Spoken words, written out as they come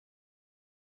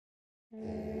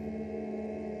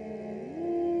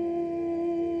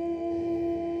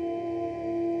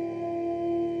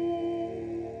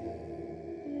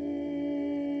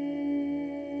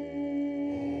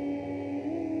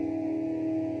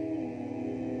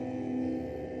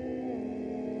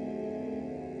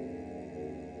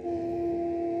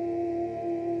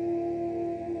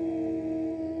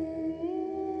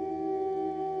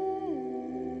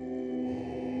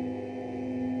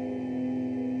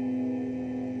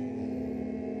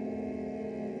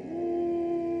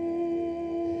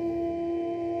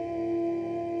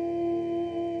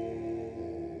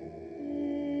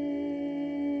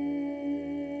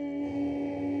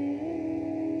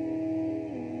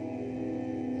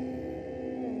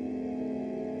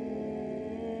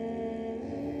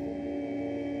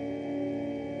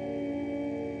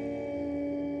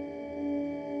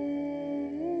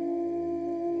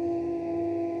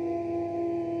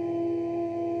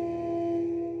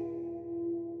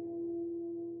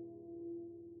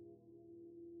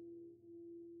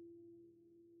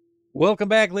Welcome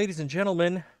back, ladies and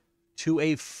gentlemen, to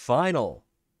a final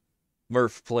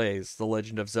Murph Plays The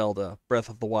Legend of Zelda Breath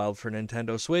of the Wild for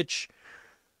Nintendo Switch.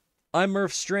 I'm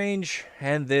Murph Strange,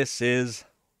 and this is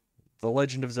The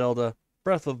Legend of Zelda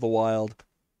Breath of the Wild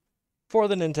for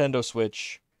the Nintendo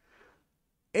Switch.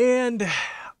 And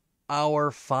our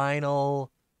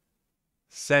final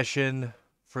session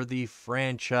for the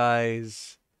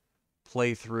franchise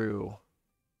playthrough.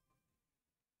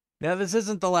 Now, this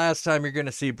isn't the last time you're going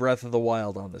to see Breath of the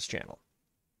Wild on this channel.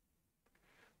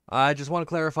 I just want to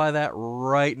clarify that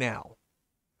right now.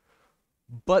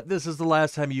 But this is the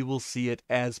last time you will see it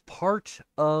as part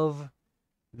of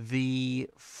the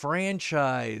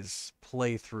franchise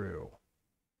playthrough.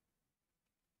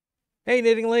 Hey,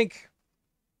 Knitting Link.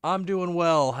 I'm doing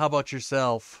well. How about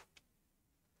yourself?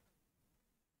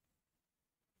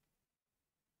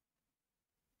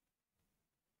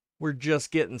 We're just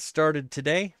getting started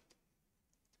today.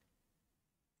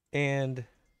 And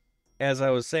as I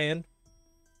was saying,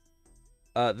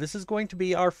 this is going to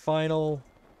be our final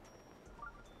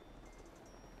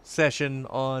session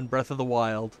on Breath of the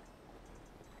Wild,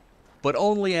 but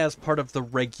only as part of the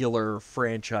regular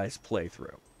franchise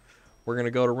playthrough. We're going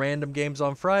to go to random games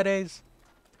on Fridays,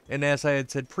 and as I had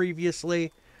said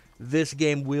previously, this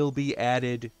game will be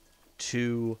added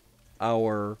to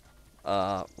our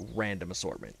random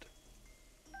assortment.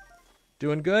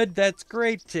 Doing good? That's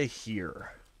great to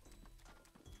hear.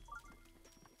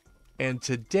 And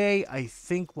today, I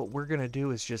think what we're going to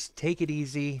do is just take it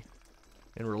easy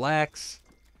and relax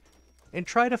and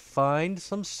try to find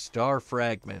some star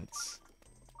fragments.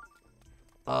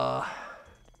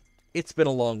 It's been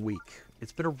a long week.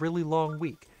 It's been a really long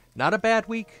week. Not a bad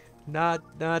week.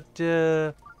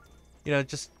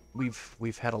 Just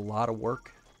we've had a lot of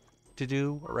work to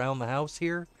do around the house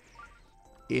here.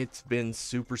 It's been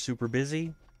super, super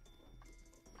busy.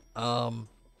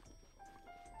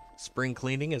 Spring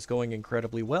cleaning is going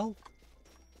incredibly well.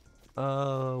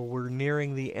 We're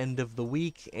nearing the end of the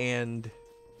week, and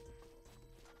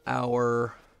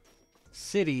our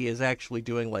city is actually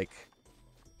doing, like,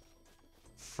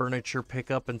 furniture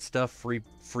pickup and stuff,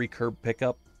 free curb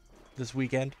pickup this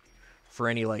weekend for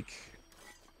any, like,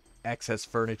 excess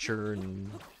furniture and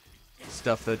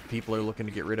stuff that people are looking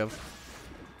to get rid of.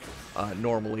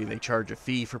 Normally, they charge a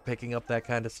fee for picking up that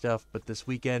kind of stuff, but this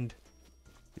weekend,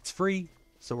 it's free.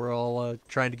 So we're all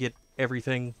trying to get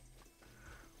everything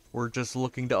we're just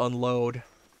looking to unload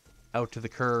out to the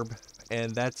curb.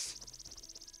 And that's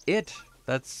it.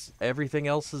 That's everything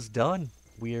else is done.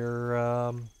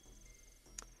 We're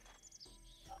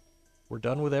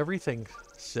done with everything.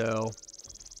 So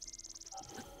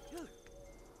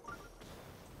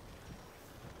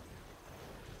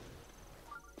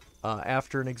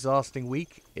after an exhausting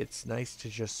week, it's nice to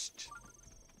just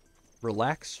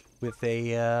relax with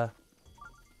a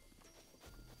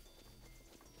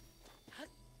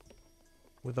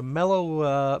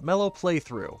mellow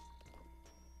playthrough.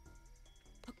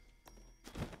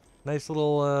 Nice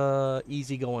little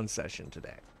easygoing session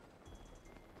today.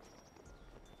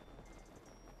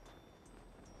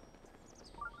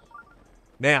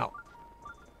 Now,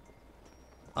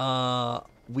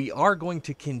 we are going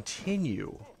to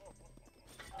continue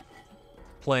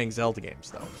playing Zelda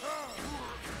games, though.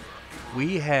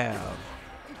 We have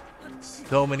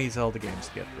so many Zelda games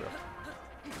to get through.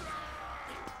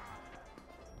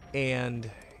 And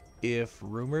if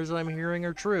rumors I'm hearing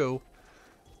are true,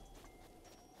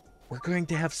 we're going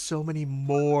to have so many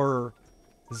more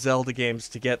Zelda games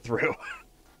to get through.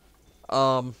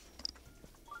 I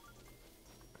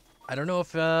don't know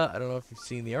if you've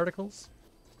seen the articles,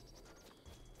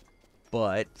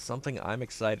 But something I'm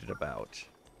excited about,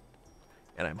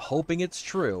 and I'm hoping it's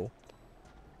true,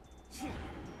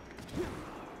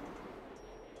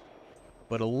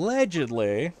 but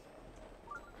allegedly,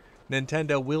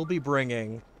 Nintendo will be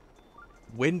bringing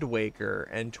Wind Waker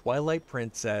and Twilight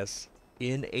Princess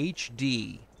in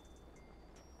HD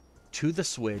to the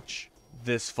Switch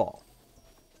this fall.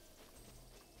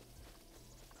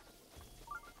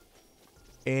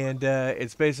 And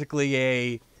it's basically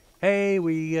a, hey,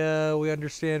 we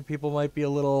understand people might be a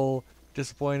little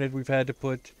disappointed we've had to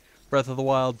put Breath of the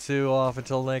Wild 2 off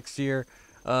until next year.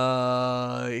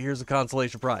 Here's a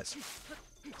consolation prize.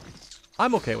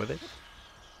 I'm okay with it.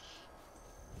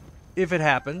 If it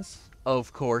happens,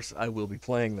 of course, I will be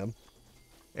playing them.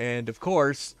 And, of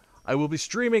course, I will be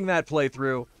streaming that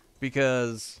playthrough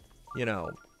because, you know,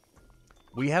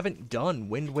 we haven't done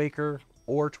Wind Waker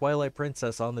or Twilight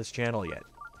Princess on this channel yet.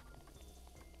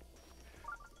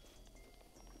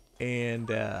 And,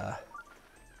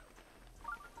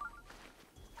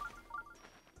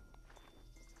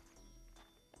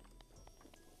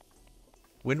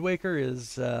 Wind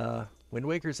Waker's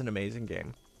an amazing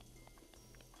game.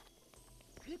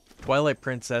 Twilight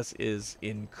Princess is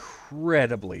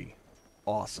incredibly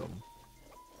awesome.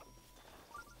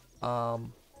 We're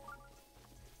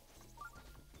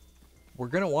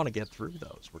going to want to get through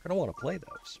those. We're going to want to play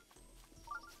those.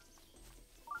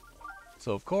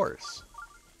 So, of course,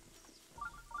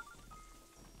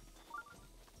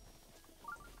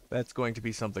 that's going to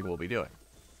be something we'll be doing.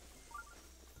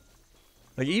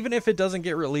 Like, even if it doesn't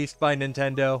get released by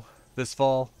Nintendo this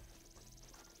fall,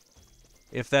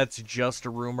 if that's just a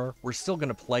rumor, we're still going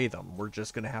to play them. We're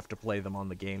just going to have to play them on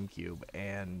the GameCube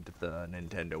and the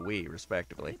Nintendo Wii,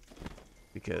 respectively.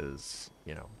 Because,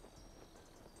 you know,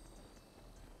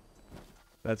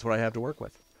 that's what I have to work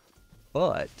with.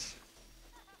 But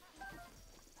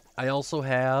I also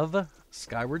have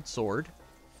Skyward Sword,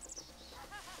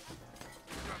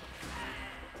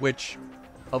 which,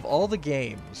 of all the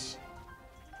games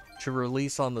to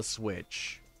release on the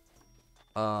Switch,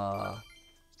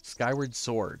 Skyward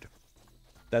Sword,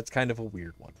 that's kind of a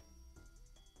weird one.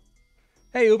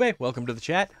 Hey, Ube, welcome to the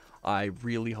chat. I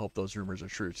really hope those rumors are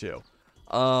true, too.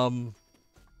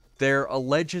 They're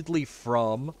allegedly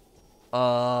from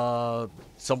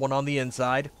someone on the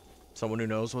inside, someone who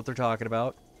knows what they're talking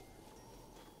about.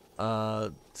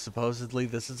 Supposedly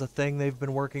this is a thing they've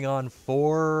been working on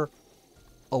for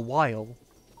a while,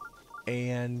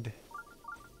 and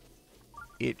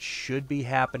it should be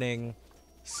happening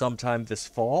sometime this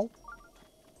fall.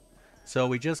 So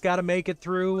we just got to make it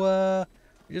through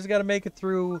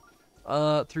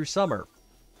through summer.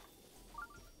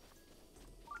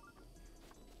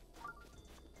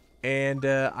 And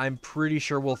I'm pretty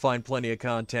sure we'll find plenty of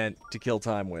content to kill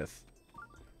time with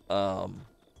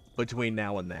between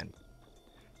now and then.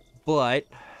 But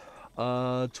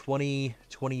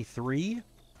 2023,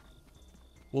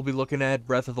 we'll be looking at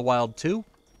Breath of the Wild 2.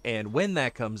 And when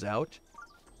that comes out,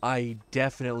 I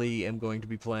definitely am going to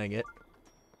be playing it.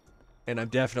 And I'm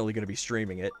definitely going to be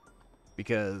streaming it.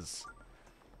 Because,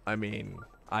 I mean,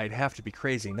 I'd have to be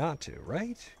crazy not to,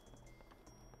 right?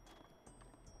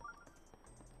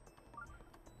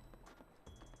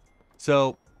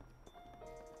 So,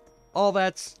 all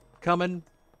that's coming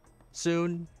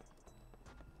soon.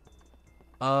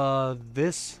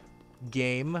 This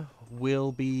game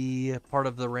will be part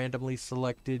of the randomly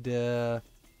selected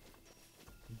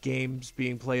games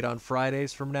being played on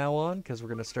Fridays from now on, because we're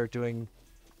going to start doing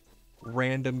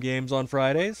random games on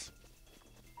Fridays.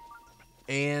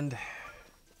 And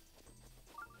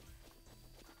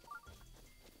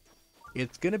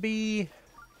it's going to be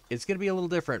a little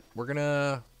different. We're going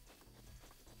to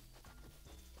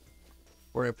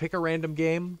pick a random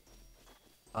game.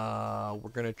 We're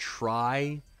going to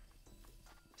try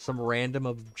some random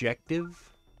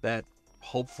objective that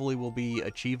hopefully will be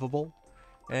achievable.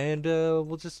 And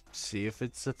we'll just see if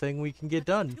it's a thing we can get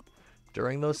done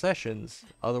during those sessions.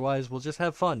 Otherwise, we'll just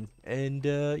have fun. And,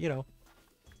 you know.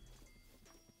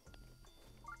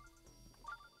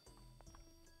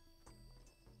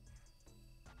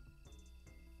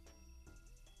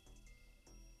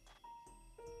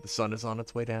 The sun is on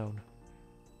its way down.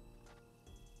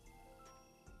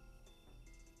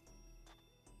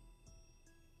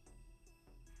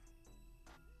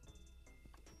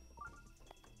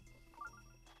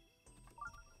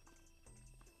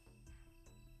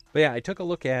 But yeah, I took a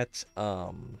look at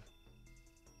gonna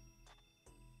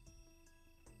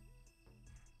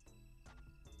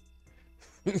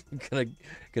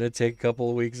take a couple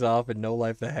of weeks off and no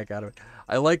life the heck out of it.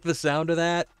 I like the sound of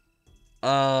that.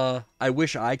 I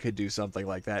wish I could do something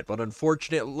like that, but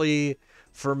unfortunately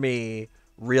for me,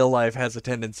 real life has a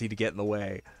tendency to get in the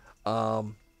way. My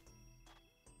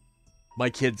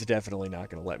kid's definitely not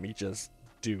going to let me just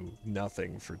do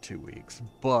nothing for 2 weeks,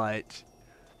 but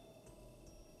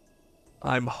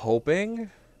I'm hoping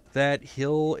that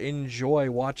he'll enjoy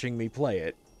watching me play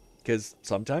it, because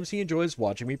sometimes he enjoys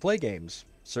watching me play games.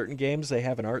 Certain games, they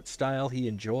have an art style he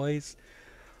enjoys.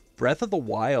 Breath of the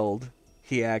Wild,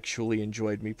 he actually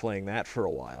enjoyed me playing that for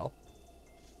a while.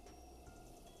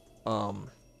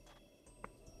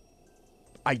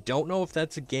 I don't know if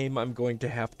that's a game I'm going to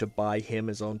have to buy him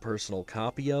his own personal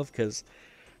copy of, because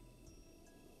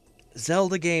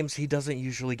Zelda games he doesn't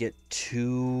usually get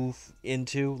too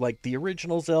into. Like, the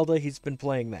original Zelda, he's been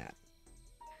playing that.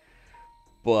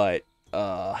 But,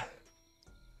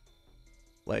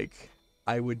 like,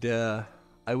 I would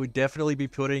definitely be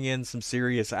putting in some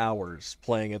serious hours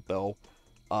playing it, though.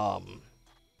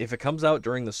 If it comes out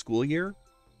during the school year,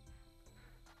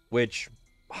 which,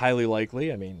 highly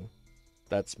likely, I mean,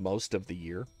 that's most of the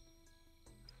year,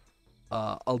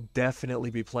 I'll definitely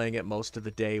be playing it most of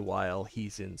the day while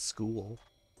he's in school.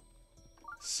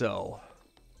 So,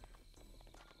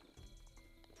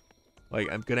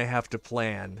 like, I'm gonna have to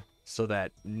plan so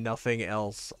that nothing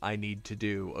else I need to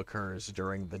do occurs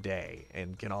during the day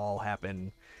and can all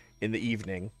happen in the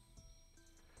evening.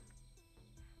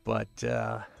 But,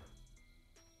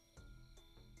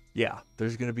 yeah,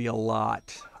 there's gonna be a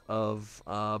lot of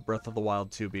Breath of the Wild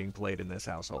 2 being played in this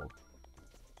household.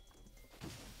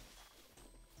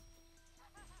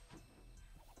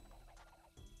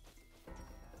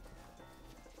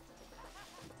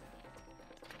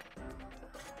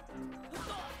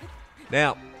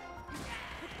 Now,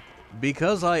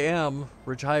 because I am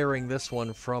retiring this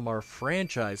one from our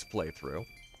franchise playthrough,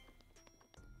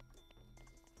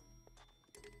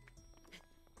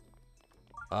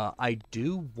 I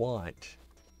do want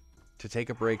to take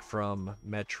a break from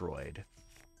Metroid.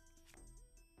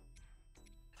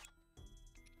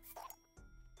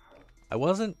 I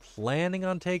wasn't planning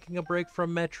on taking a break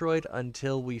from Metroid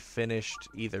until we finished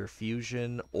either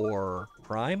Fusion or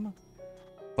Prime,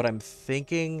 but I'm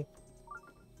thinking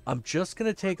I'm just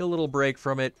going to take a little break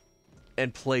from it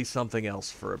and play something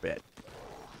else for a bit.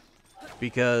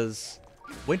 Because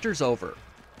winter's over,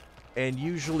 and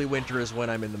usually winter is when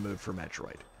I'm in the mood for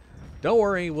Metroid. Don't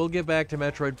worry, we'll get back to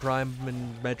Metroid Prime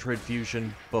and Metroid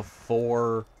Fusion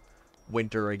before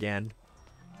winter again.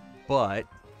 But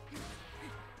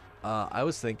I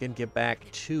was thinking get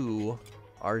back to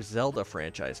our Zelda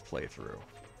franchise playthrough.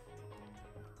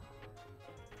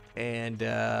 And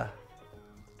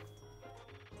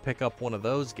pick up one of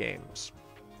those games.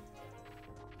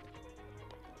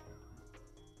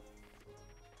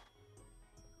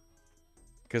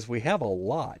 Because we have a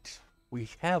lot. We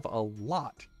have a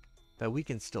lot that we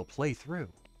can still play through.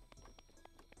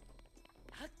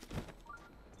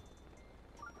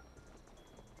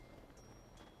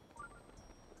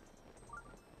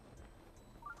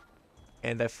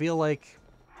 And I feel like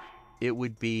it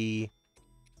would be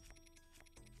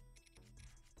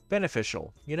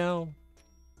beneficial, you know?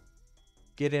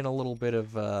 Get in a little bit of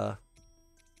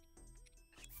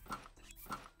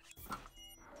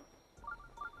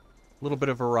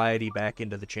variety back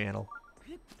into the channel,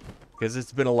 because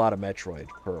it's been a lot of Metroid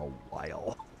for a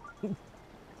while.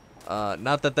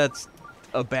 Not that that's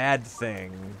a bad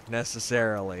thing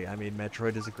necessarily. I mean,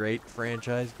 Metroid is a great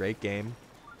franchise, great game.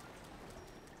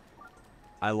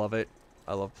 I love it.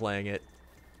 I love playing it.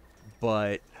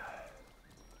 But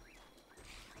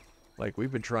like,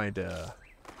 we've been trying to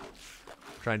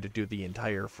do the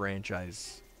entire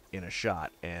franchise in a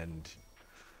shot, and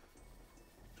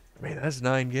I mean, that's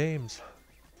 9 games.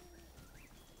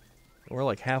 We're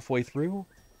like halfway through.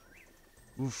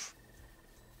 Oof.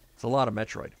 It's a lot of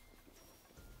Metroid.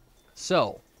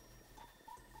 So,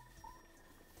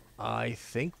 I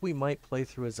think we might play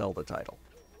through a Zelda title.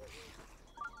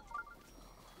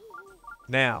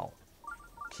 Now,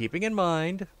 keeping in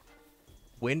mind,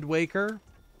 Wind Waker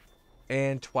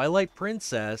and Twilight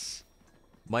Princess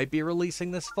might be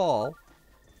releasing this fall,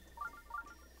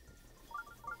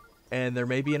 and there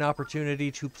may be an opportunity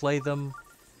to play them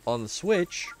on the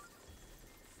Switch.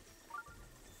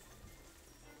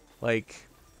 Like,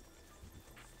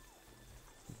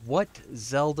 what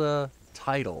Zelda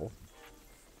title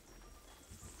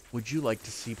would you like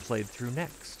to see played through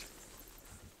next?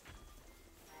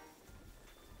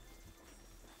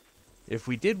 If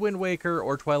we did Wind Waker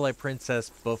or Twilight Princess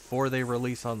before they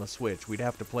release on the Switch, we'd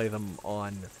have to play them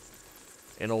on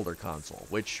an older console,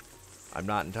 which I'm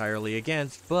not entirely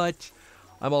against, but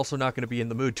I'm also not going to be in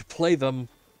the mood to play them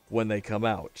when they come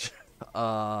out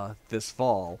this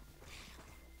fall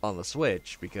on the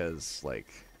Switch, because, like,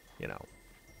 you know,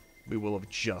 we will have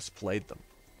just played them.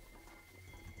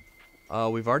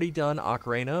 We've already done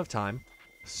Ocarina of Time,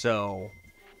 so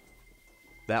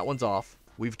that one's off.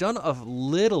 We've done a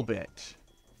little bit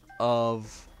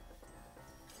of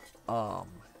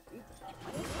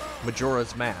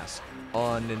Majora's Mask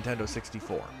on Nintendo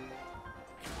 64.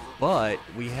 But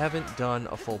we haven't done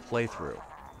a full playthrough.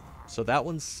 So that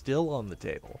one's still on the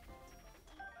table.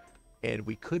 And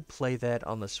we could play that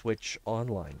on the Switch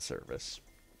Online service.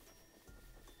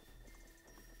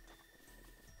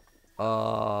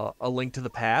 A Link to the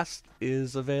Past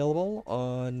is available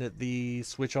on the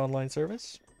Switch Online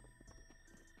service.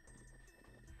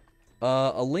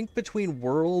 A Link Between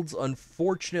Worlds,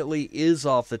 unfortunately, is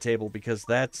off the table because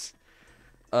that's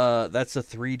a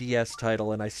 3DS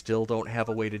title, and I still don't have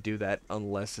a way to do that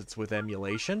unless it's with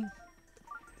emulation.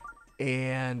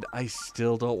 And I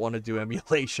still don't want to do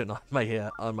emulation on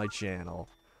my channel.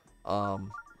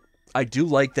 I do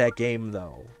like that game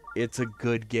though. It's a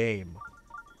good game.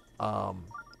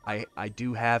 I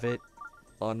do have it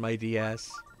on my DS.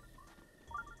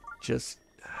 Just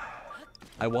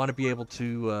I want to be able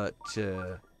to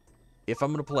if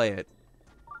I'm gonna play it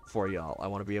for y'all, I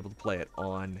want to be able to play it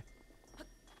on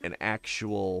an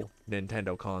actual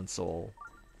Nintendo console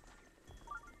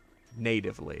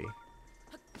natively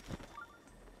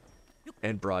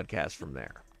and broadcast from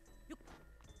there.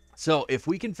 So if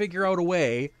we can figure out a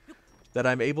way that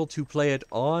I'm able to play it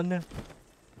on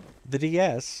the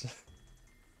DS,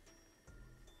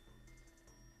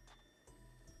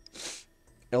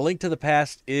 A Link to the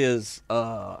Past is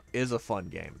a fun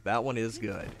game. That one is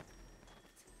good.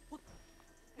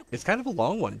 It's kind of a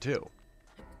long one too,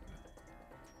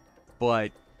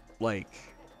 but like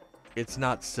it's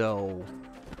not so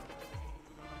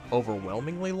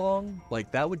overwhelmingly long.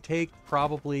 Like, that would take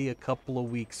probably a couple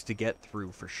of weeks to get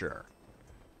through for sure.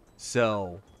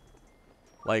 So,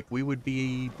 like, we would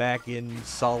be back in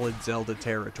solid Zelda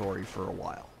territory for a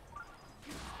while.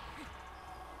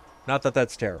 Not that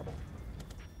that's terrible.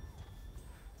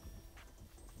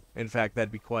 In fact, that'd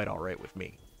be quite alright with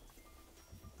me.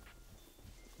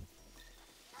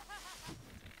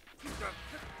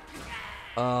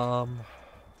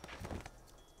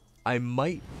 I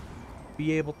might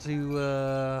be able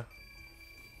to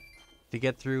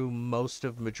get through most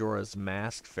of Majora's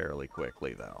Mask fairly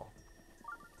quickly, though.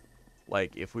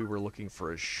 Like, if we were looking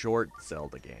for a short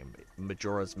Zelda game,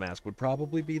 Majora's Mask would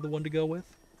probably be the one to go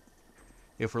with.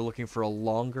 If we're looking for a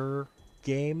longer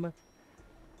game,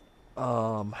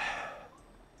 Link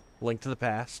to the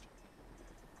Past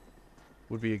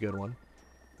would be a good one.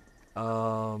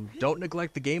 Don't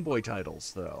neglect the Game Boy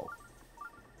titles, though.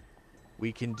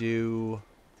 We can do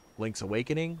Link's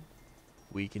Awakening.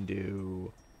 We can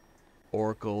do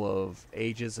Oracle of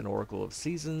Ages and Oracle of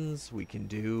Seasons. We can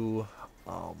do,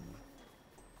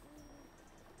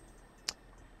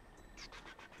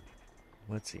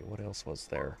 let's see, what else was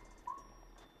there?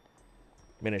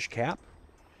 Minish Cap.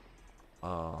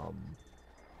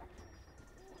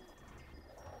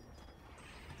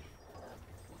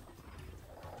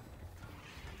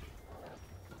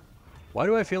 Why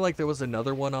do I feel like there was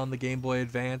another one on the Game Boy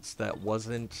Advance that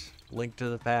wasn't Link to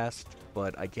the Past,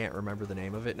 but I can't remember the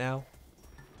name of it now?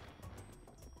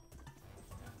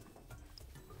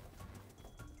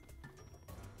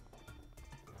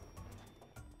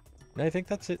 And I think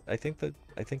that's it. I think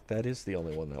that is the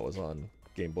only one that was on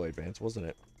Game Boy Advance, wasn't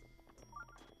it?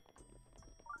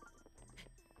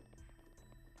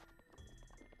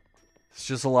 It's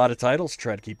just a lot of titles to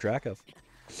try to keep track of.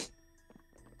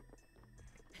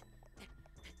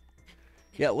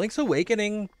 Yeah, Link's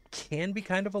Awakening can be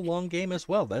kind of a long game as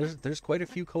well. There's quite a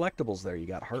few collectibles there. You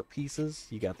got heart pieces,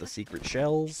 you got the secret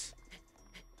shells.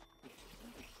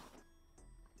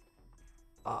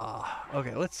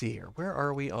 Okay, let's see here. Where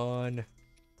are we on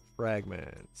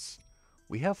fragments?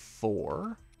 We have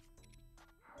 4.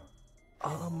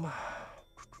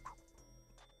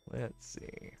 Let's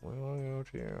see. We want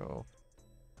to go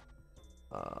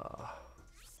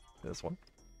to this one.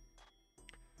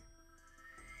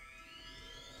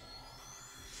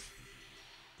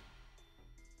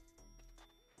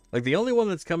 Like, the only one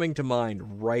that's coming to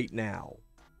mind right now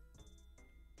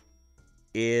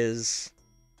is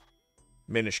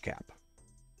Minish Cap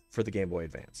for the Game Boy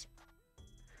Advance.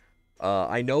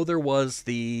 I know there was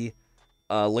the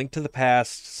Link to the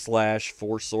Past /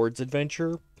 Four Swords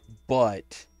Adventure,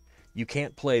 but you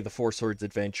can't play the Four Swords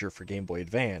Adventure for Game Boy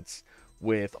Advance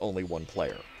with only one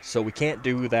player. So we can't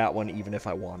do that one even if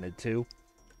I wanted to.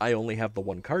 I only have the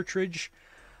one cartridge.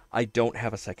 I don't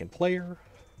have a second player.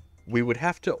 We would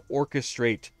have to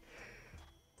orchestrate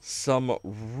some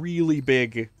really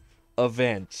big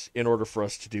event in order for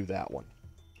us to do that one.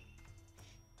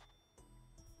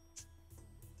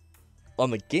 On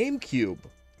the GameCube,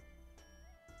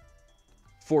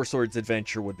 Four Swords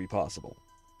Adventure would be possible,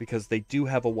 because they do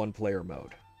have a one-player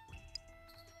mode.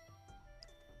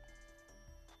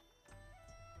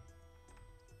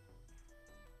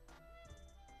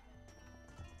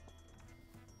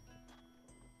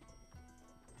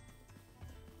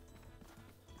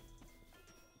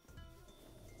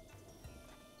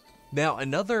 Now,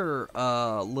 another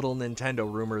little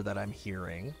Nintendo rumor that I'm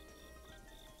hearing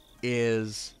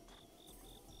is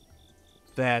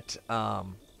that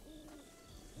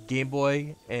Game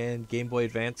Boy and Game Boy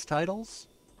Advance titles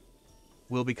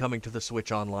will be coming to the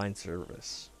Switch Online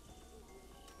service.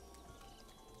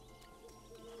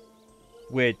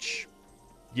 Which,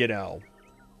 you know,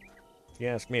 if you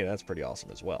ask me, that's pretty awesome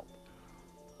as well.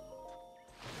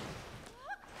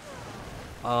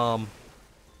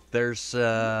 There's,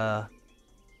 I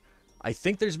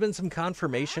think there's been some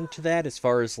confirmation to that as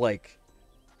far as, like,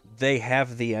 they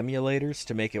have the emulators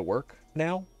to make it work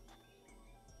now.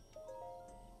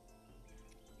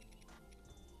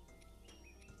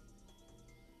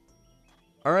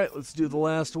 Alright, let's do the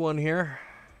last one here.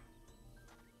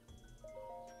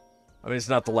 I mean, it's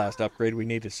not the last upgrade we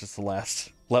need, it's just the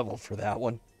last level for that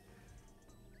one.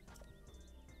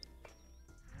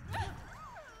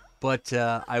 But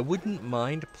I wouldn't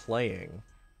mind playing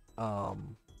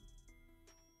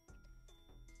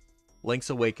Link's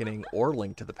Awakening or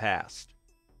Link to the Past.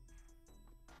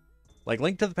 Like,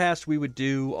 Link to the Past we would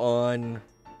do on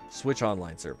Switch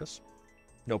Online service.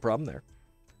 No problem there.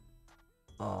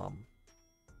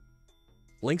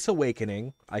 Link's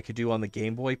Awakening I could do on the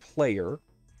Game Boy Player.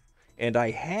 And I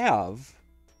have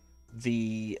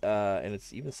the, and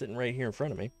it's even sitting right here in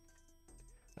front of me.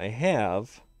 I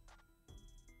have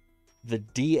the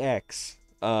DX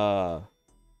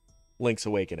Link's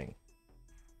Awakening.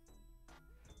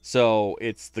 So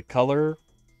it's the color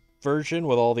version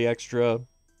with all the extra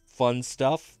fun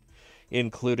stuff,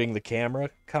 including the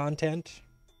camera content,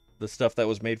 the stuff that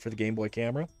was made for the Game Boy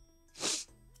camera.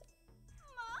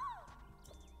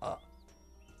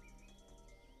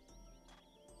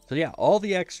 So yeah, all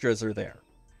the extras are there.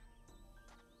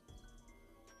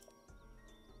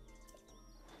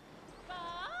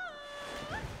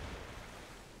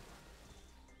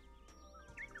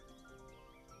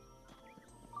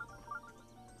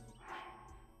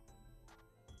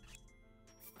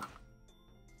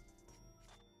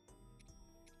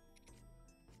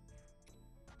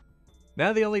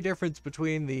 Now the only difference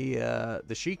between the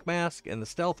Sheik mask and the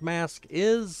Stealth mask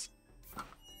is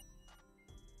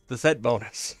the set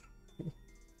bonus.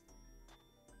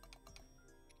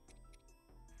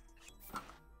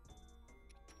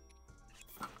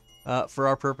 For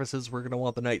our purposes, we're going to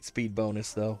want the Night Speed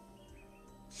bonus, though.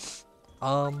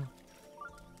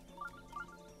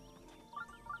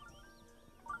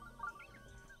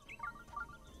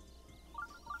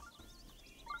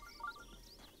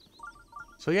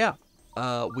 So yeah,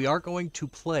 we are going to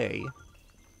play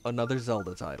another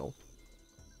Zelda title.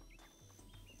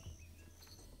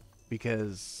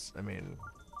 Because, I mean,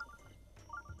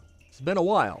 it's been a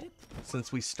while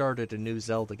since we started a new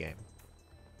Zelda game.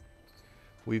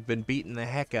 We've been beating the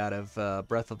heck out of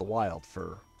Breath of the Wild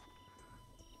for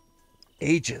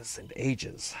ages and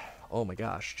ages. Oh my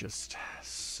gosh, just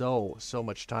so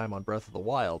much time on Breath of the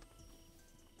Wild.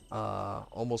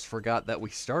 Almost forgot that we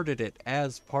started it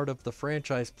as part of the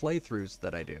franchise playthroughs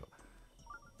that I do.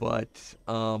 But,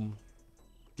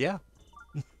 yeah.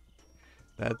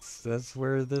 That's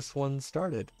where this one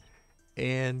started.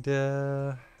 And,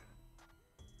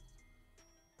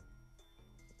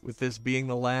 with this being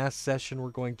the last session we're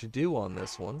going to do on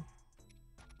this one,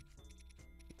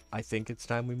 I think it's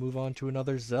time we move on to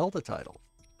another Zelda title.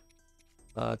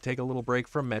 Take a little break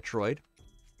from Metroid.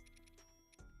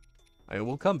 I mean,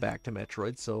 we'll come back to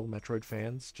Metroid, so Metroid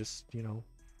fans, just, you know,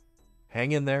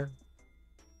 hang in there.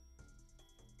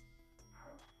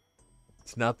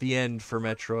 It's not the end for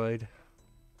Metroid.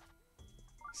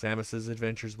 Samus's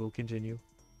adventures will continue,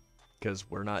 because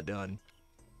we're not done.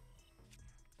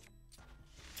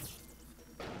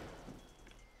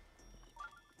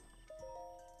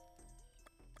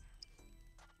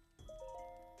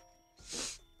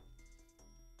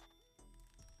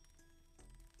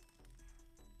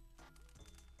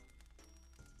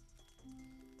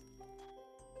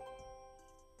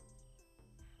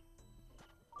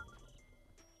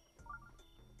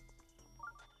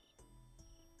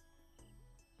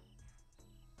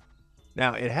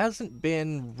 Now, it hasn't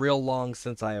been real long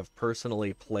since I have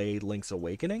personally played Link's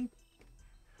Awakening,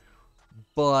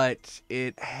 but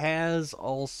it has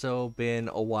also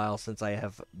been a while since I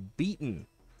have beaten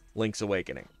Link's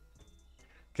Awakening.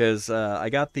 Because I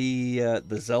got the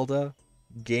Zelda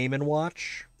Game &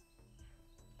 Watch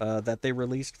that they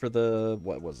released for the,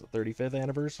 what was it, 35th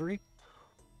anniversary.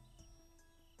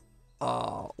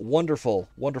 Wonderful,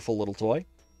 wonderful little toy.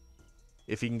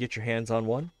 If you can get your hands on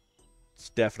one, it's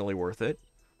definitely worth it.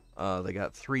 They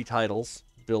got 3 titles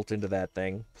built into that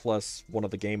thing, plus one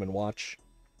of the Game & Watch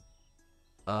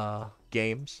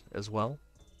games as well.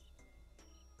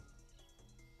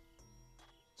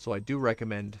 So I do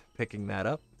recommend picking that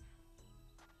up.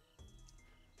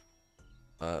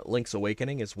 Link's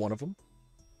Awakening is one of them.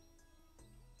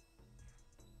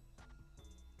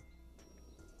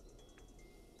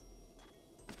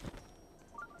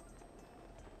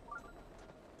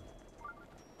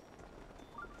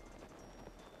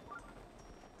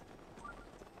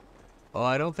 Oh,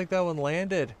 I don't think that one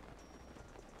landed.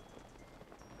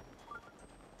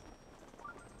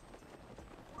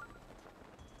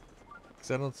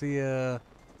 Because I don't see a...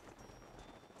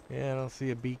 Yeah, I don't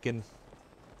see a beacon.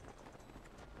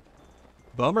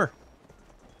 Bummer.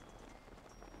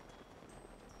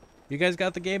 You guys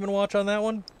got the Game & Watch on that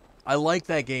one? I like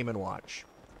that Game & Watch.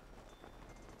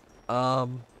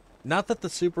 Not that the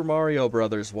Super Mario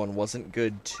Brothers one wasn't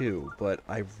good too, but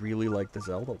I really like the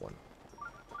Zelda one.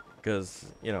 Because,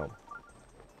 you know,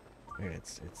 I mean,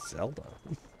 it's Zelda.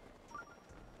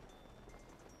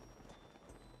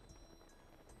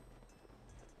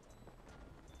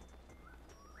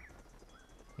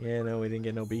 Yeah, no, we didn't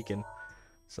get no beacon.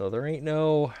 So there ain't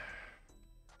no...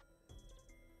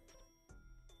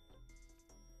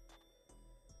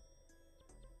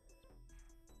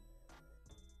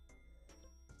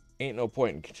 Ain't no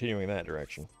point in continuing that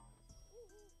direction.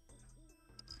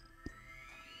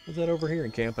 Let's head over here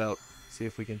and camp out. See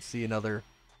if we can see another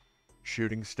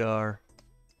shooting star.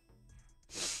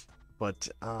 But,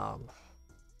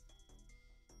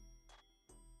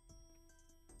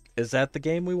 is that the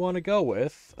game we want to go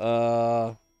with?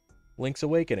 Link's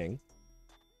Awakening.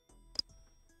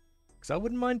 Because I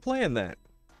wouldn't mind playing that.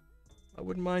 I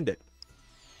wouldn't mind it.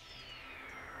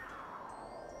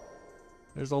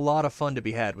 There's a lot of fun to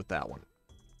be had with that one.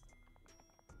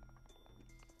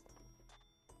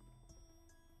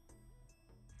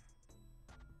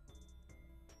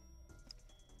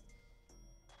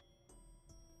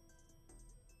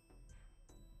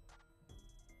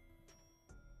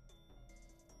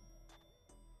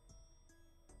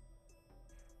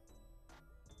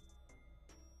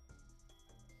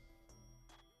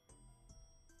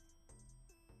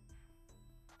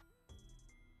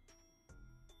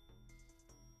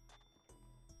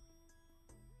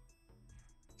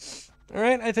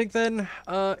 Alright, I think then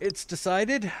it's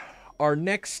decided. Our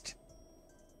next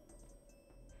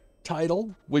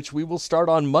title, which we will start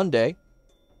on Monday,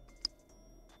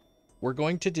 we're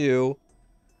going to do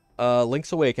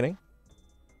Link's Awakening,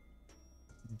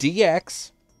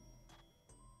 DX,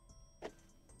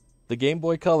 the Game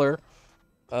Boy Color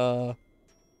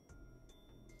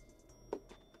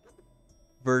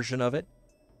version of it,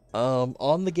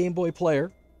 on the Game Boy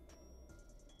Player.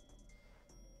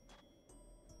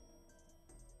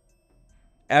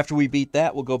 After we beat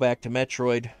that, we'll go back to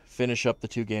Metroid, finish up the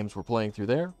 2 games we're playing through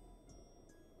there.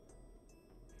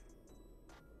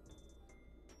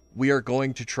 We are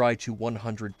going to try to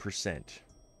 100%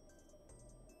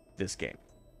 this game.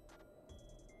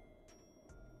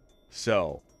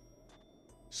 So,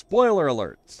 spoiler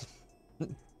alerts.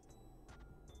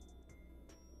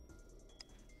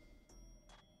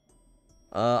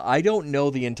 I don't know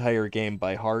the entire game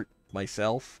by heart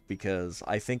myself, because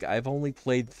I think I've only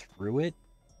played through it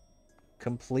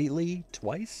completely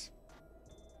twice.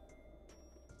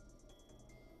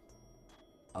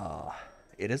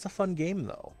 It is a fun game,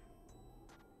 though.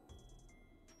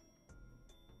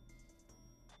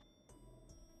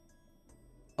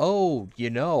 Oh, you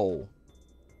know,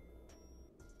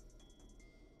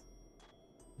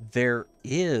 there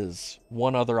is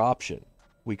one other option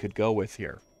we could go with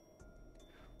here.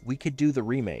 We could do the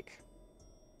remake.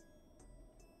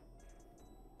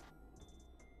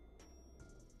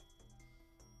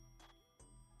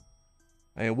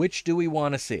 And which do we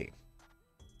want to see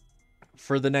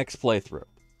for the next playthrough?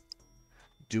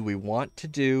 Do we want to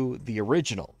do the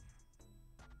original?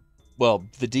 Well,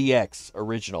 the DX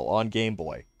original on Game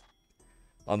Boy,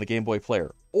 on the Game Boy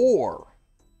Player. Or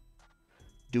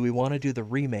do we want to do the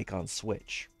remake on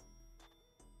Switch?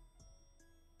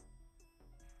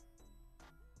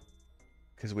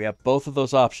 Because we have both of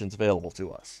those options available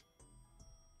to us.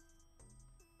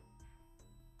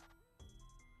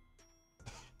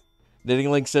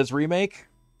 Knitting Link says remake.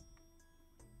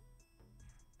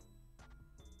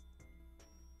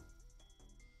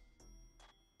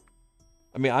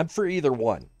 I mean, I'm for either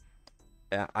one.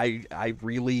 I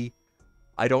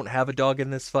I don't have a dog in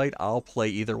this fight. I'll play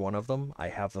either one of them. I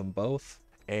have them both.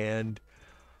 And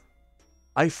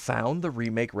I found the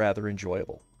remake rather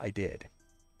enjoyable. I did.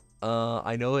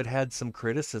 I know it had some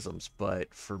criticisms,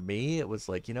 but for me, it was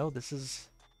like, this is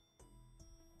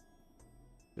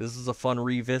a fun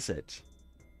revisit.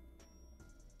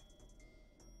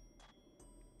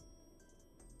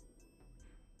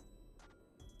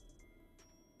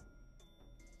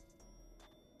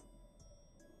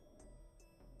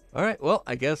 All right, well,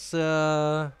 I guess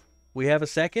we have a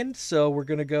second, so we're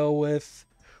gonna go with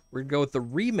the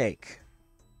remake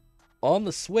on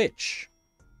the Switch,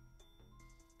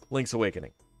 Link's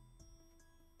Awakening.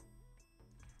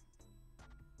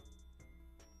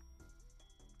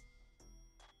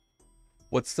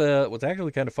 What's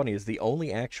actually kind of funny is the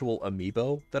only actual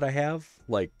amiibo that I have,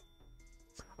 like,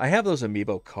 I have those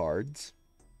amiibo cards,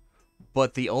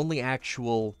 but the only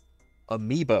actual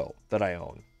amiibo that I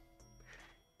own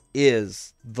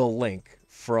is the Link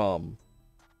from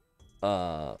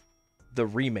the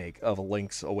remake of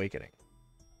Link's Awakening.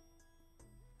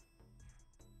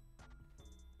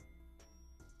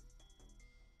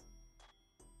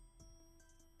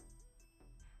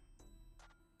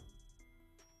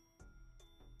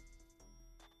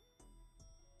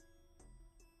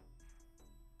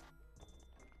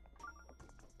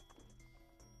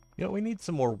 We need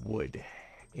some more wood,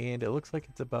 and it looks like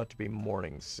it's about to be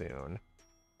morning soon.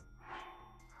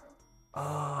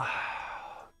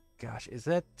 Gosh, is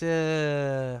that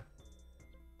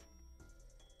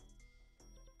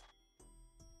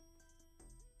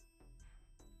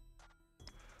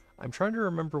I'm trying to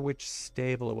remember which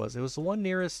stable it was. It was the one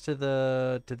nearest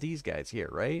to these guys here,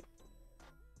 right?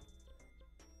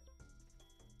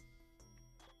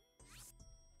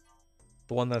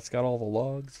 The one that's got all the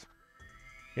logs?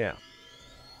 Yeah.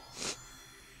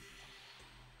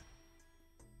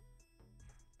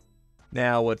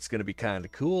 Now, what's going to be kind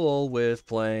of cool with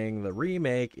playing the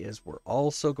remake is we're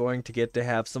also going to get to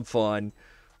have some fun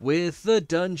with the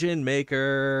Dungeon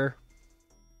Maker.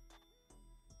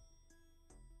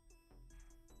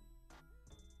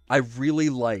 I really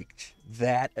liked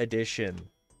that addition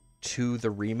to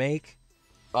the remake.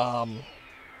 Like,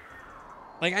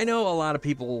 I know a lot of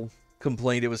people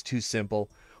complained it was too simple,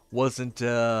 wasn't,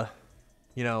 didn't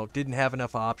have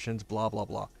enough options, blah, blah,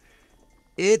 blah.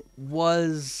 It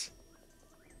was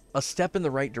a step in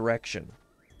the right direction.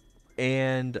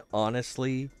 And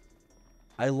honestly,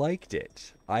 I liked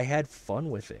it. I had fun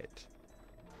with it.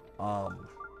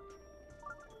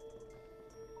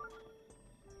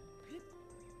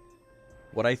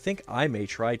 What I think I may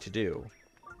try to do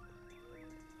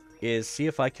is see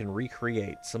if I can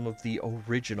recreate some of the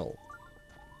original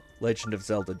Legend of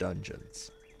Zelda dungeons.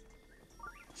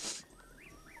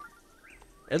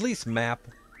 At least at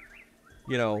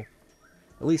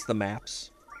least the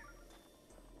maps.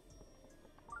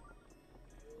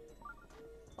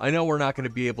 I know we're not going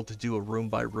to be able to do a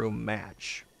room-by-room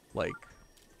match, like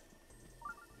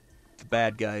the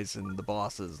bad guys and the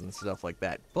bosses and stuff like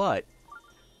that, but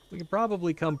we can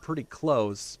probably come pretty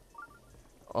close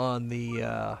on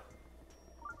the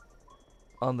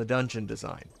dungeon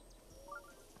design.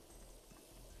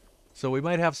 So we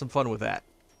might have some fun with that.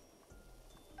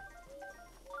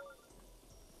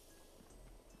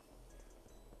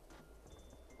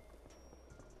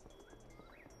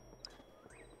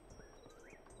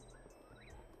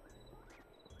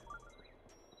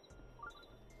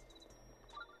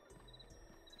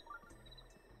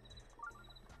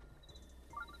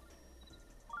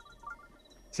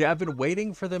 See, I've been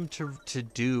waiting for them to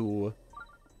do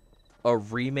a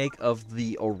remake of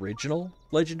the original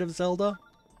Legend of Zelda.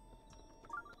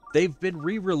 They've been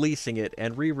re-releasing it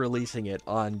and re-releasing it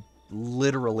on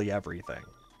literally everything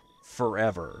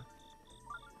forever.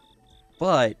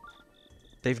 But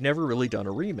they've never really done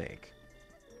a remake.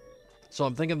 So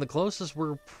I'm thinking the closest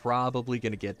we're probably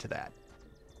going to get to that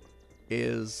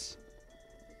is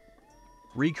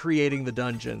recreating the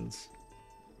dungeons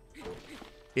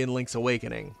in Link's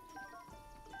Awakening,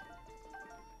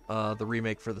 the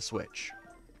remake for the Switch.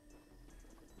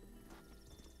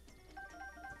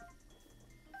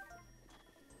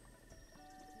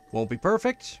 Won't be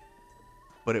perfect,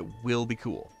 but it will be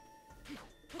cool.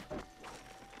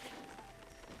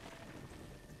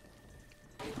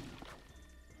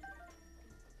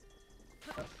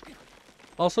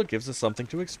 Also gives us something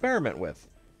to experiment with.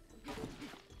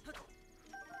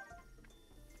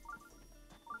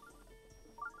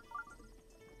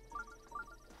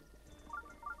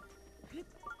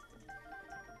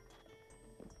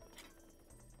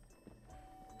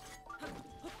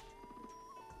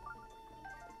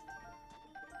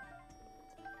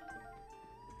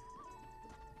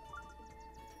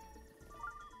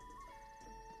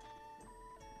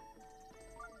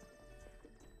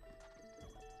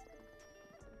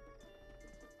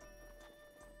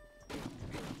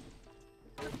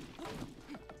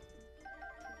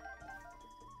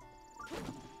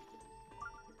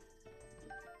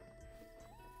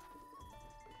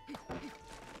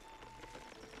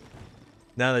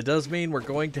 Now, that does mean we're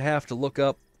going to have to look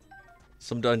up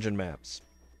some dungeon maps.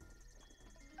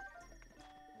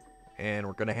 And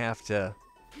we're going to have to...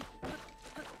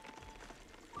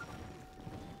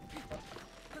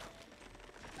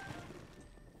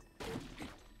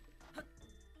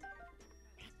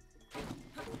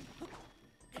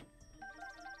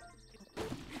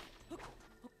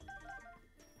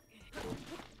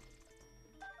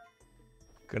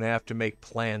 Gonna have to make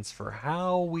plans for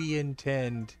how we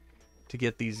intend to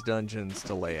get these dungeons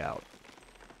to lay out.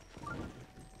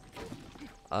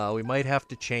 We might have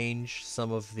to change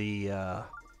some of the,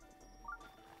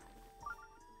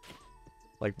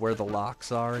 like where the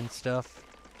locks are and stuff.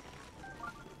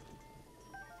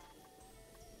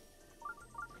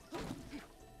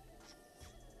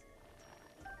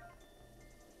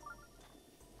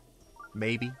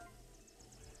 Maybe.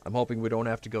 I'm hoping we don't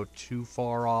have to go too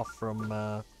far off from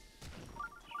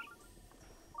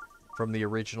the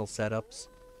original setups.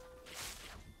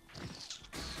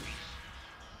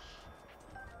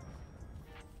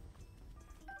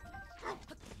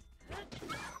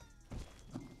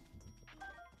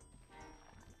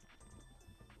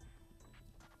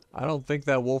 I don't think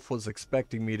that wolf was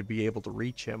expecting me to be able to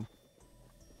reach him.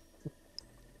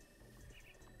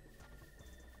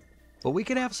 But we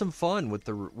can have some fun with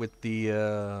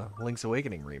the Link's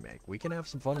Awakening remake. We can have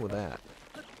some fun with that.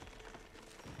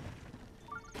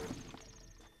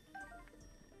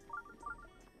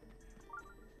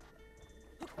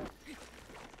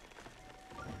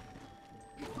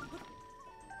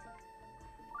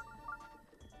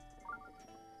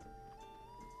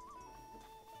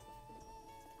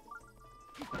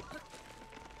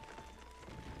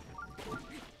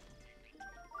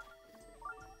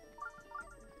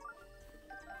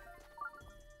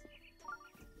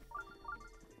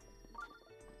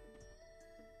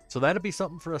 So that'd be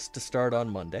something for us to start on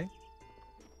Monday.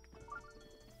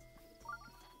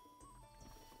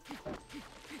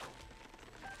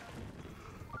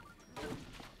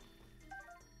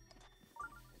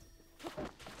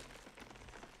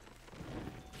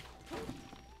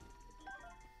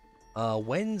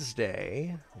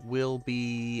 Wednesday will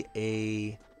be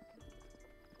a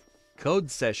code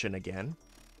session again.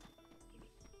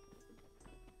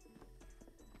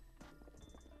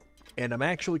 And I'm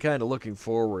actually kind of looking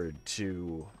forward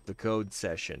to the code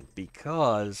session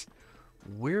because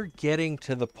we're getting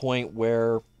to the point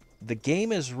where the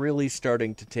game is really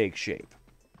starting to take shape.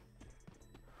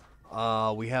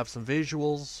 We have some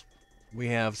visuals. We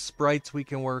have sprites we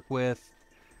can work with.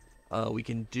 We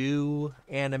can do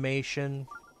animation.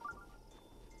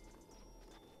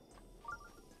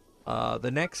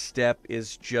 The next step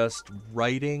is just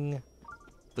writing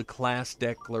the class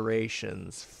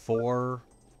declarations for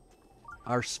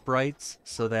our sprites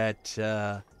so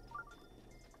that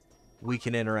we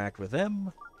can interact with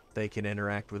them, they can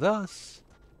interact with us,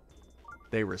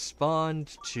 they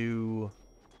respond to,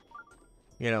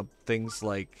 you know, things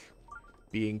like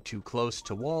being too close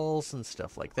to walls and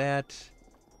stuff like that.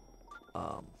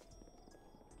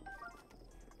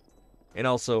 And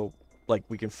also, like,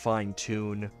 we can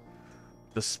fine-tune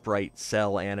the sprite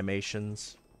cell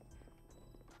animations.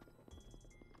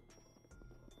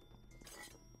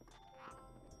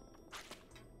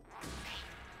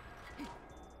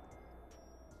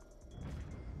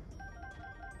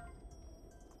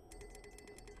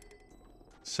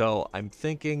 So I'm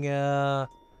thinking the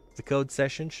code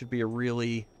session should be a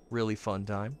really, really fun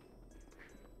time.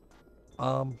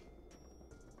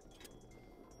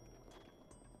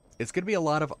 It's going to be a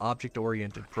lot of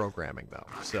object-oriented programming, though.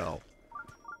 So,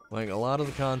 like, a lot of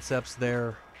the concepts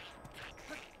there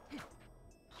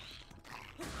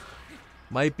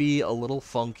might be a little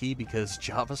funky because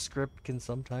JavaScript can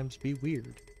sometimes be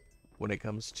weird when it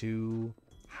comes to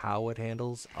how it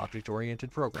handles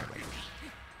object-oriented programming.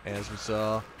 As we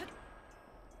saw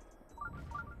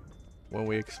when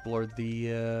we explored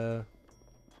the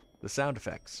sound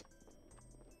effects.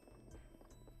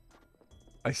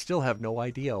 I still have no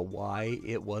idea why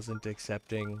it wasn't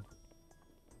accepting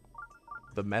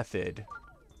the method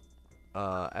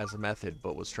as a method,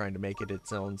 but was trying to make it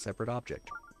its own separate object.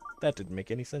 That didn't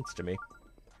make any sense to me.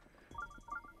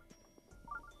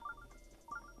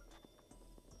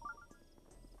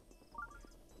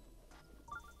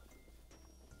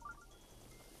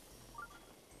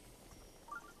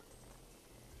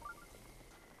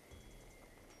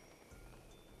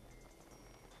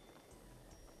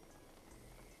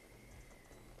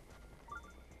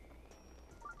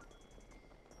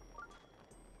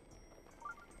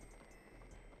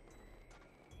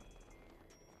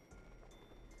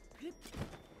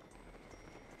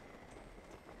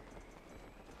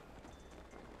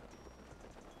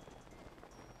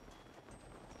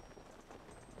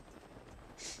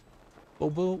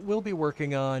 But we'll be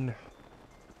working on,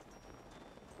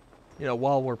 you know,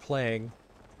 while we're playing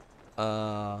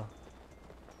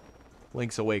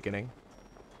Link's Awakening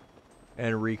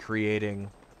and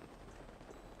recreating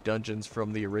dungeons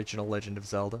from the original Legend of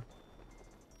Zelda.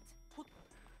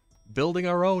 Building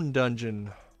our own dungeon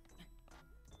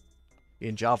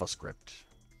in JavaScript.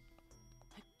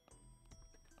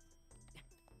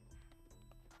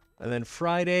 And then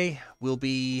Friday will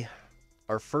be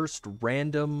our first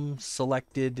random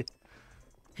selected,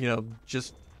 you know,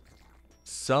 just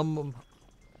some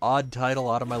odd title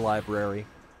out of my library.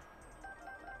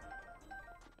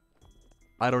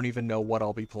 I don't even know what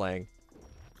I'll be playing.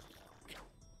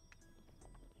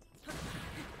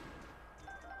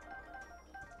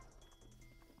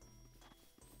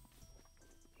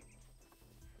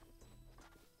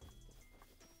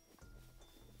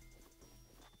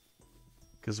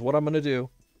 Because what I'm going to do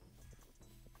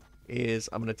is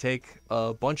I'm going to take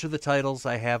a bunch of the titles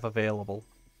I have available,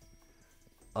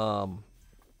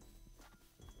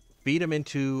 feed them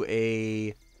into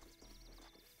a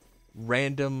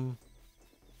random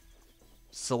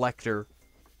selector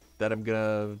that I'm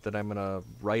gonna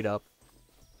write up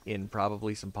in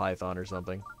probably some Python or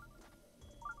something.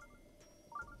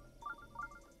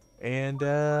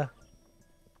 And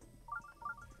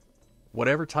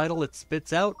whatever title it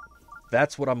spits out,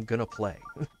 that's what I'm gonna play.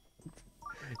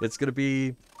 It's gonna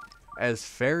be as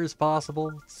fair as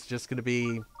possible. It's just gonna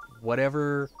be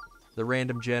whatever the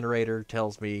random generator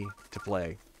tells me to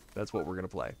play. That's what we're gonna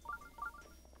play.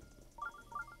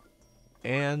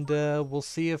 And we'll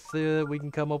see if we can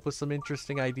come up with some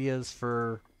interesting ideas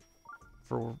for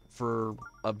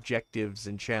objectives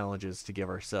and challenges to give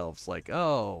ourselves. Like,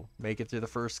 oh, make it through the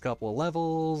first couple of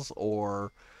levels,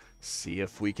 or see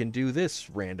if we can do this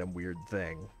random weird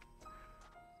thing.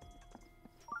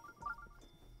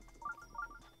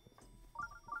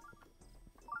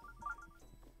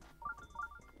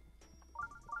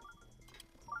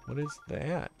 What is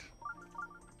that?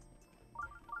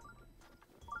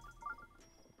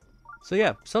 So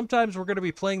yeah, sometimes we're going to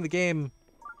be playing the game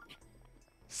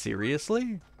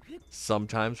seriously.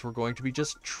 Sometimes we're going to be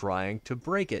just trying to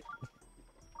break it.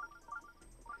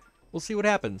 We'll see what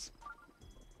happens.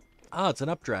 Ah, it's an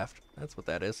updraft. That's what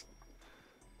that is.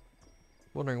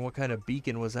 Wondering what kind of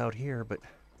beacon was out here, but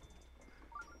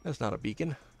that's not a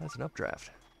beacon. That's an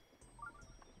updraft.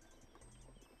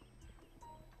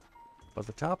 But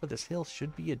the top of this hill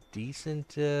should be a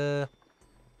decent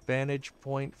vantage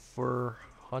point for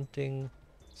hunting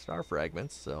star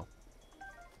fragments, so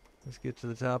let's get to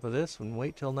the top of this and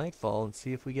wait till nightfall and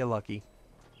see if we get lucky.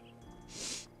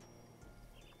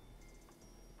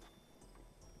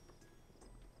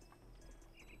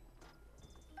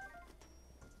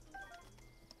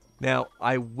 Now,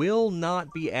 I will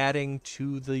not be adding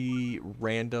to the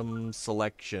random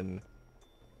selection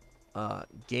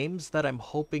games that I'm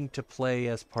hoping to play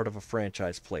as part of a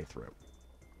franchise playthrough.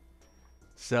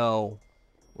 So,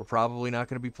 we're probably not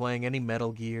going to be playing any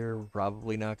Metal Gear. We're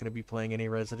probably not going to be playing any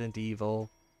Resident Evil.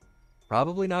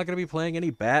 Probably not going to be playing any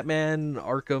Batman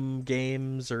Arkham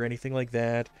games or anything like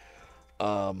that.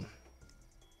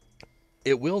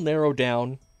 It will narrow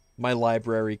down my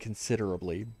library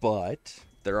considerably, but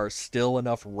there are still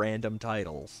enough random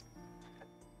titles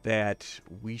that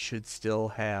we should still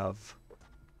have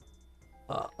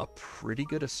a pretty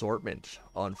good assortment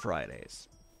on Fridays.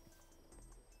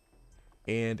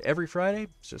 And every Friday,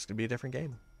 it's just going to be a different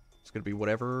game. It's going to be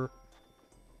whatever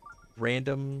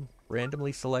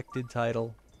randomly selected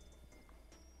title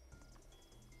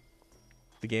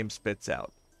the game spits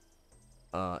out.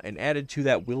 And added to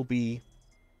that will be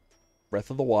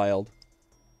Breath of the Wild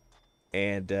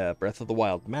and Breath of the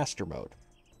Wild Master Mode.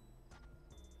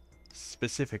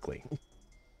 Specifically.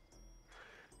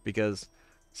 Because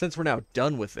since we're now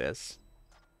done with this,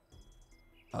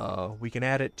 we can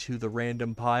add it to the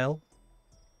random pile.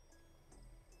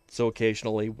 So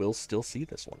occasionally we'll still see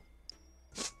this one.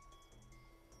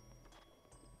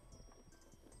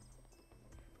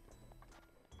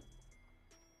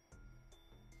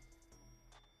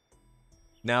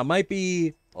 Now, it might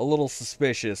be a little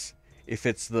suspicious if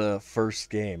it's the first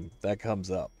game that comes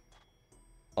up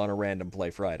on a random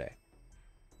Play Friday.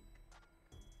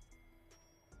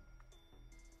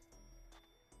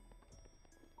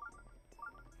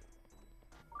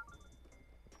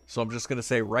 So I'm just going to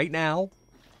say right now,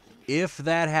 if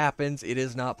that happens, it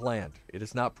is not planned. It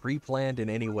is not pre-planned in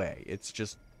any way. It's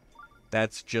just,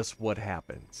 that's just what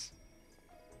happens.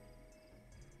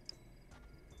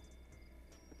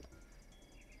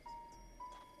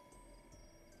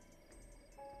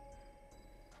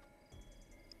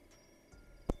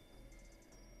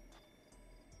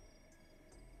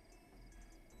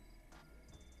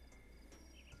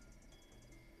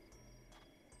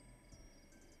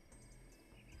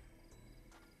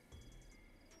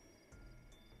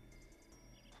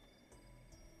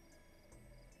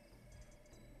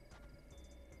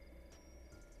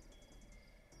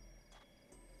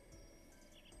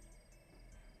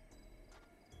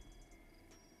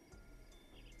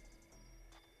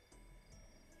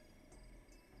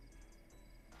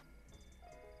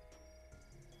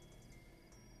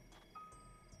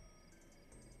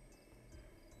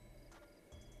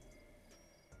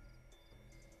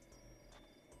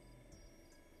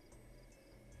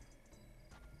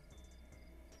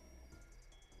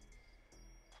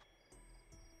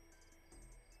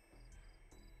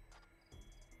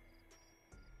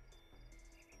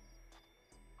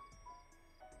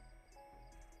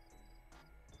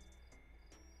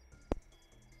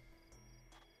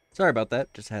 Sorry about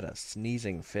that. Just had a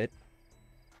sneezing fit.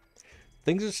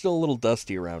 Things are still a little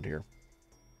dusty around here.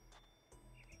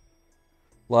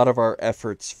 A lot of our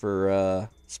efforts for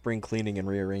spring cleaning and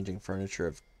rearranging furniture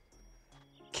have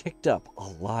kicked up a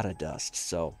lot of dust,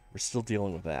 so we're still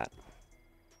dealing with that.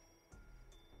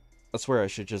 I swear I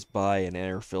should just buy an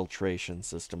air filtration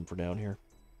system for down here.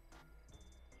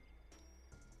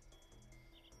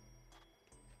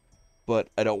 But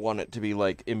I don't want it to be,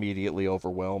 like, immediately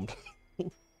overwhelmed.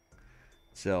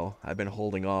 So, I've been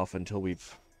holding off until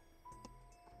we've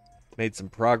made some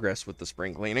progress with the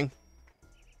spring cleaning.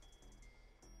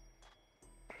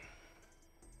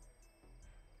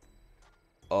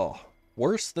 Oh,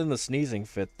 worse than the sneezing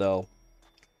fit, though.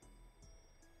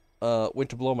 Went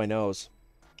to blow my nose,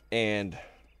 and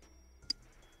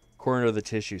corner of the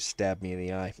tissue stabbed me in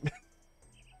the eye.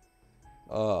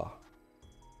 Oh.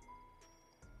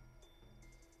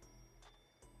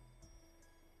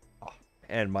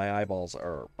 And my eyeballs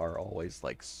are always,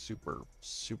 like, super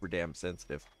damn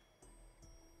sensitive.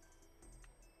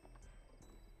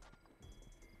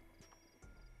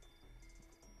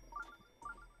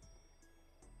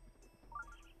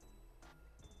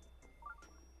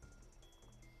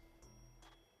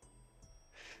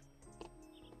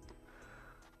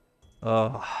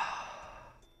 Oh.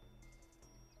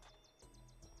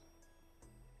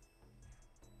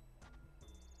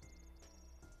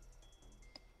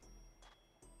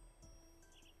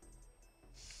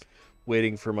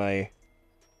 Waiting for my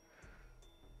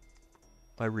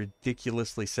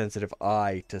ridiculously sensitive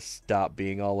eye to stop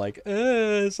being all like,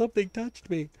 something touched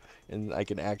me. And I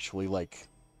can actually, like,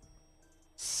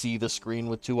 see the screen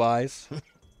with two eyes.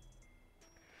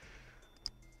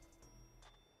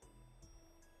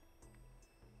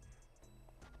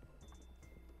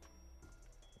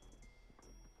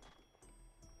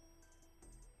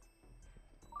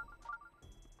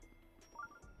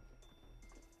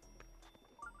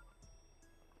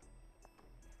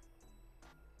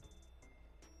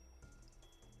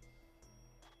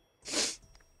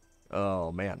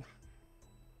 Oh, man.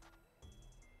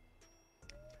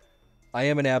 I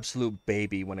am an absolute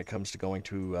baby when it comes to going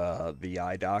to the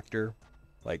eye doctor.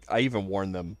 Like, I even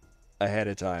warned them ahead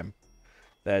of time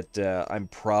that I'm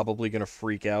probably going to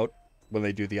freak out when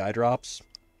they do the eye drops.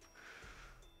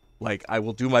 Like, I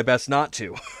will do my best not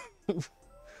to.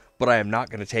 But I am not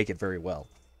going to take it very well.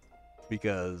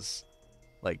 Because,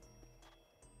 like,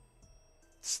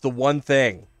 it's the one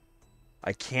thing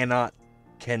I cannot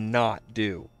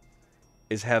do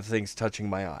is have things touching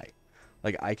my eye.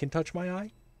 Like, I can touch my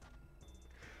eye.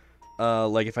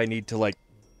 Like, if I need to, like,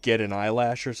 get an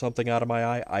eyelash or something out of my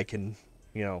eye, I can,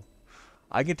 you know,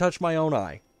 I can touch my own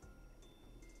eye.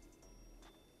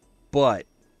 But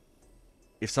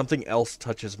if something else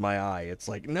touches my eye, it's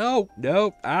like, no,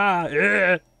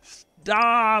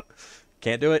 stop.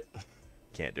 Can't do it.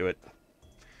 Can't do it.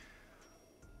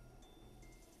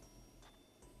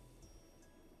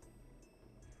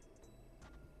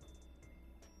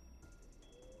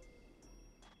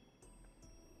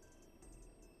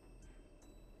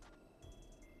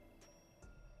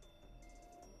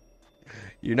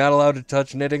 You're not allowed to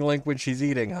touch Knitting Link when she's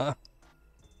eating, huh?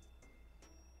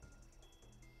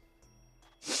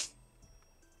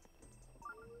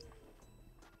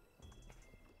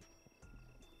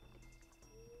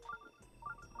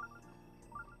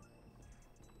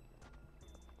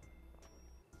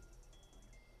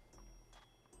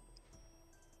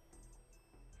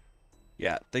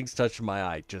 Yeah, things touching my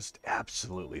eye, just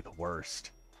absolutely the worst.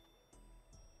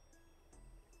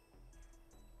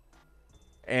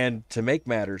 And to make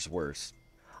matters worse,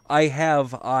 I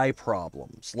have eye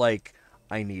problems. Like,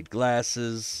 I need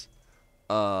glasses.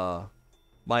 My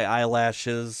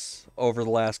eyelashes over the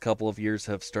last couple of years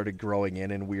have started growing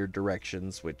in weird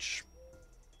directions, which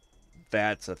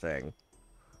that's a thing.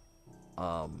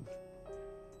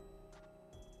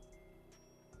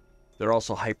 They're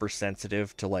also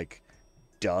hypersensitive to, like,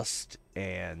 dust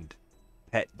and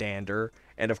pet dander.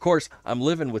 And of course, I'm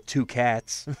living with two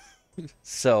cats.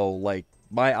 So, like,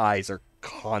 my eyes are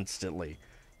constantly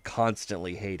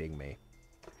hating me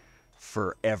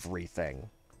for everything.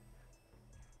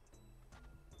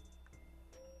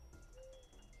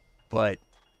 But,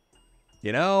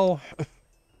 you know,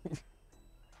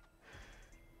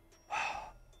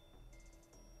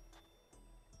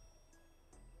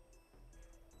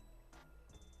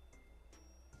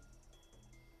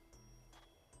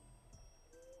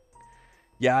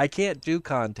 yeah, I can't do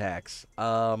contacts.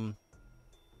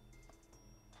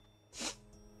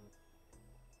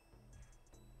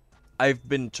 I've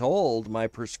been told my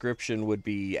prescription would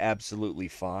be absolutely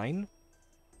fine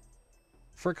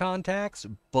for contacts,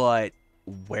 but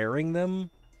wearing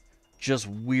them just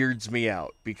weirds me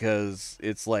out, because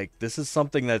it's like, this is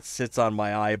something that sits on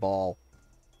my eyeball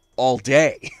all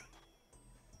day,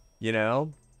 you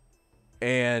know?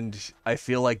 And I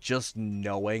feel like just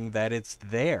knowing that it's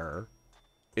there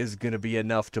is going to be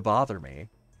enough to bother me.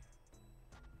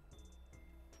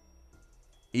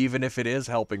 Even if it is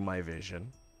helping my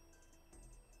vision.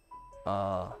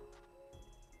 I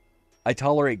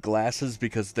tolerate glasses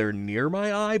because they're near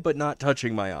my eye, but not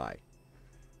touching my eye.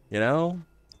 You know?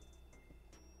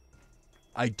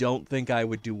 I don't think I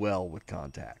would do well with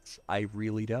contacts. I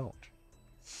really don't.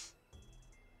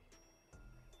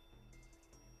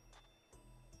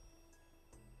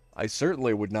 I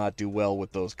certainly would not do well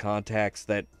with those contacts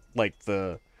that, like,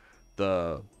 the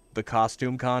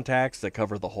costume contacts that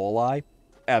cover the whole eye.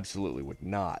 Absolutely would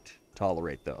not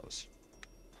tolerate those.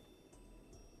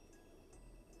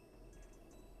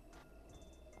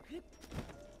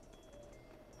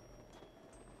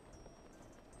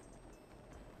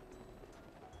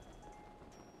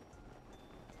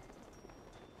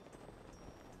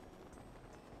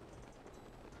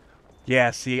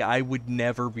 Yeah, see, I would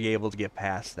never be able to get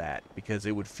past that, because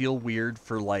it would feel weird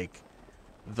for, like,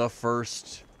 the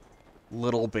first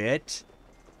little bit,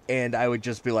 and I would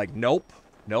just be like, nope,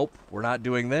 nope, we're not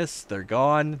doing this, they're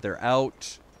gone, they're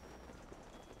out.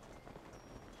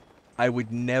 I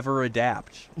would never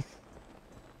adapt,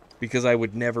 because I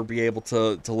would never be able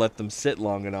to let them sit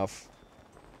long enough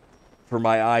for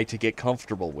my eye to get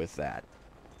comfortable with that.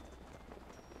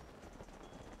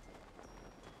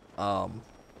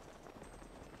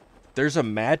 There's a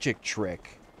magic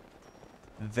trick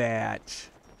that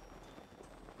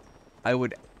I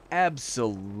would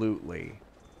absolutely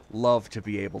love to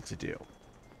be able to do.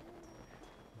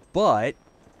 But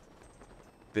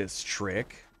this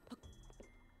trick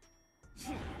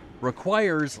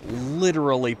requires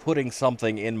literally putting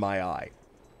something in my eye.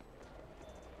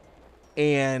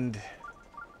 And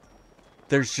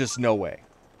there's just no way.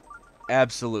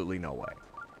 Absolutely no way.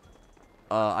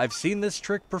 I've seen this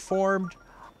trick performed.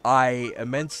 I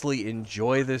immensely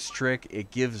enjoy this trick.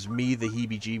 It gives me the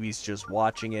heebie-jeebies just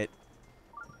watching it.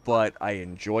 But I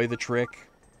enjoy the trick.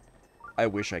 I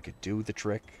wish I could do the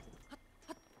trick.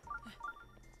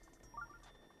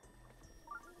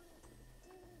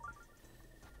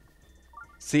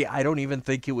 See, I don't even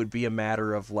think it would be a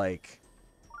matter of, like,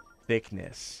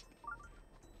 thickness.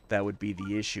 That would be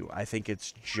the issue. I think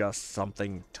it's just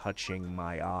something touching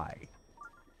my eye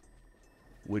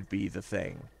would be the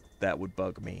thing that would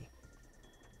bug me.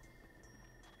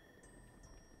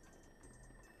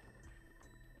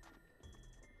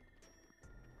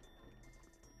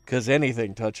 Because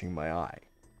anything touching my eye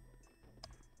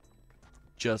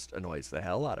just annoys the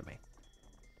hell out of me.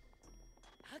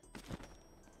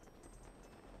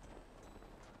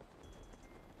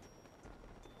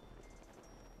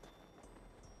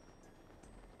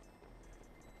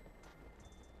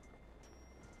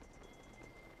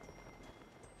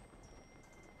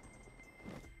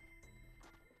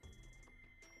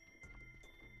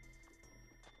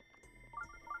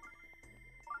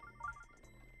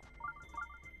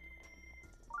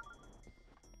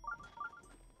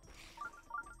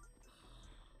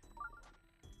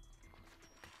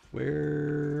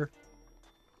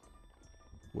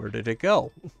 Where did it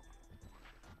go?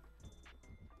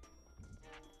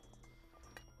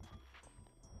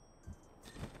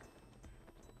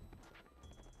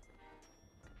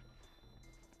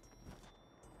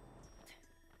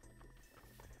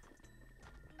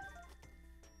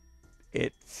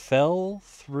 It fell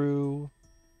through...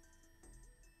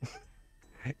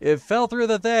 It fell through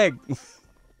the thing!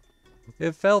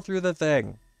 It fell through the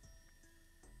thing.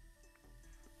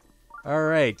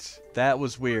 Alright, that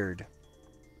was weird.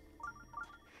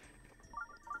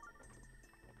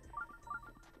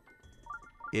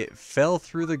 It fell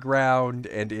through the ground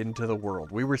and into the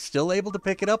world. We were still able to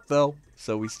pick it up, though,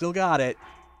 so we still got it.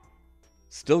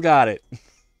 Still got it.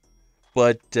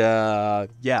 But,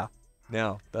 yeah.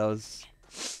 No, that was...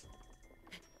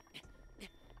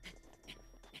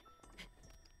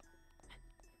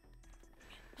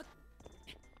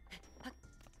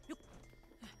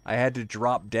 I had to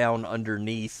drop down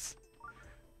underneath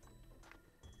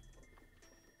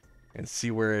and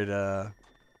see where it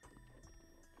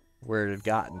had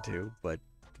gotten to, but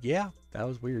yeah, that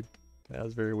was weird. That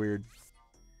was very weird.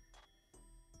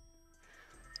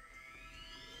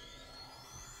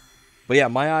 But yeah,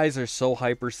 my eyes are so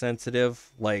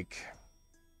hypersensitive, like...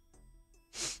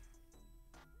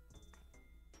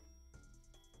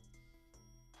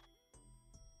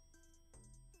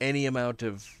 any amount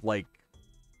of, like,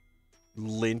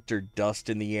 lint or dust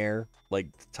in the air, like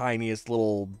the tiniest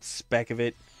little speck of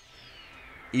it,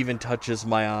 even touches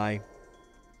my eye,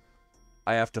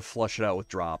 I have to flush it out with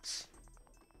drops.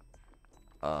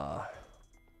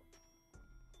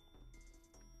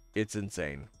 It's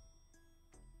insane.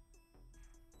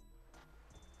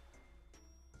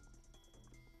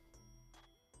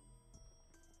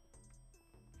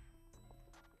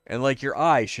 And, like, your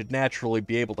eye should naturally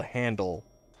be able to handle,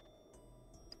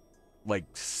 like,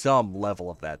 some level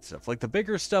of that stuff. Like, the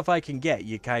bigger stuff I can get,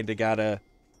 you kind of gotta,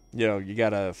 you know, you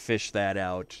gotta fish that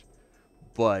out.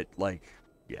 But, like,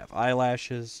 you have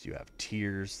eyelashes, you have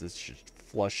tears, this should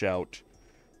flush out,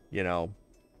 you know,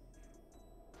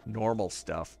 normal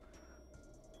stuff.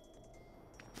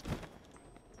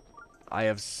 I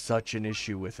have such an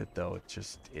issue with it, though. It's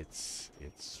just,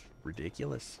 it's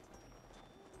ridiculous.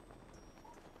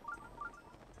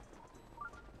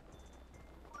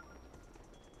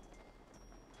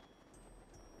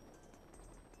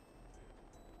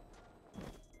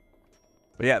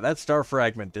 But yeah, that star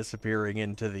fragment disappearing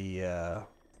into the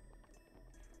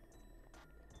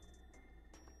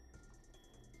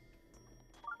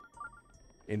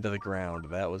ground,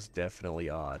 that was definitely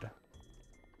odd.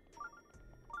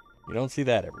 You don't see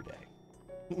that every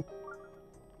day.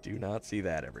 Do not see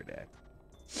that every day.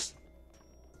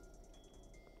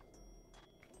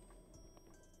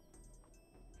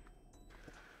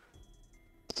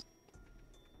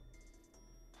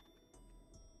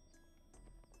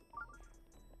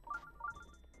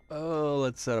 Oh,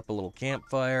 let's set up a little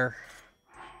campfire.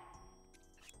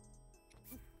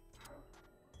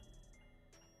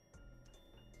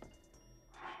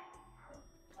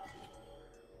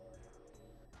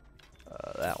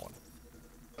 That one.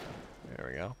 There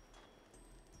we go.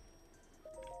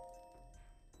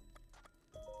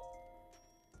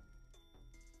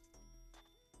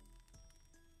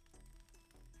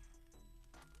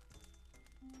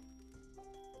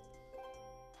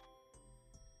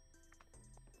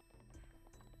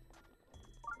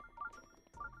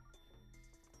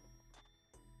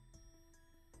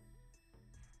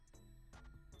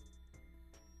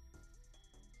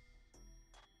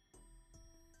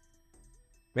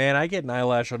 Man, I get an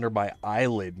eyelash under my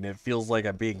eyelid, and it feels like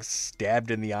I'm being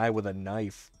stabbed in the eye with a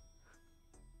knife.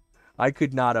 I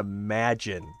could not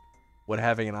imagine what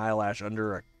having an eyelash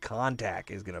under a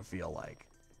contact is gonna feel like.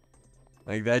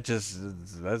 Like, that's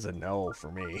a no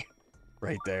for me.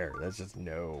 Right there. That's just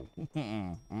no.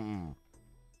 Mm-mm, mm-mm.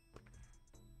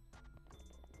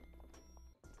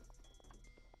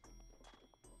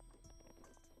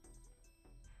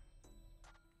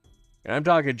 And I'm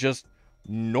talking just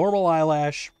normal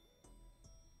eyelash.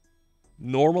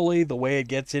 Normally, the way it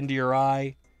gets into your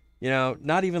eye, you know,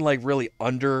 not even like really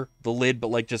under the lid, but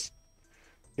like just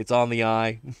it's on the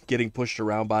eye, getting pushed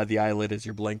around by the eyelid as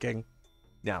you're blinking.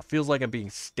 Now, it feels like I'm being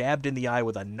stabbed in the eye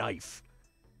with a knife.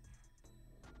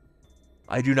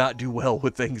 I do not do well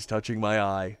with things touching my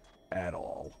eye at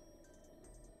all.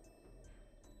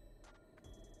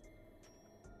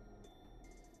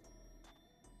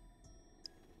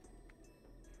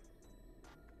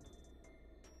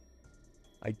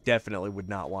 I definitely would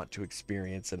not want to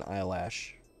experience an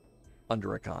eyelash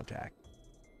under a contact.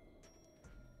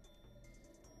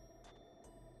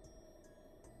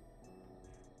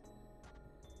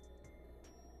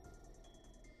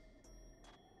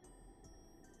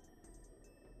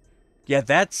 Yeah,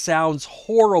 that sounds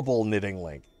horrible, Knitting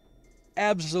Link.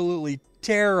 Absolutely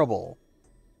terrible.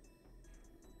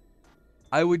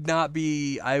 I would not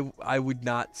be I would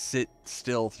not sit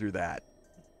still through that.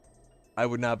 I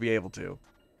would not be able to.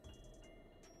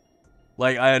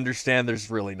 Like, I understand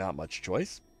there's really not much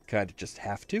choice. Kind of just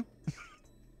have to.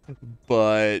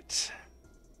 But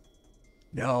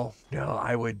no,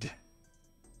 I would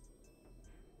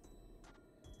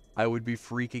be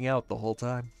freaking out the whole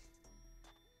time.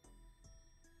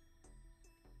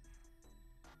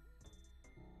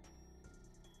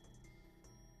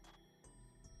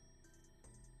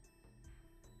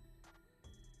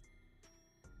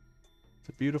 It's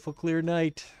a beautiful clear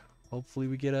night. Hopefully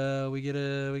we get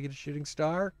a shooting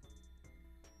star.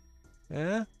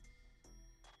 Yeah.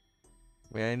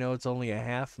 I mean, I know it's only a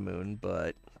half moon,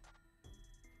 but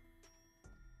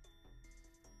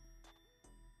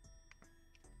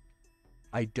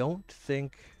I don't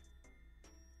think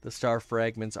the star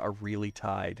fragments are really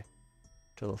tied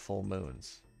to the full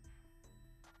moons.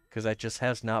 Because that just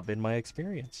has not been my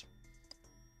experience.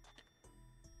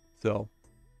 So,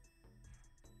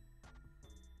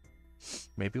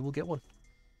 maybe we'll get one.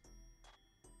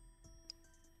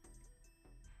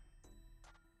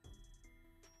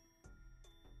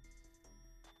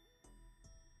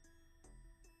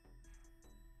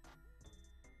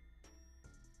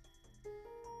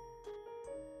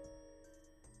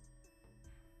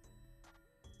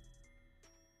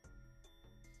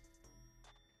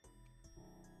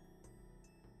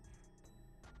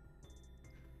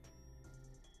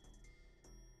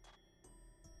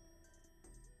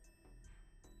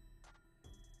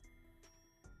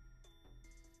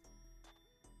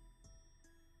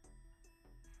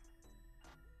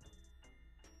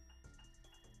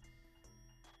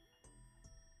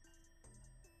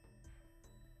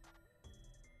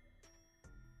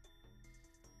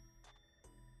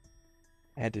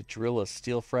 Had to drill a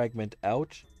steel fragment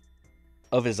out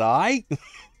of his eye?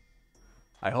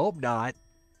 I hope not.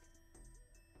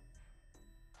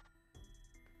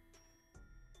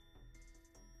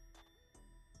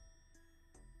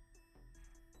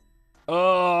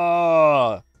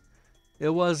 Oh, it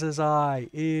was his eye.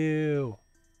 Ew.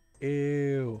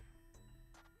 Ew.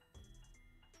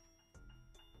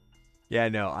 Yeah,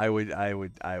 no, I would.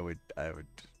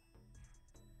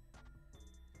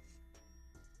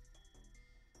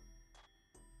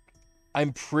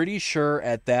 I'm pretty sure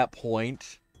at that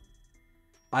point,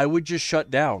 I would just shut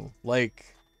down.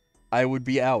 Like, I would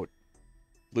be out.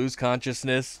 Lose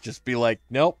consciousness, just be like,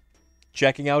 nope,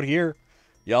 checking out here.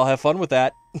 Y'all have fun with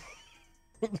that.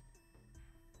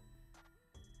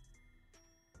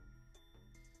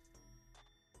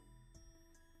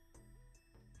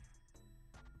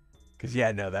 Cause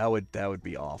yeah, no, that would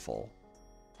be awful.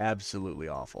 Absolutely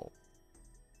awful.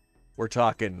 We're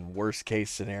talking worst case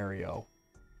scenario.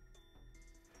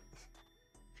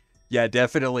 Yeah,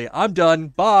 definitely. I'm done.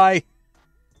 Bye.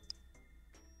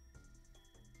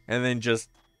 And then just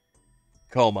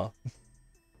coma.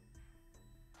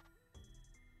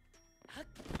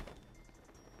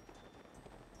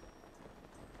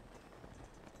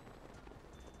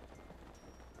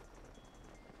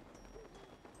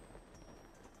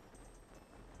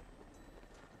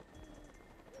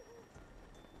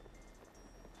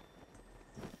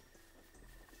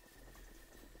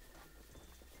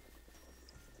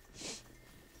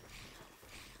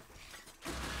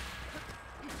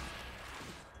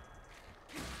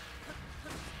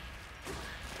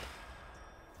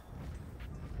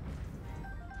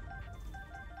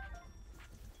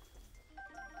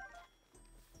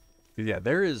 Yeah,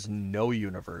 there is no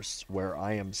universe where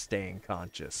I am staying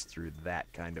conscious through that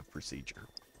kind of procedure.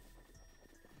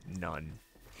 None.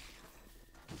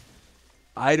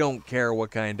 I don't care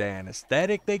what kind of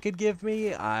anesthetic they could give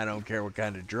me. I don't care what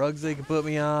kind of drugs they could put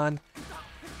me on.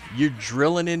 You're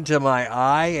drilling into my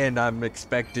eye and I'm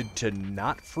expected to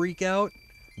not freak out?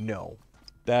 No.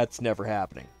 That's never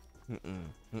happening.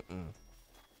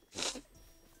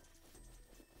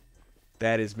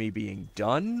 That is me being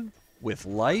done with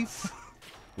life,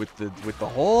 with the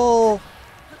whole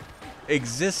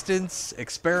existence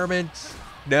experiment.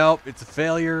 Nope, it's a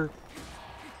failure.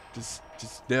 Just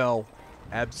no.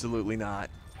 Absolutely not.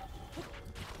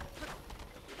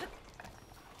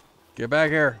 Get back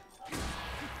here.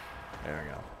 There we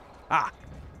go. Ah!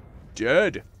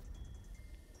 Dead!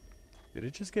 Did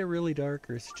it just get really dark,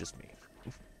 or is it just me?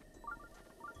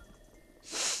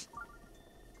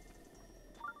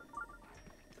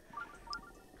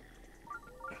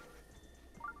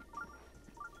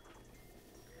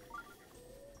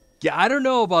 Yeah, I don't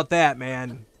know about that,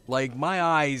 man. Like, my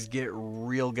eyes get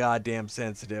real goddamn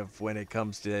sensitive when it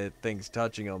comes to things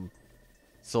touching them.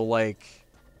 So, like,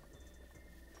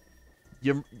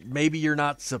 maybe you're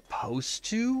not supposed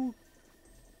to,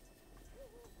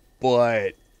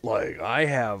 but, like, I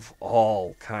have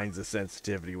all kinds of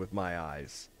sensitivity with my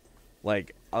eyes.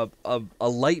 Like, a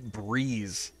light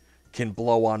breeze can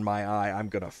blow on my eye. I'm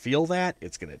gonna feel that.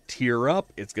 It's gonna tear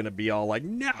up. It's gonna be all like,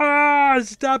 no,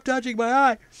 stop touching my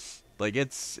eye. Like,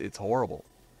 it's horrible.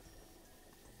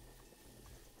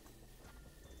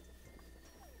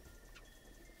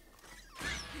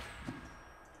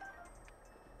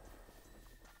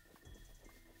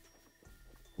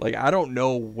 Like, I don't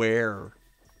know where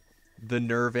the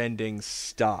nerve endings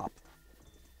stop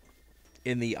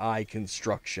in the eye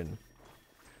construction,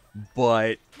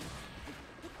 but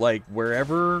like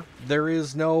wherever there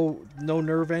is no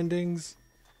nerve endings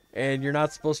and you're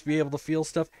not supposed to be able to feel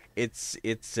stuff, it's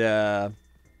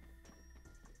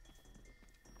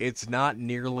not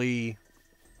nearly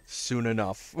soon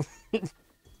enough.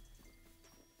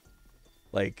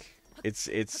 Like,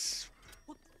 it's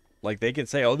like they can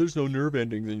say, oh, there's no nerve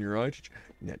endings in your eye.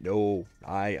 No,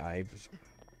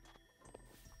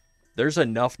 there's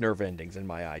enough nerve endings in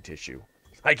my eye tissue.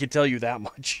 I can tell you that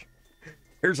much.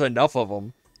 There's enough of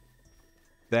them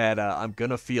that I'm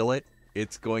gonna feel it.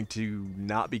 It's going to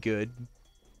not be good.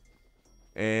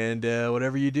 And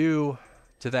whatever you do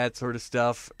to that sort of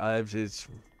stuff, you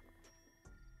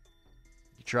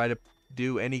try to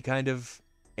do any kind of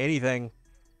anything,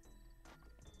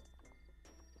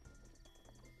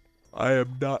 I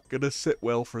am not gonna sit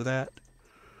well for that.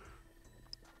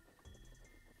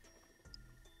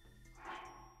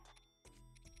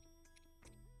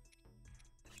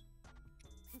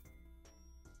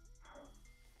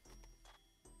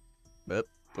 But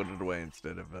put it away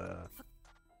instead of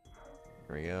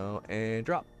here we go, and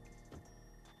drop.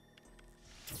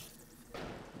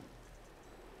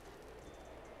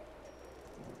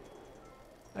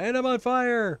 And I'm on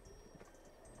fire!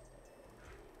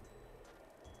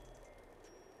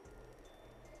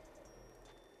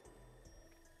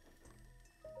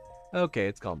 Okay,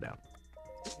 it's calmed down.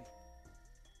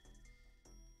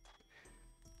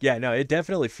 Yeah, no, it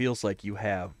definitely feels like you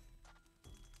have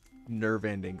nerve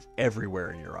endings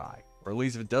everywhere in your eye. Or at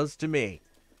least it does to me.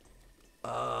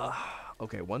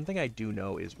 Okay, one thing I do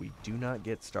know is we do not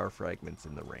get star fragments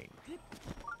in the rain.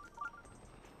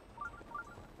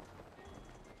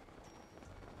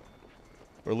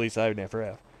 Or at least I never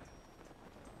have.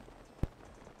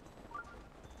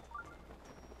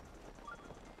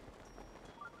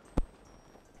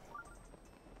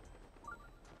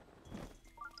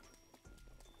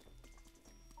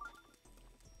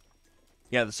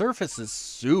 Yeah, the surface is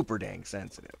super dang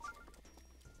sensitive.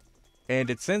 And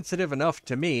it's sensitive enough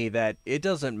to me that it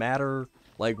doesn't matter,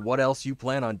 like, what else you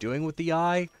plan on doing with the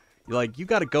eye. Like, you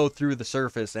gotta go through the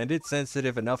surface, and it's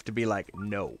sensitive enough to be like,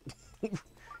 no.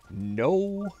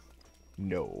 No.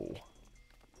 No.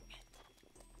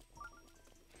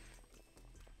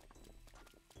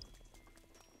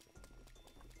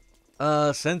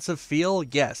 Sense of feel?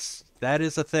 Yes. That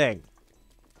is a thing.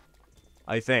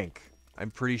 I think. I'm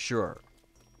pretty sure.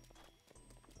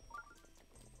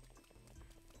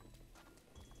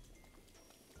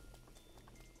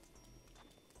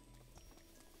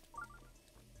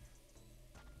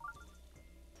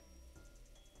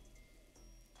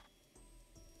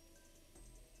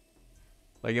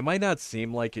 Like, it might not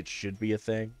seem like it should be a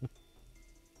thing,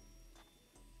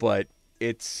 but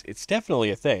it's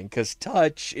definitely a thing, because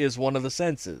touch is one of the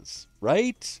senses,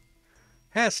 right?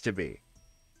 Has to be.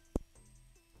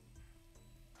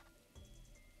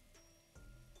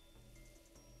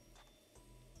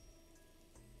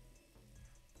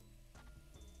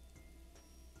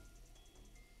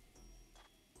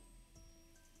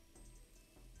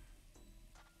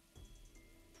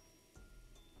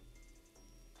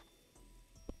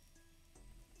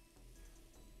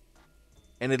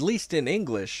 And at least in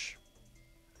English,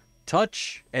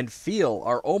 touch and feel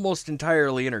are almost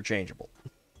entirely interchangeable.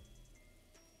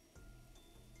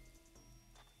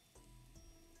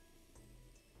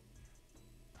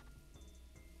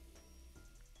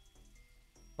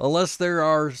 Unless there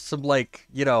are some, like,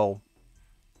 you know,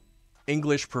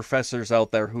 English professors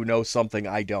out there who know something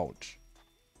I don't.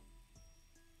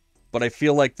 But I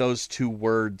feel like those two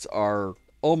words are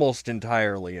almost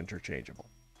entirely interchangeable.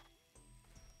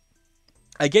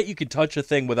 I get you can touch a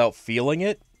thing without feeling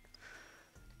it,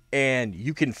 and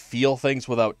you can feel things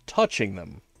without touching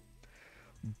them.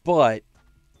 But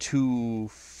to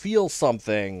feel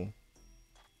something,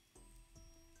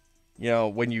 you know,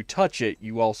 when you touch it,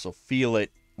 you also feel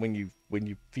it. When you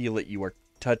feel it, you are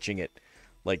touching it.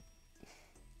 Like,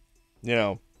 you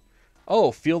know,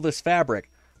 oh, feel this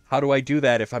fabric. How do I do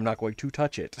that if I'm not going to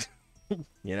touch it?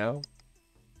 You know?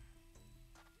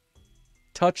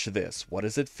 Touch this. What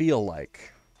does it feel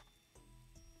like?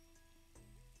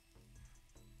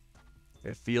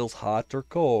 It feels hot or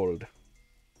cold.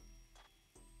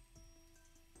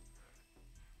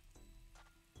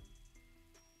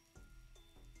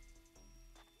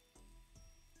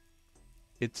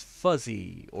 It's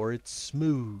fuzzy, or it's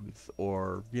smooth,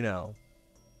 or, you know.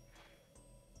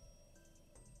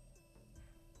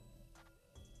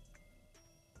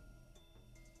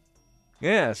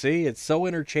 Yeah, see, it's so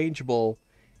interchangeable.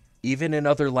 Even in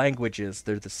other languages,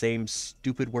 they're the same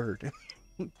stupid word.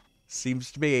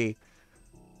 Seems to me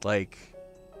like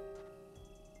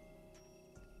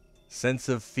sense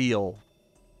of feel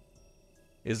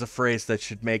is a phrase that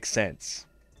should make sense.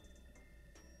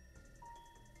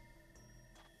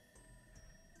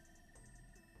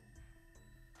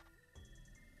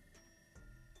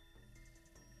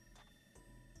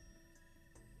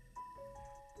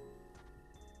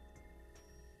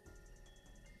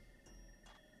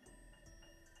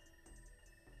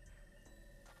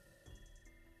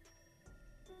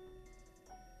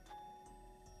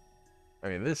 I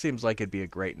mean, this seems like it'd be a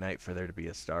great night for there to be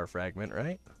a star fragment,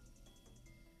 right?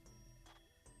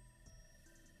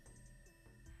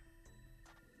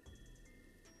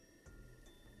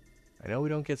 I know we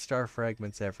don't get star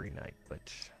fragments every night, but...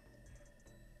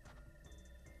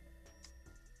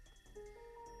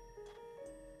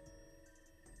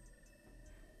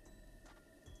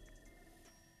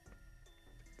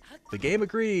 the game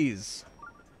agrees!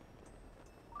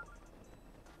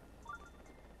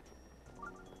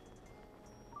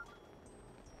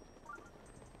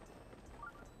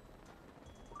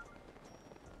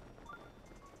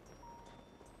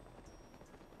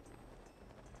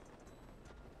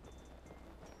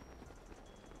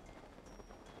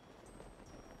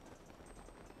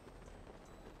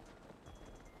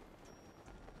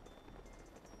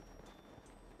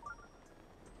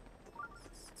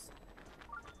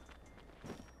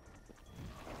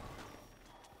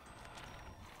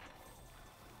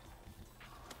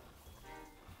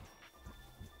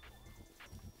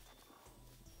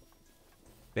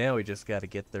 Yeah, we just got to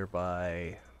get there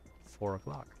by 4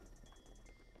 o'clock.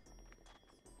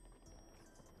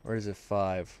 Or is it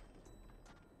 5?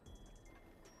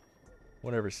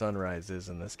 Whatever sunrise is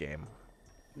in this game.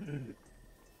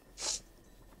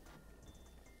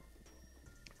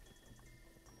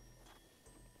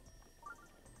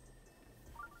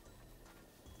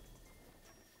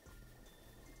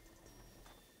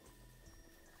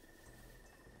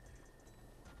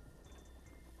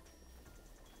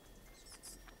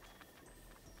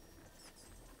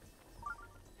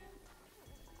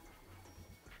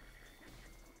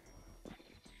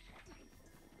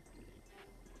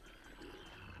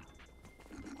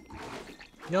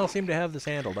 Y'all seem to have this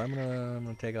handled. I'm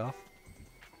gonna take off.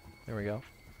 There we go.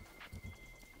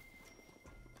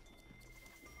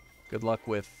 Good luck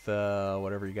with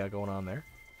whatever you got going on there.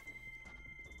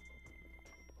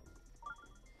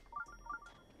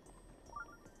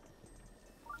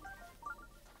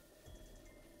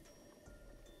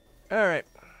 All right.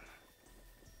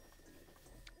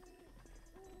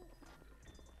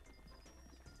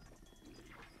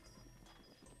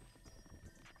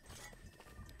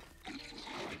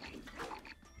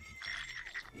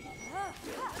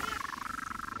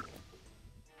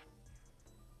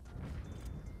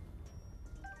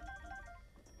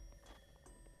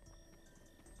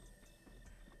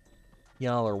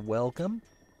 Y'all are welcome.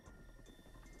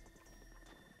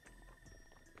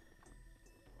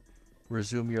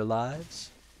 Resume your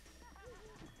lives.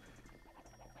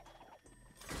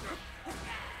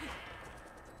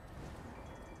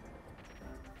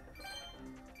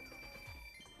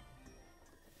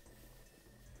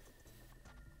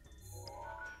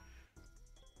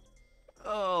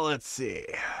 Oh, let's see.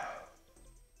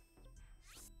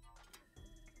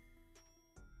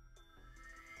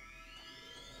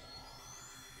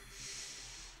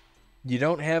 You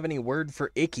don't have any word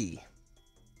for icky.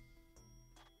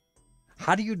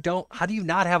 How do you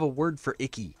not have a word for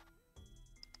icky?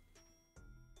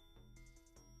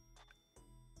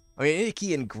 I mean,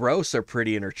 icky and gross are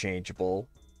pretty interchangeable.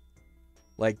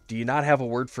 Like, do you not have a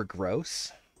word for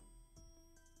gross?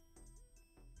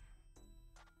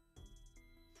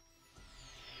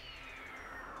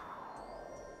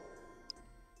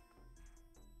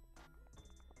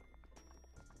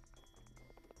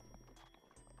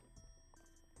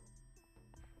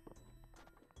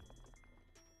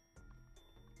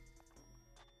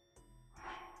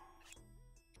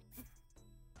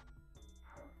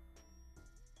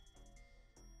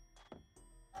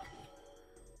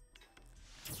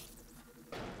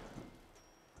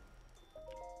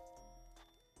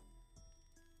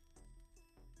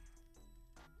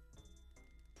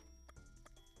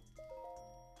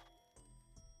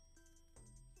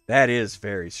 That is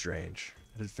very strange.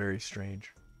 That is very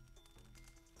strange.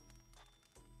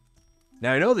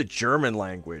 Now, I know the German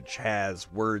language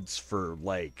has words for,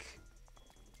 like,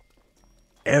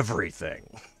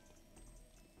 everything.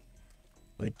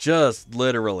 Like, just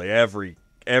literally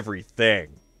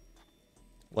everything.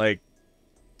 Like,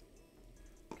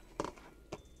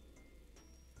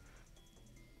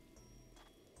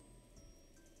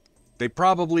 they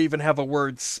probably even have a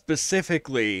word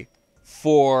specifically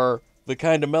for the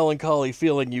kind of melancholy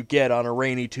feeling you get on a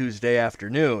rainy Tuesday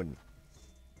afternoon.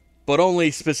 But only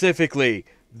specifically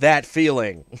that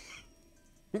feeling.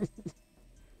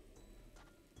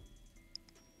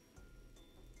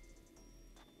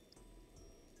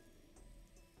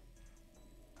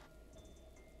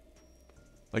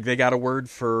 Like, they got a word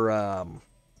for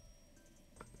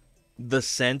the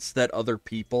sense that other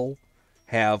people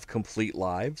have complete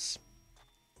lives.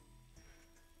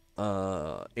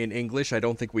 In English, I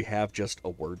don't think we have just a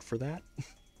word for that.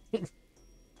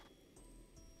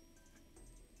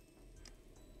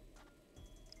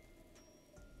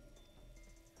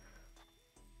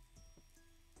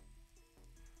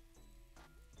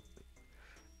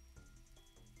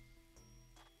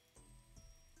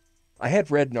 I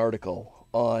had read an article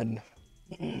on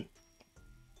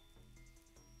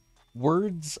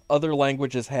words other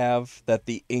languages have that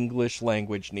the English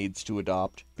language needs to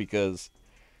adopt because,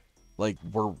 like,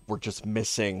 we're just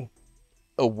missing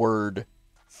a word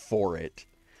for it.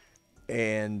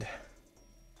 And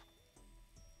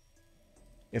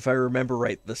if I remember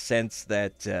right, the sense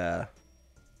that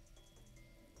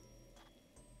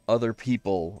other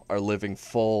people are living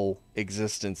full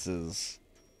existences,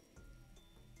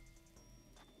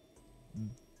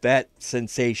 that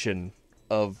sensation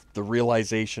of the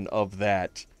realization of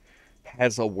that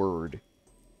has a word,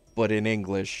 but in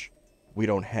English, we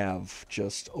don't have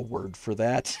just a word for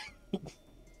that.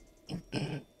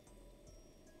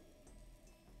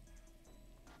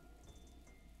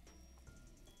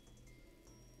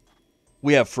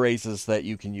 We have phrases that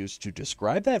you can use to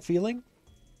describe that feeling.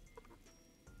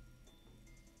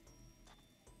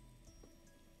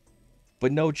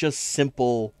 But no just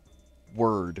simple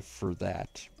word for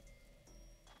that.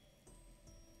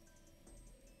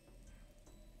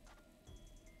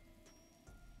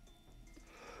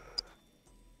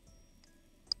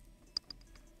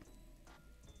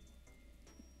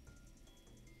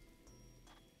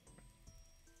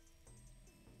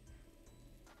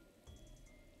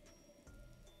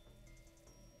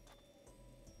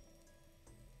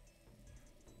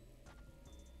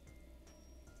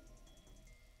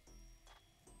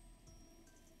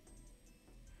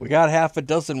 We got half a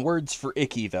dozen words for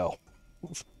icky, though.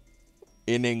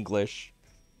 In English.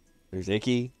 There's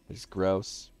icky, there's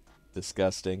gross,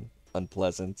 disgusting,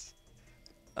 unpleasant.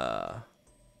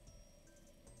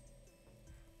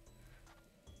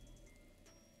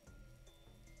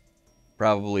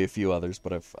 Probably a few others,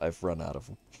 but I've run out of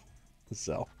them.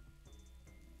 So.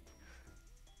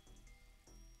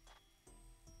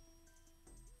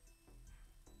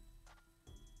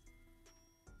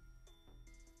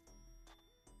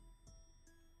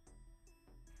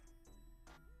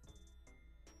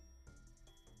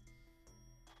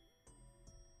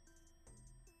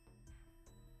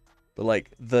 But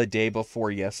like the day before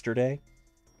yesterday,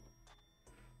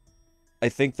 I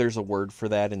think there's a word for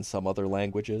that in some other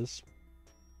languages.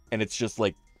 And it's just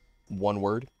like one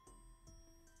word.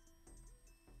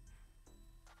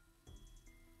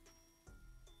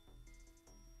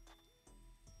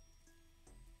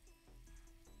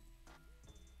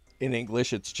 In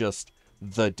English, it's just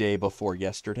the day before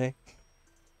yesterday,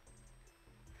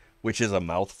 which is a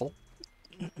mouthful.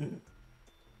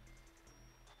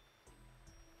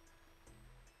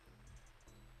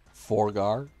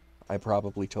 Forgar. I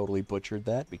probably totally butchered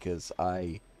that because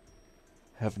I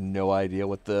have no idea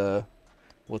what the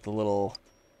little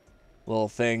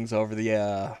things over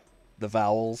the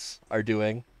vowels are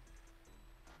doing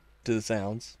to the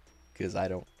sounds, because I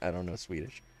don't know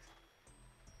Swedish.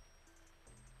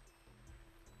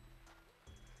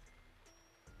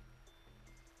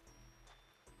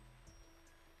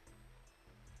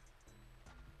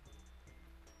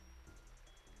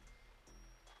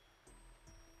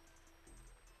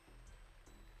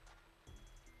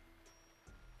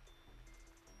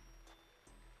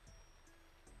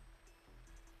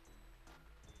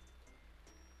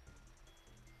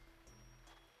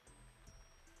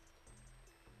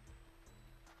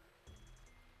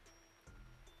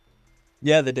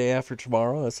 Yeah, the day after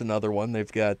tomorrow. That's another one.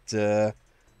 They've got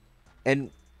and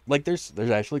like there's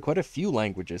actually quite a few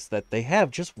languages that they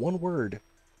have just one word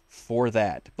for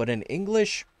that. But in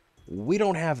English, we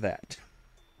don't have that.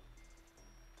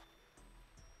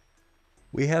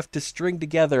 We have to string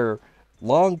together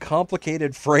long,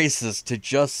 complicated phrases to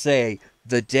just say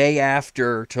the day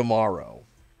after tomorrow.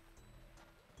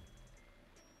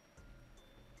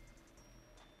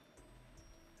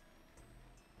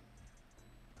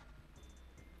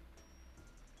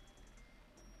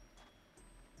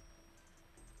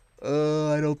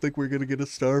 I don't think we're gonna get a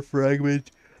star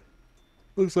fragment.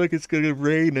 Looks like it's gonna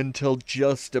rain until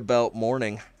just about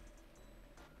morning.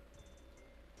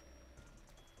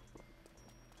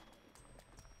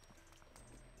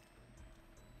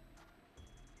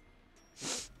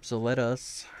 So let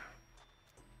us...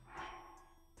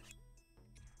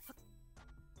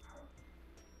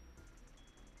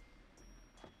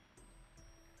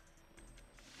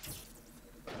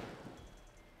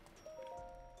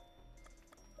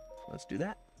 Let's do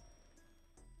that.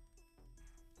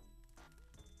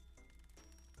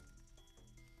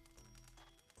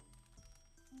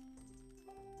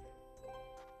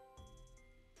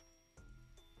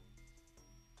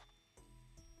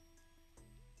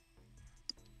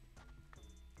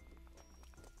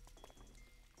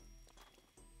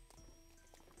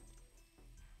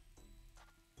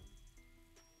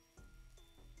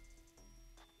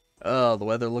 Oh, the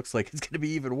weather looks like it's going to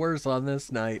be even worse on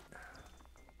this night.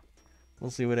 We'll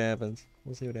see what happens.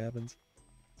 We'll see what happens.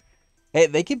 Hey,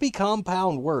 they can be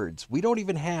compound words. We don't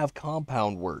even have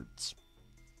compound words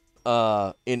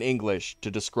in English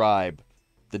to describe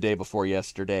the day before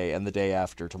yesterday and the day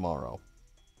after tomorrow.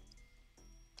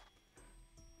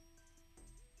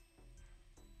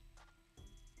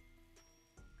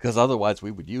 Because otherwise we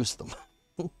would use them.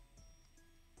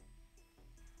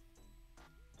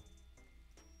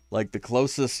 Like the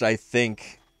closest I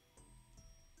think...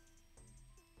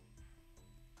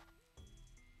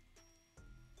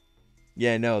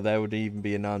 Yeah, no, that would even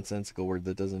be a nonsensical word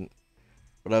that doesn't...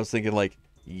 But I was thinking like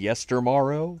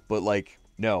yestermorrow, but like,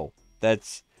 no.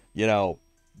 That's,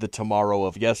 the tomorrow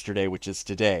of yesterday, which is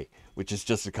today. Which is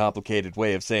just a complicated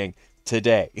way of saying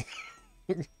today.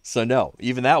 So no,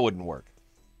 even that wouldn't work.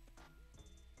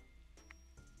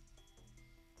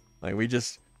 Like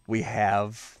we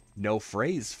have no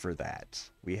phrase for that.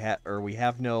 We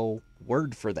have no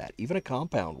word for that, even a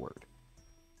compound word.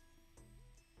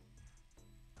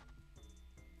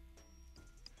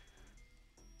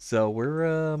 So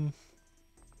we're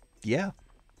yeah.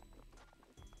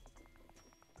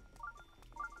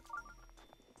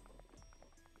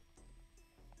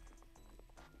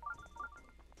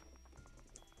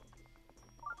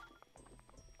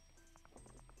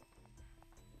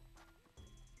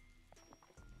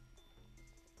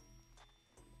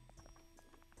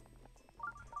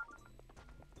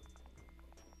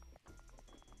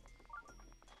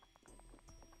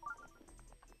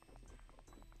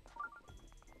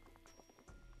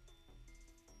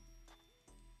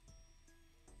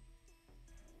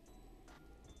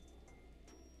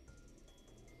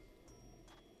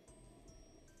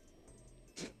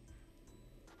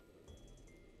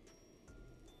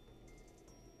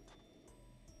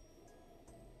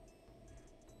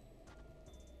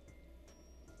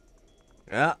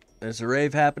 Yeah, there's a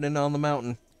rave happening on the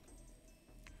mountain.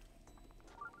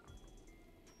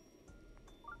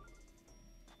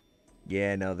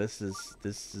 Yeah, no, this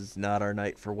is not our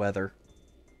night for weather.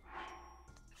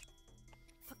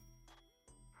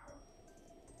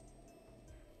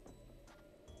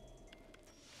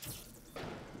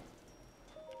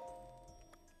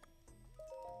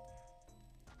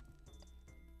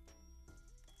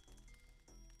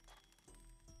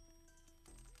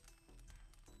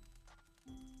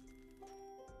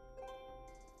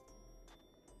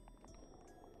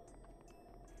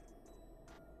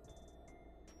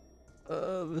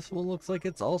 This one looks like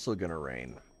it's also gonna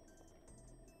rain.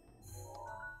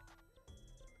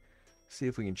 See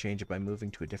if we can change it by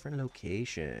moving to a different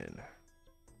location.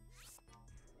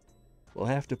 We'll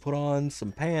have to put on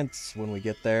some pants when we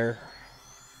get there.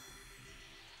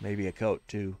 Maybe a coat,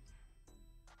 too.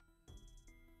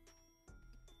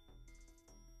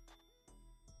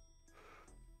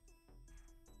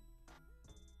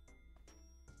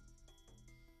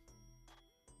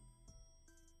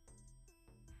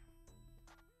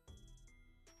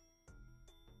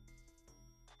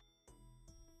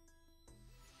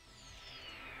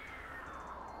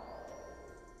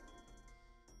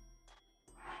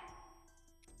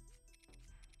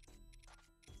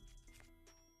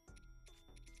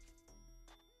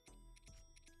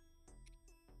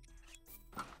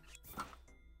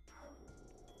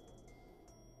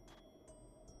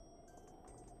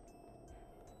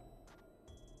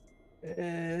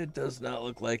 It does not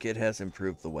look like it has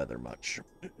improved the weather much.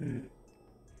 We're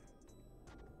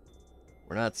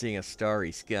not seeing a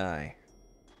starry sky.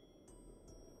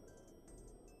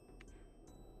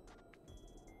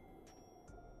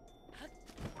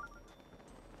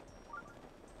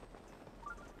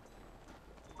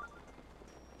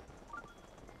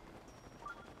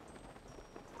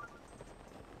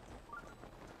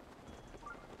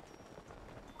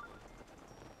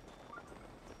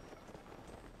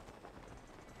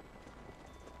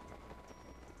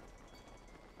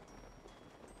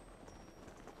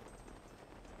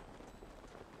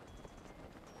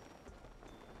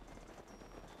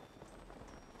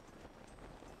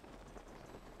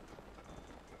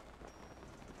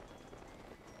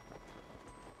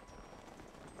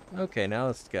 Okay, now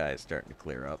the sky is starting to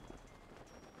clear up.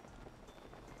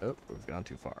 Oh, we've gone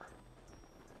too far.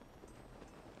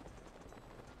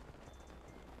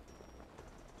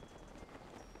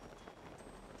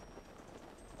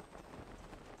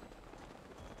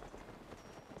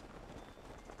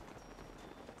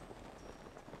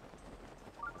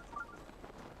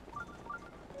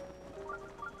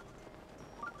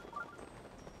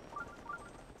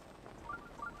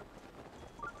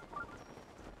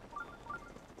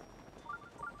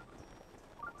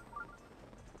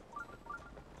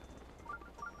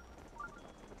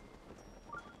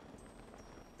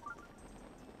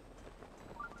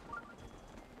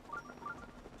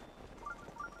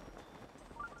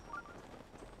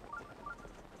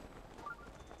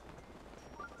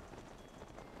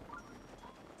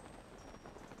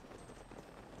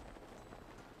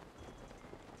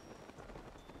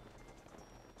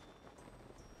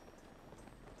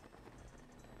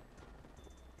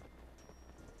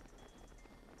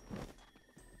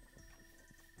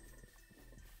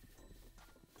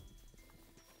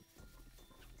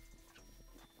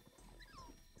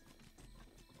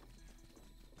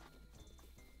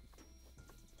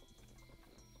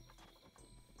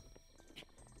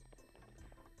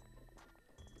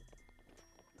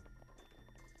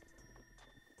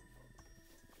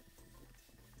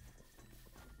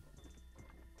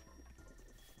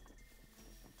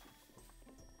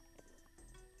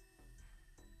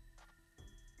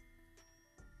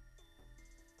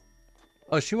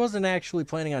 Oh, she wasn't actually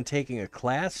planning on taking a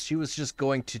class. She was just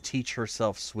going to teach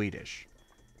herself Swedish.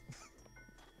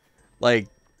 Like,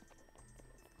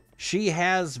 she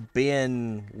has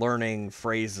been learning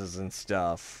phrases and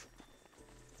stuff,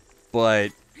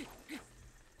 but,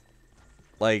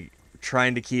 like,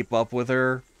 trying to keep up with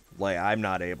her, like, I'm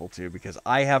not able to because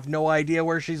I have no idea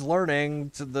where she's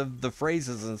learning the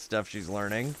phrases and stuff she's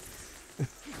learning.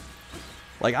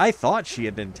 Like, I thought she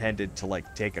had intended to,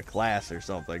 like, take a class or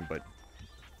something, but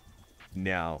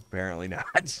no, apparently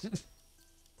not.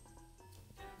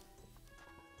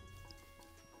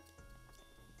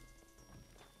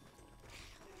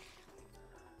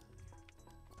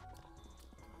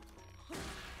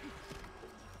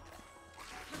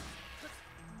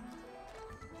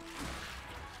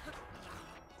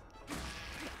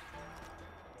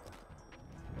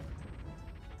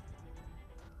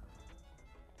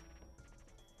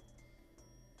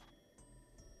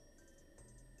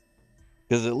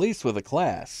 Because at least with a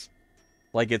class,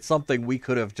 like, it's something we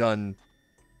could have done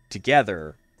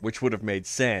together, which would have made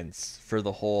sense for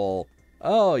the whole,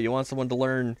 oh, you want someone to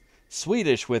learn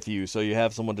Swedish with you so you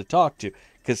have someone to talk to.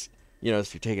 Because, you know,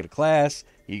 if you're taking a class,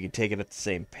 you can take it at the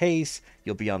same pace,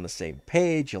 you'll be on the same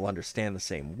page, you'll understand the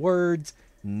same words.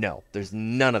 No, there's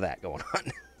none of that going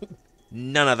on.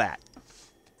 None of that.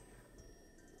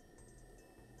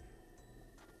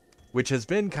 Which has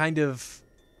been kind of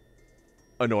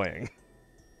annoying.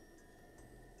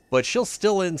 But she'll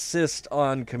still insist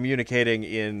on communicating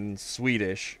in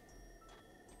Swedish.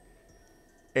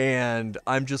 And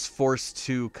I'm just forced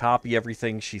to copy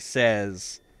everything she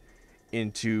says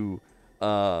into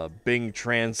Bing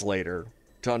Translator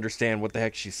to understand what the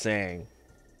heck she's saying.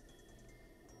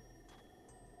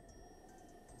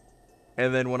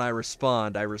 And then when I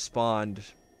respond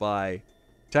by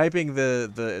typing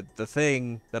the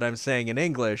thing that I'm saying in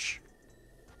English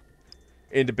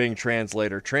into Bing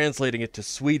Translator, translating it to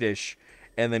Swedish,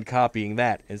 and then copying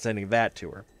that and sending that to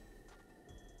her.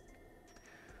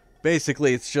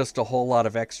 Basically, it's just a whole lot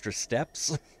of extra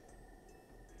steps.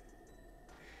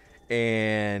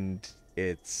 And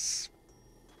it's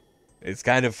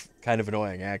kind of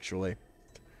annoying, actually.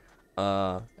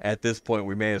 At this point,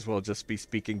 we may as well just be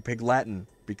speaking Pig Latin,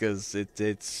 because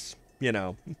it's you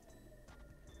know.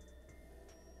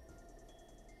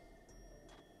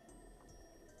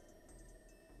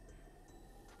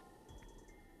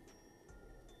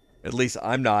 At least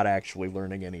I'm not actually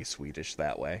learning any Swedish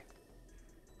that way.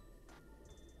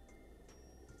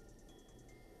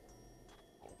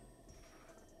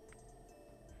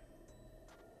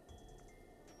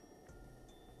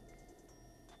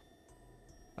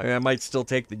 I mean, I might still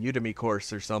take the Udemy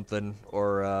course or something,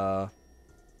 or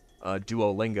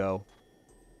Duolingo.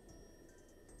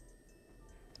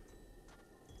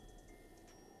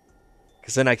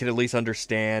 Because then I can at least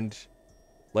understand,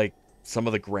 like, some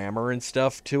of the grammar and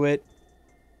stuff to it.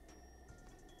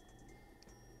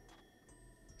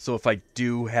 So if I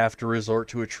do have to resort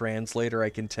to a translator,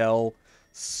 I can tell,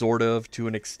 sort of, to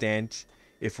an extent,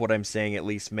 if what I'm saying at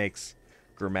least makes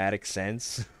grammatic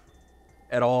sense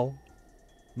at all.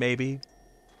 Maybe.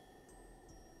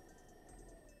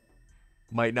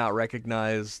 Might not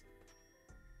recognize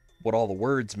what all the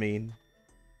words mean,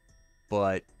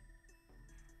 but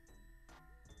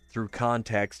through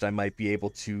context, I might be able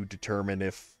to determine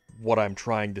if what I'm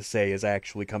trying to say is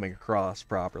actually coming across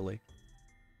properly.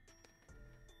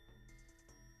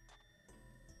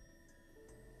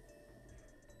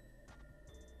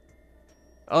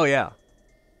 Oh, yeah.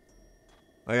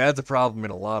 Like, that's a problem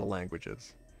in a lot of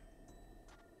languages.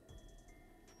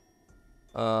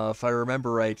 If I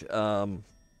remember right,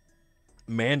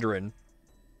 Mandarin,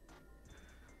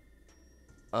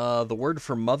 the word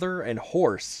for mother and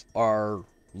horse are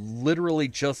literally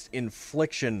just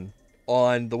inflection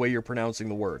on the way you're pronouncing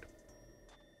the word.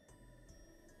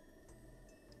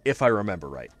 If I remember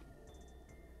right.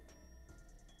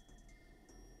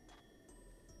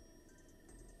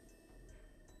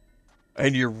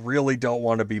 And you really don't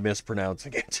want to be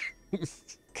mispronouncing it.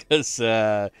 Because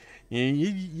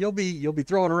you'll be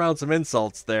throwing around some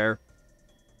insults there.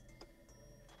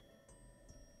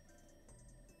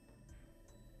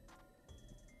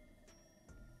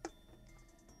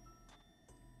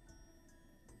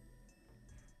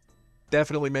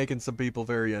 Definitely making some people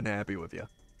very unhappy with you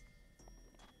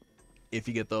if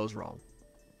you get those wrong.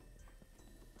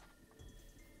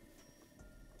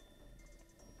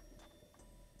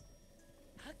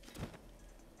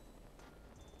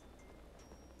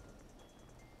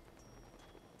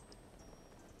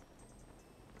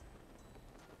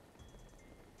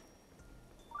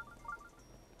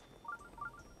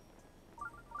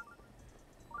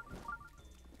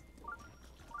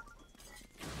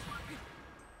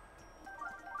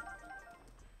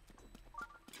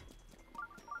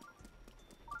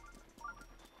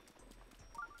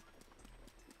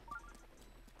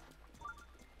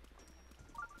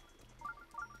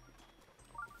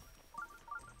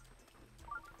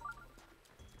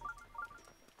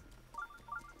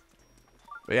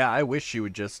 But yeah, I wish she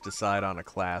would just decide on a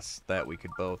class that we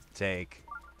could both take.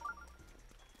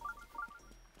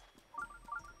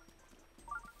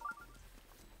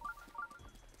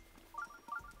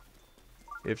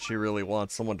 If she really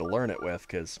wants someone to learn it with,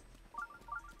 because...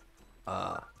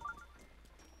 at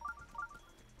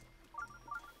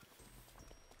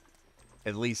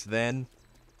least then...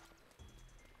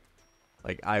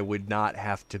 like, I would not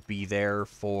have to be there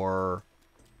for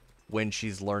when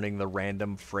she's learning the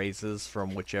random phrases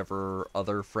from whichever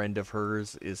other friend of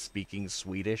hers is speaking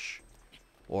Swedish.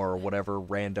 Or whatever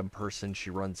random person she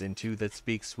runs into that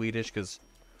speaks Swedish, because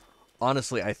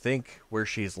honestly, I think where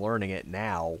she's learning it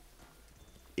now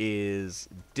is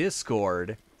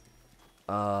Discord,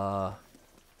 some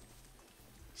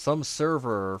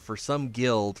server for some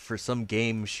guild for some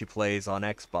game she plays on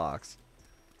Xbox.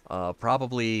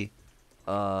 Probably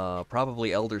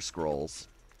Elder Scrolls.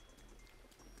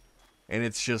 And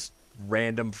it's just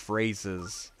random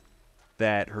phrases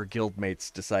that her guildmates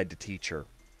decide to teach her.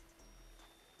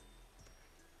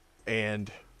 And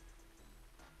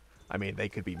I mean, they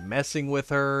could be messing with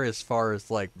her as far as,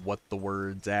 like, what the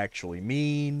words actually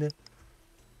mean.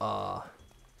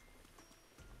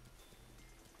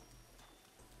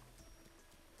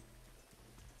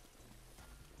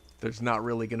 There's not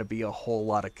really going to be a whole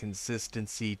lot of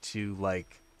consistency to,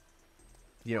 like,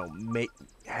 you know,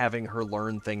 having her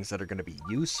learn things that are going to be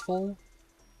useful.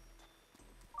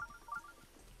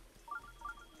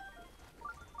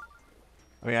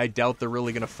 I mean, I doubt they're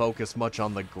really going to focus much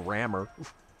on the grammar.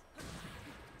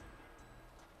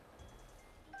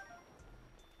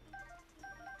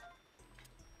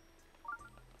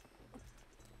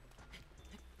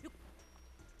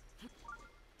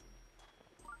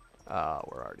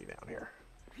 We're already down here.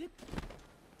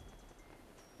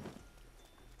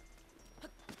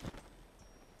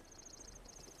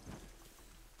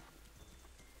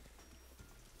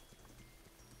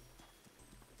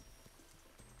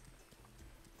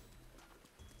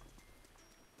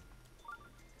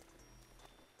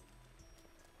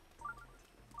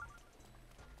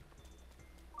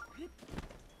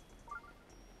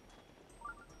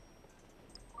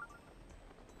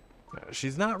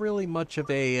 She's not really much of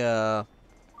a,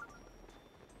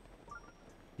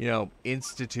 you know,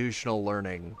 institutional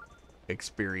learning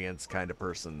experience kind of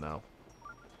person, though.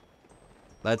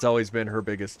 That's always been her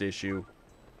biggest issue.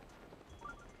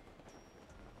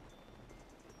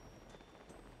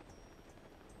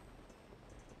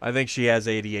 I think she has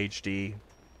ADHD.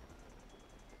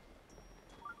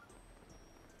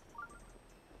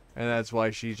 And that's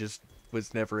why she just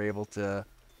was never able to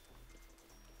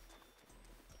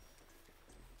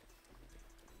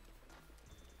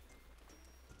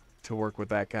work with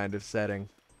that kind of setting.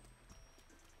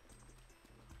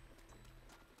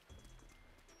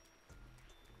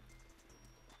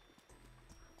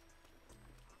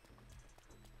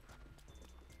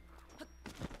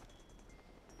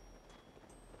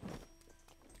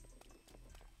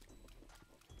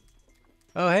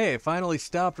 Oh, hey, it finally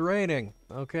stopped raining.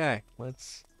 Okay,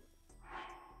 let's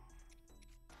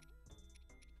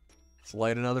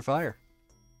light another fire.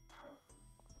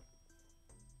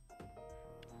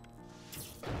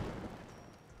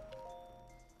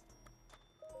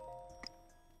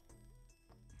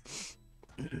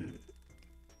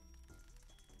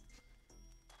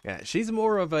 Yeah, she's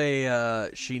more of a,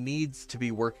 she needs to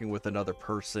be working with another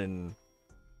person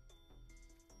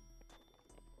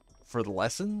for the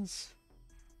lessons?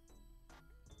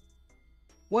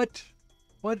 What?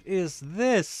 What is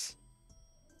this?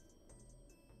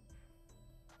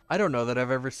 I don't know that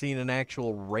I've ever seen an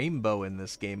actual rainbow in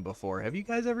this game before. Have you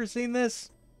guys ever seen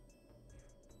this?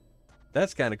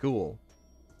 That's kind of cool.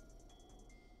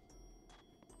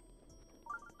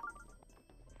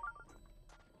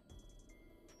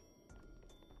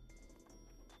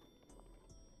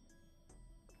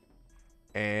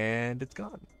 And it's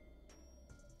gone.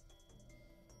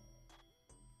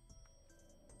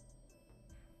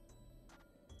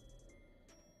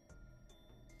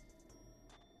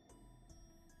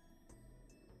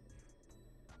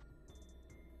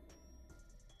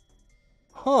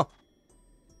 Huh.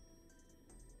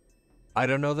 I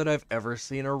don't know that I've ever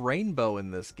seen a rainbow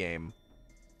in this game.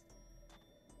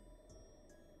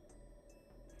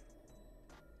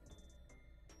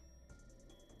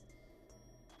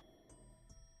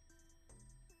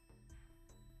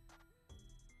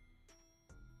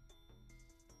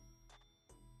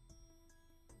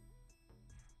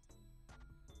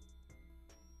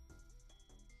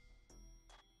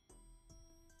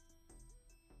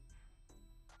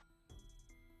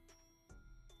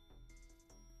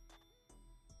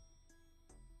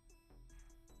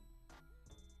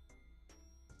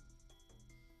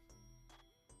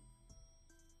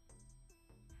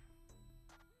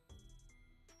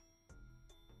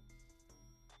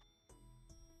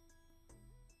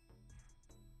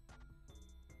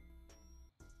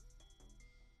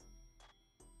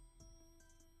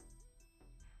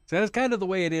 So that's kind of the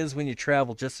way it is when you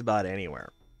travel just about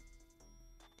anywhere.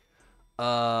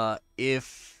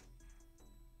 If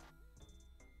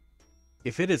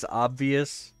it is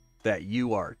obvious that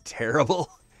you are terrible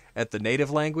at the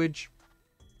native language,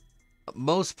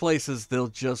 most places they'll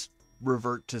just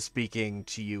revert to speaking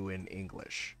to you in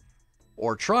English.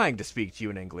 Or trying to speak to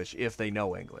you in English if they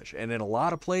know English. And in a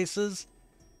lot of places,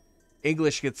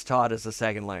 English gets taught as a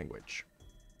second language.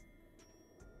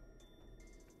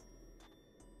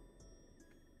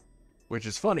 Which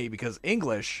is funny because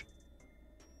English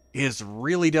is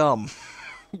really dumb.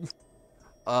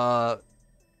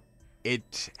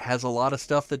 It has a lot of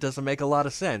stuff that doesn't make a lot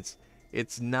of sense.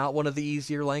 It's not one of the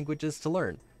easier languages to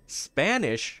learn.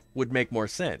 Spanish would make more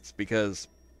sense because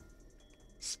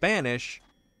Spanish,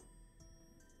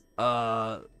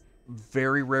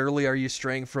 very rarely are you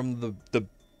straying from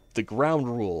the ground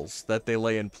rules that they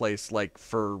lay in place, like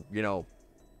for,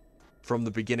 from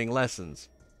the beginning lessons.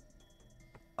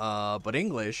 But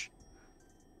English,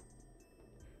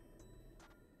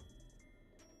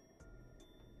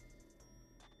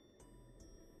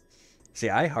 see,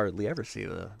 I hardly ever see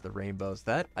the rainbows.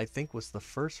 That, I think, was the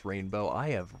first rainbow I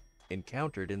have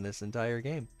encountered in this entire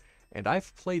game. And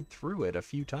I've played through it a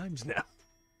few times now.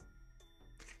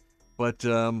 But,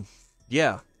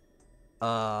 yeah.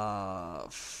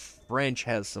 French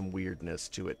has some weirdness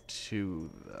to it, too,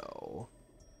 though.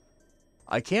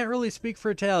 I can't really speak for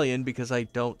Italian because I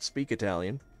don't speak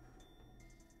Italian.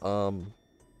 I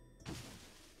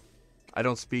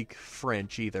don't speak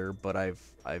French either, but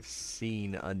I've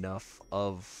seen enough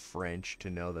of French to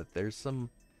know that there's some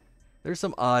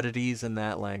oddities in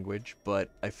that language, but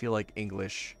I feel like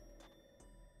English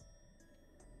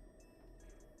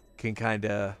can kind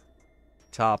of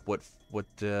top what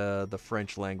the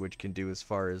French language can do as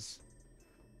far as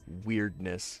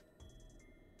weirdness.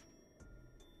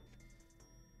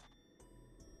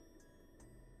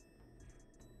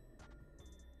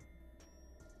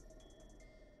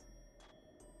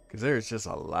 Because there's just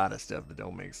a lot of stuff that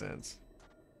don't make sense.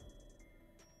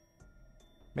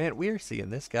 Man, we're seeing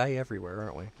this guy everywhere,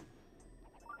 aren't we?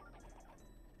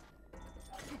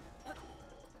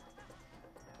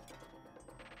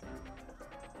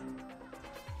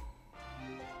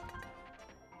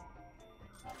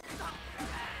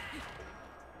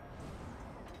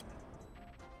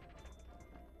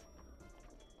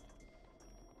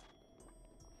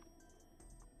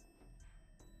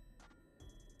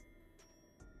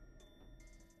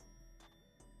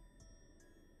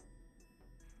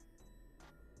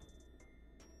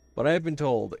 But I have been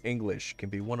told English can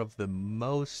be one of the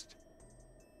most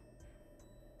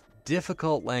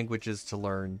difficult languages to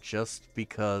learn just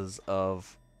because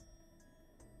of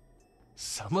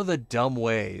some of the dumb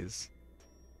ways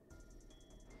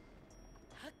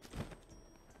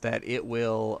that it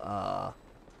will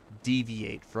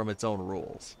deviate from its own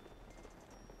rules.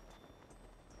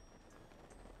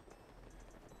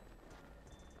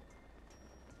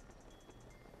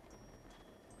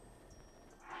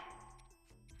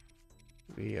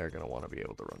 We are going to want to be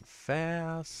able to run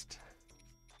fast.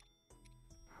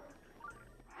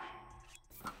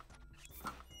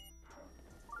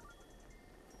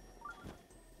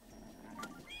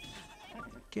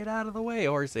 Get out of the way,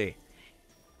 horsey.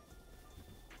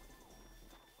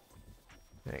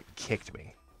 And it kicked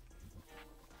me.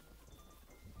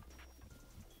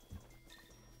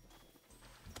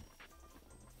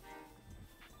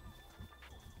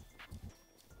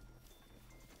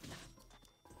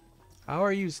 How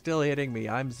are you still hitting me?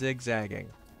 I'm zigzagging.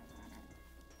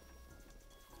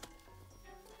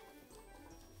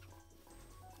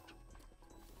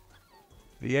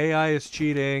 The AI is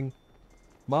cheating.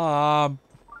 Mom!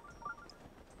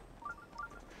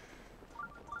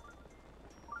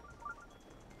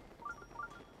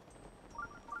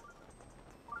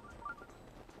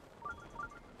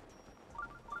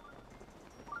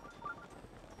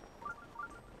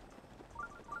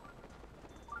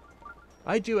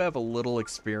 I do have a little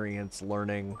experience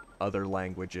learning other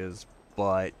languages,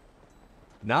 but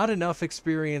not enough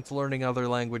experience learning other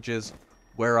languages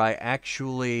where I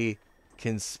actually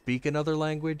can speak another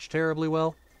language terribly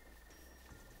well.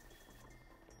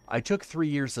 I took 3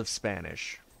 years of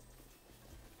Spanish,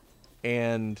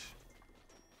 and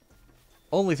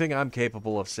only thing I'm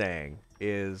capable of saying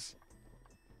is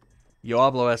Yo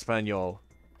hablo español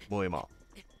muy mal.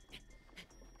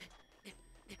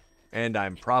 And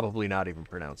I'm probably not even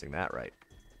pronouncing that right.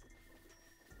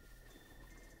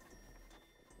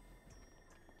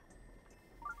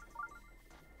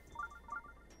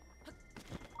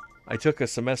 I took a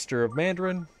semester of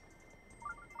Mandarin.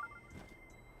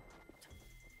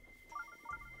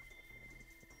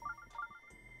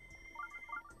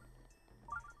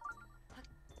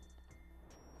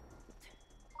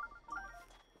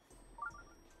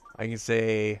 I can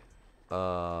say,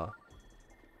 Wo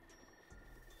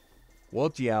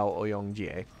jiao oyong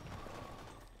jie.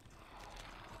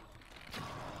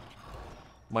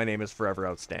 My name is Forever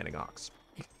Outstanding Ox.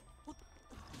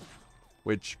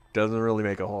 Which doesn't really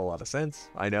make a whole lot of sense,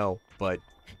 I know, but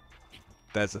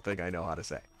that's the thing I know how to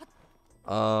say.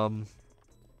 I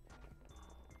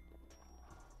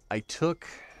took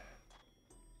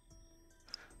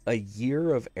a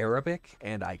year of Arabic,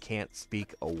 and I can't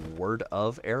speak a word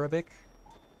of Arabic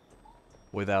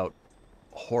without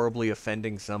horribly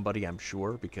offending somebody, I'm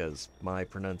sure, because my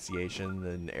pronunciation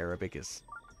in Arabic is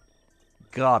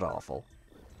god-awful.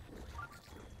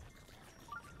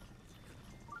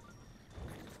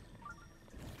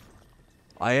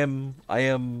 I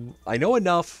know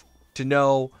enough to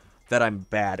know that I'm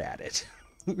bad at it.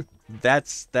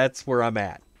 That's where I'm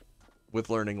at with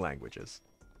learning languages.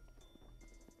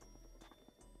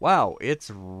 Wow,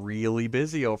 it's really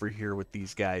busy over here with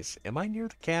these guys. Am I near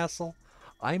the castle?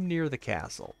 I'm near the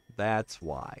castle. That's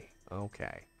why.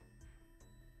 Okay.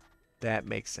 That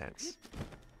makes sense.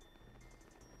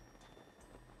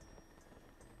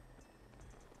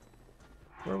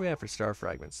 Where are we at for star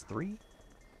fragments? 3?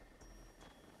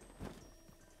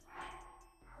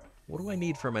 What do I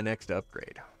need for my next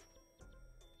upgrade?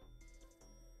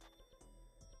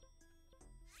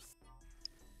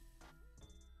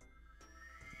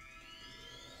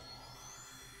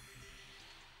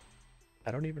 I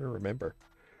don't even remember.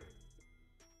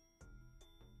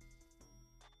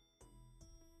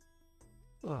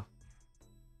 Oh.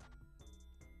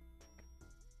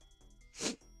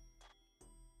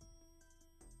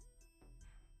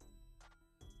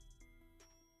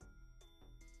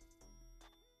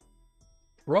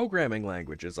 Programming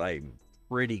languages, I'm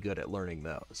pretty good at learning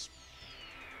those.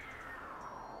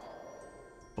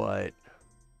 But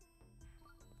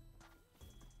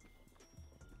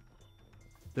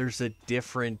there's a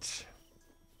different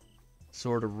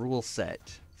sort of rule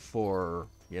set for,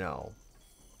 you know,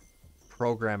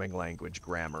 programming language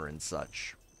grammar and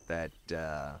such that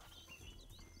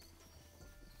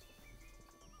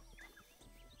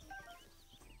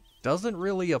doesn't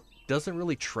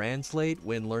really translate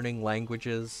when learning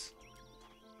languages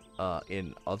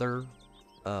in other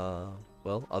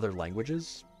other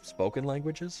languages, spoken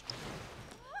languages.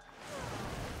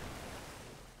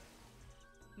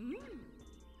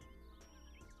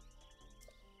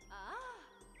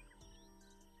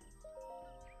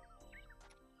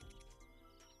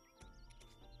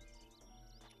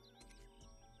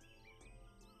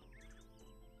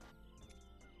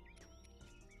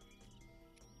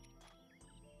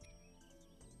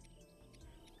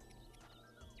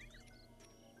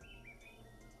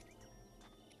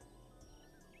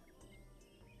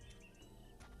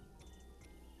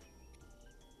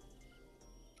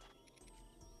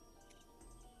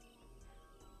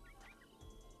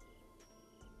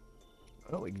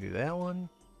 Oh, we can do that one.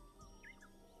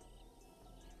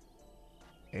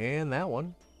 And that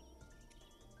one.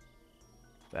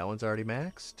 That one's already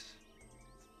maxed.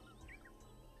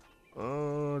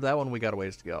 That one we got a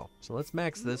ways to go. So let's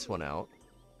max this one out.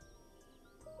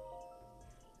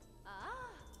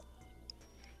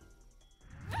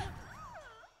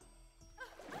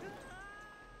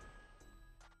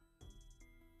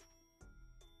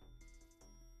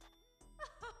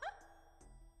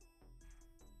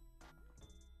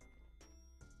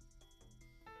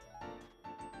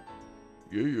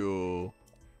 Yeah.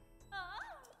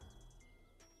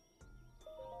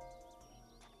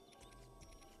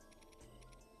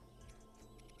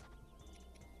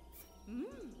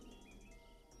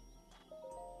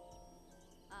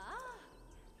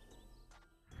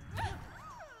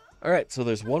 Alright, so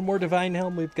there's one more Divine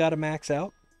Helm we've got to max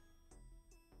out.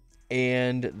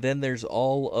 And then there's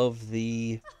all of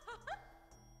the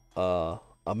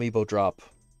Amiibo drop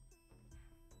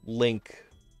Link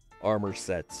armor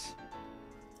sets.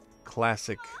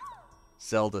 Classic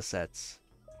Zelda sets.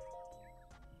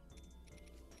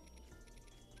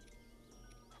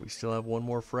 We still have one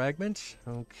more fragment.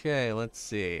 Okay, let's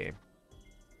see.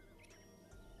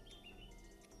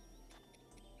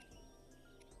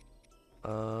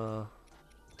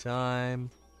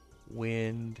 Time,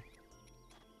 wind,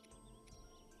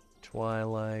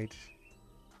 twilight.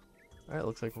 Alright,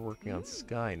 looks like we're working on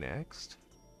sky next.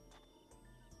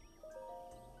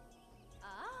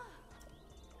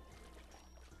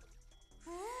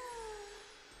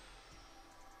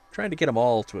 Trying to get them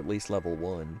all to at least level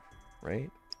 1, right?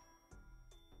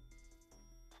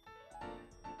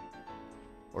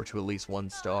 Or to at least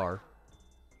 1 star.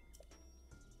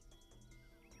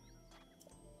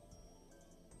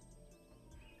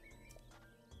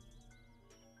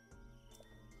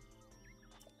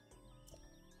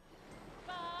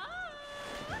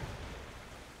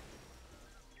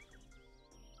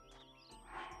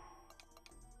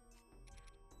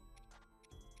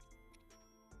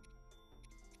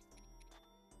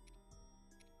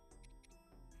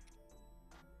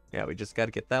 Yeah, we just got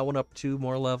to get that one up 2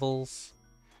 more levels.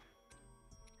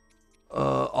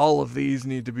 All of these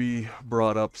need to be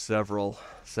brought up several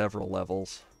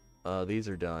levels. These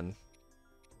are done.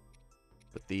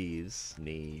 But these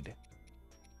need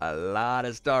a lot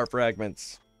of star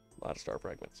fragments. A lot of star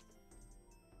fragments.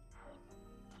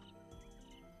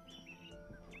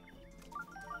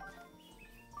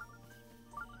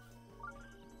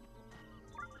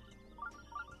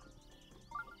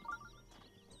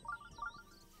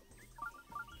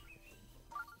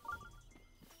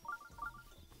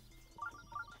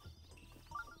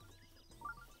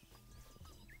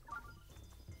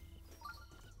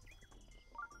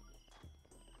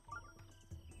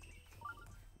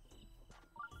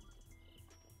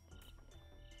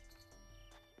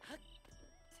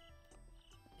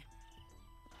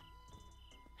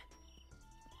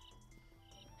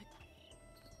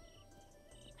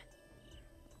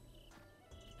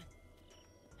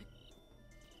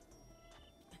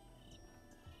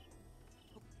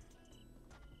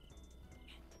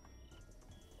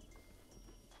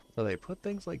 So they put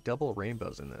things like double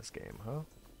rainbows in this game, huh?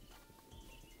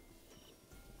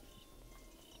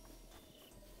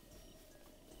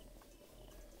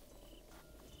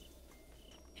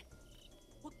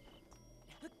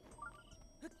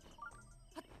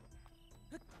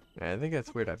 I think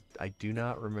that's weird. I do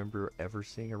not remember ever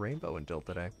seeing a rainbow until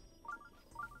today.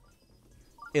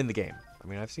 In the game. I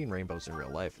mean, I've seen rainbows in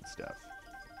real life and stuff.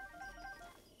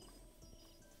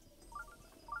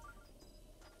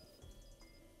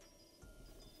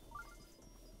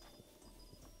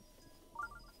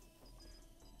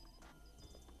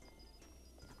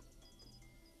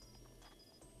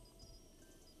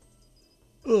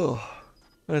 Oh,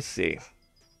 let's see.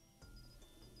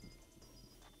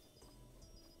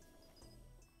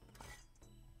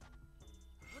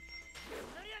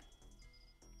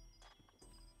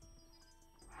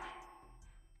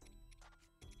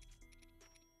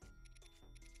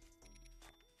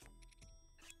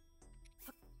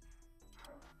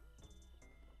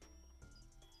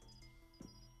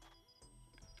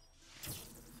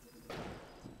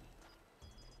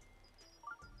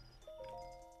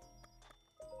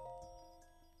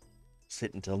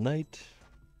 Sit until night.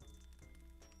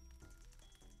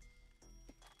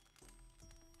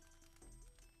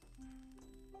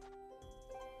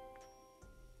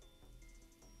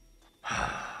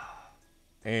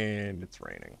 And it's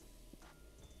raining.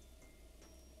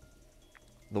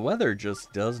 The weather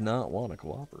just does not want to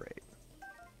cooperate.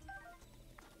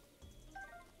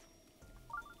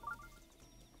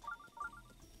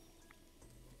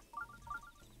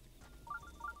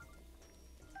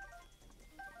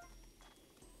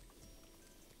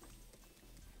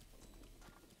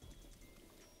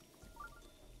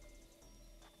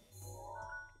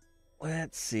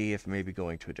 Let's see if maybe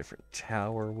going to a different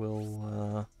tower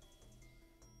will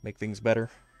make things better.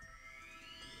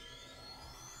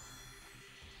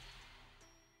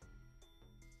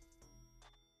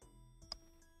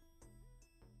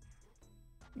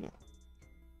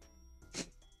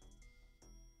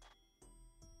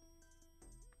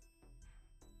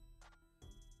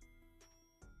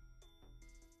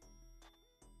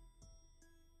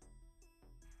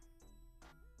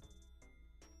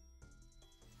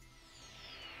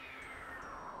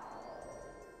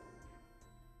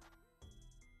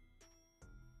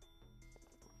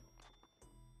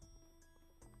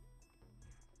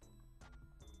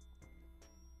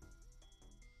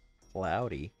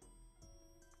 Cloudy.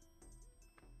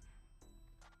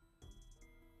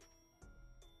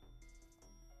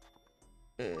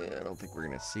 I don't think we're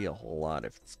going to see a whole lot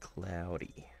if it's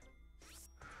cloudy.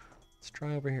 Let's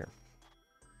try over here.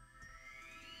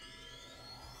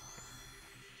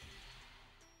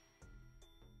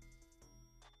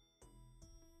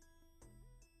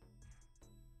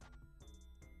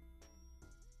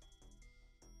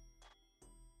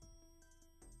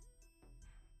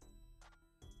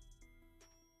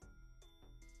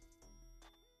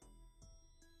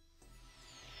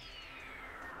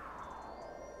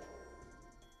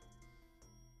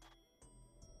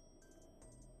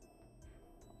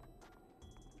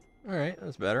 Alright,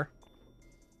 that's better.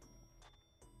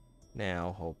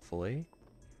 Now, hopefully.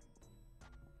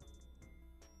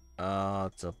 Oh,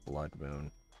 it's a blood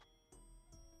moon.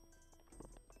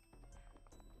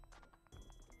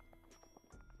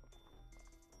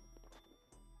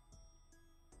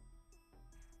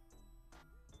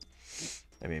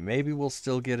 I mean, maybe we'll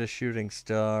still get a shooting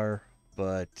star,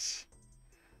 but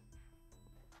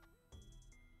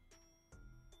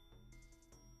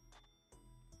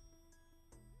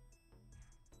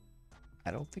I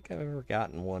don't think I've ever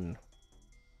gotten one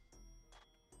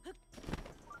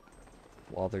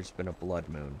while there's been a blood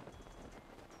moon.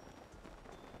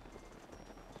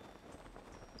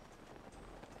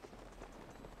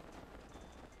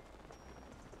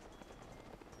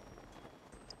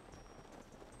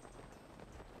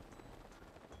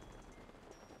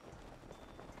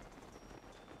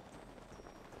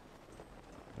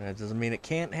 That doesn't mean it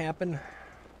can't happen.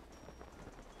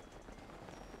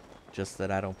 Just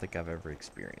that I don't think I've ever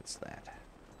experienced that.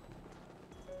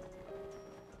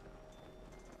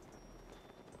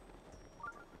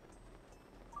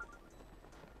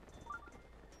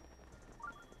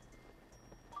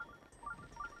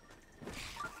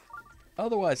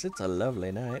 Otherwise, it's a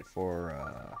lovely night for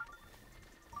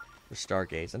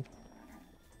stargazing.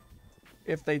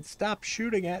 If they'd stop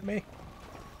shooting at me.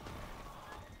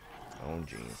 Oh,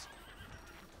 jeez.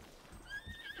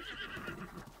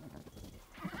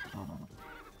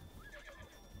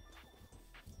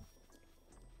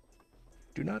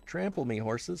 Do not trample me,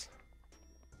 horses.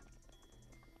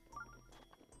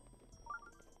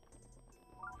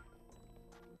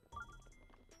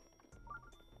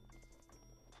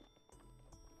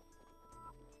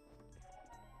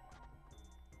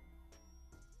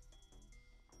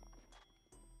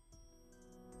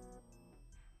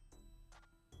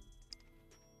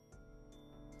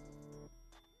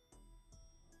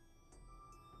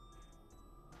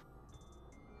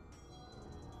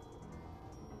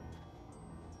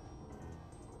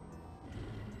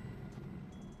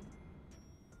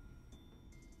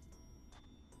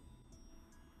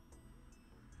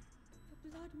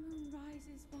 Blood moon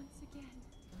rises once again.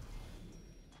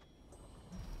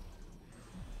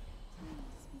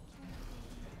 Please be careful.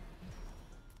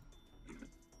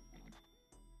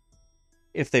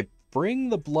 If they bring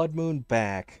the blood moon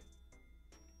back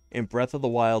in Breath of the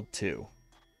Wild 2,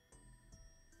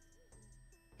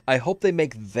 I hope they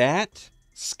make that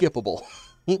skippable.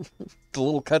 The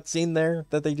little cutscene there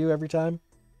that they do every time.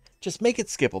 Just make it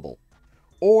skippable.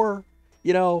 Or,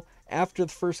 you know, after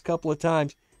the first couple of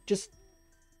times, just,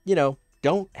 you know,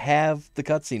 don't have the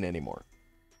cutscene anymore.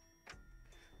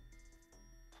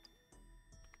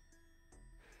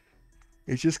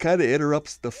 It just kind of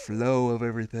interrupts the flow of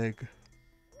everything.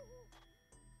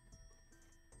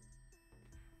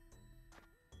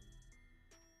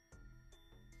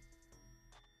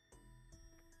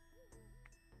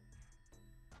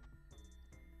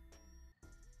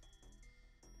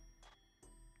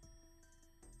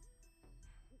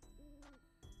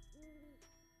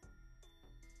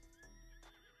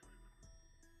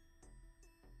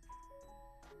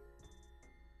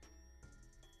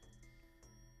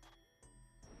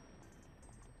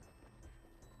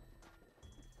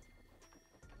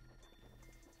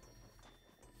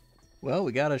 Well,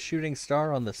 we got a shooting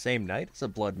star on the same night as a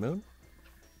blood moon.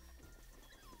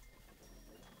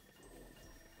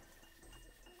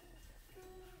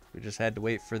 We just had to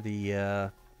wait for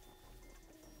the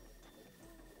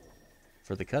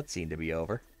cutscene to be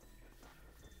over.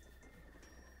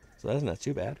 So that's not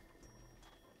too bad.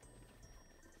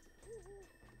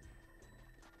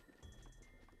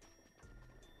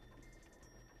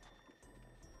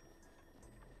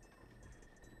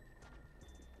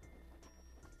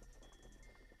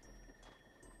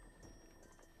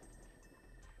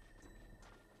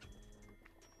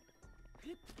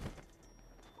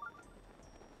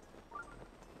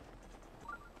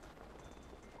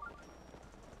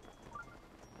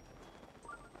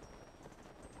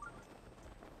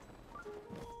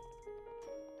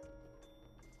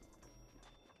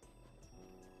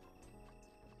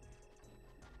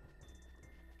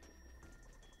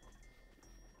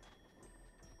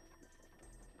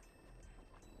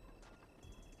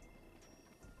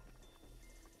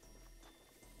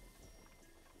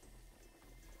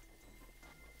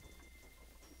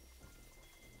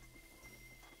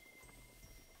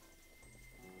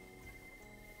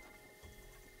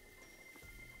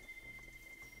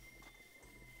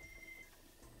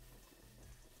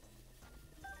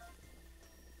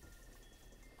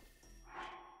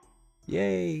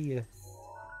 Yay!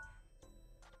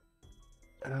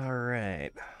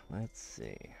 Alright, let's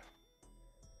see.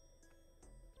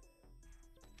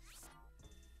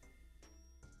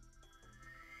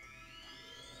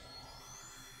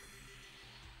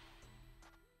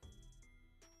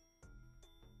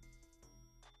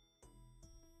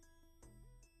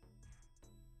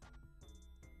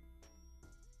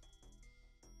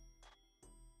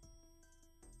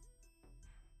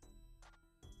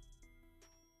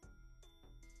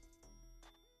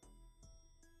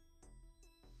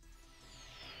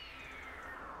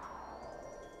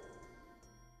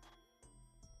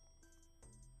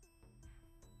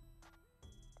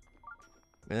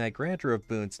 And that grantor of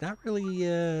boons, not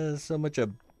really so much a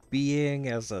being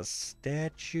as a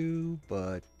statue,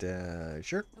 but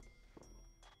sure.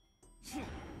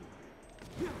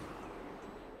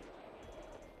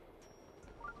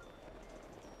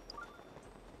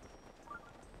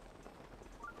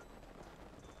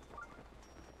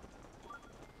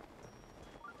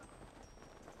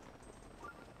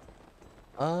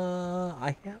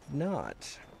 I have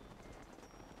not.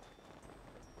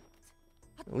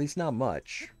 At least not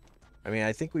much. I mean,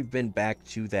 I think we've been back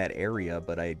to that area,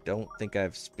 but I don't think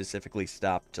I've specifically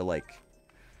stopped to, like,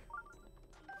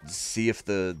 see if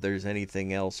there's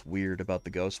anything else weird about the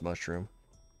ghost mushroom.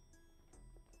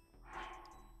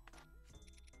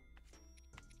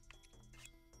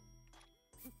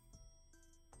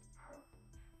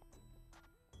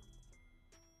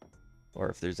 Or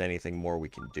if there's anything more we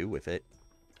can do with it.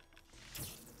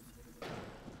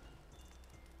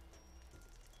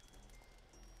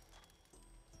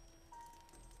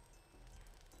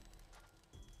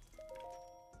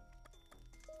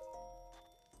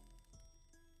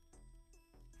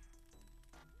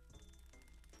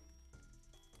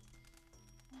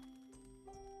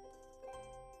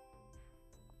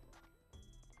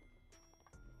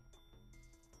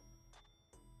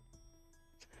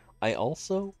 I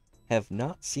also have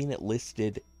not seen it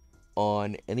listed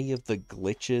on any of the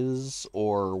glitches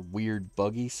or weird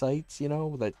buggy sites, you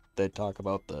know, that talk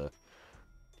about the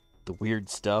weird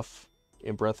stuff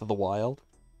in Breath of the Wild.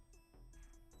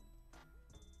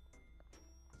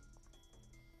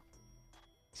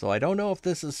 So I don't know if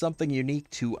this is something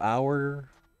unique to our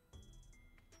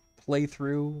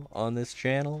playthrough on this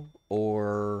channel,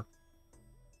 or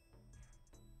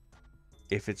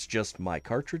if it's just my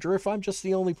cartridge, or if I'm just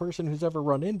the only person who's ever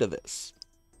run into this.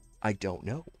 I don't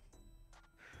know.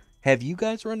 Have you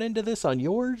guys run into this on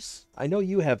yours? I know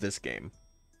you have this game.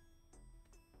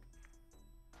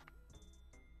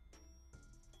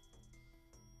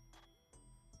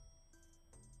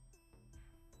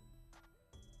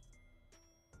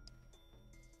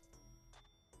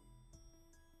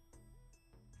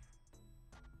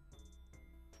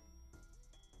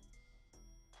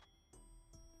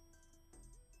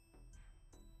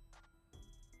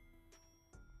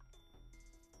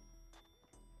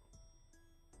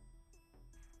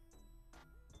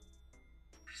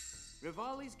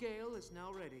 Rivali's gale is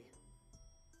now ready.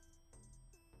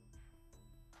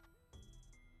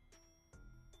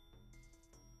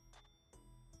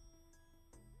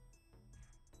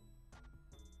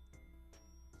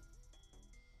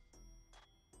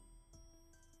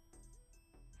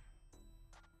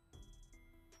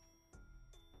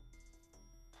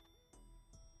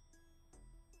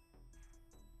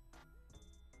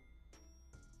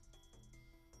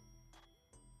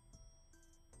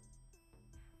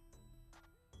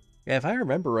 Yeah, if I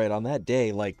remember right, on that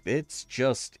day, like, it's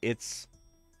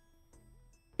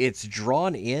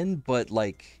drawn in, but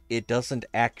like it doesn't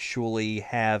actually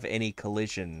have any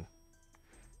collision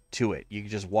to it. You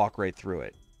can just walk right through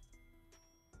it.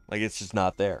 Like, it's just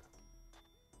not there.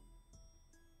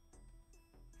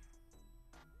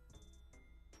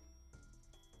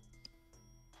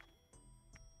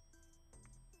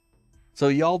 So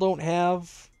y'all don't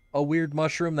have a weird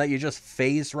mushroom that you just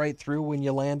phase right through when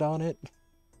you land on it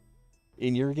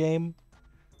in your game?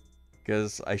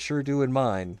 Because I sure do in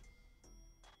mine.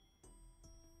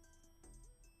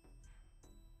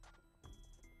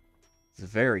 It's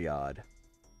very odd.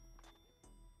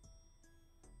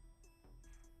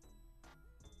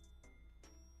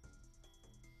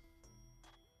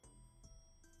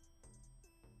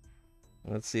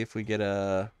 Let's see if we get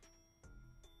a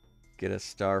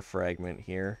star fragment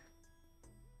here.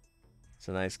 It's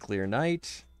a nice clear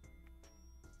night.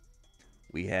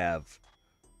 We have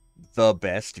the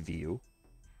best view.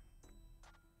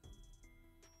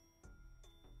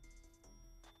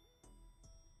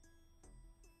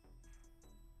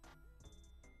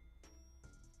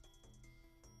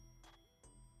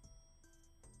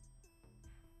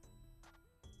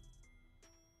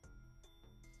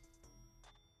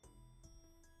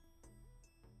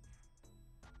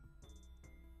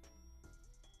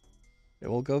 And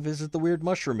we'll go visit the weird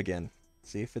mushroom again.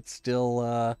 See if it's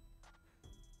still,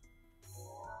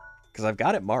 because I've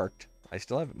got it marked. I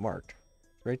still have it marked.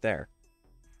 It's right there.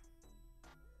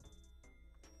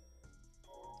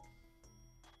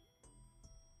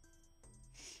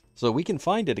 So we can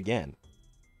find it again.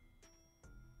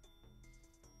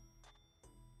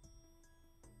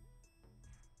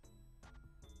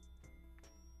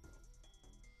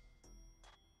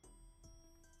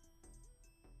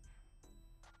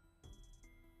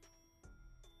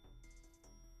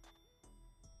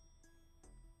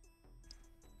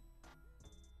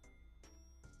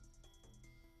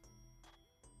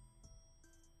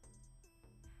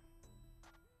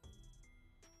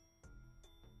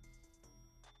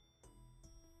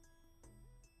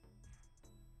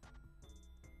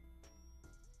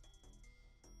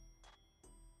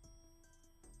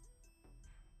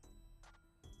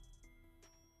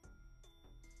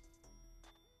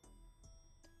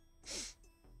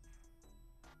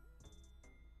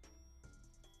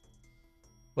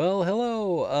 Well,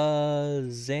 hello,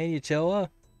 Zanutoa.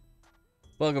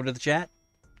 Welcome to the chat.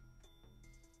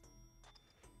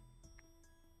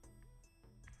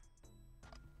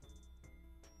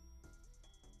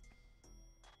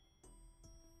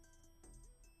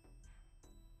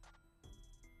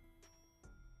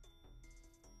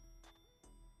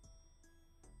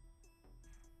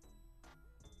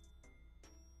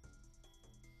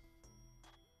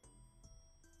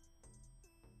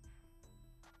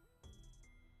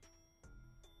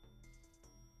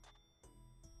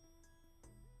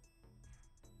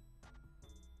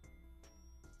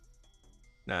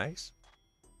 Nice.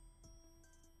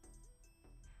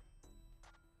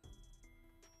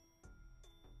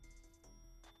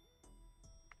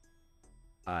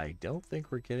 I don't think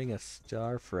we're getting a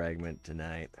star fragment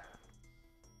tonight.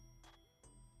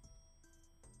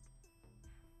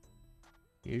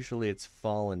 Usually it's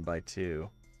fallen by 2.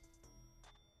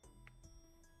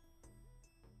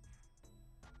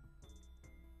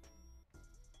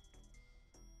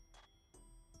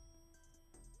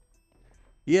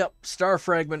 Yep, star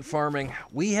fragment farming.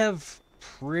 We have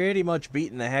pretty much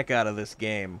beaten the heck out of this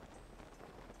game.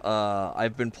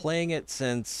 I've been playing it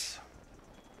since...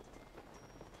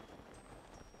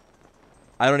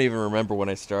 I don't even remember when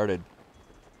I started.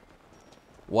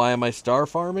 Why am I star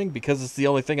farming? Because it's the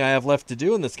only thing I have left to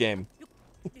do in this game.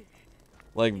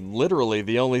 Like, literally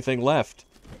the only thing left.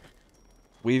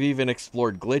 We've even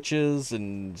explored glitches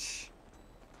and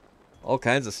all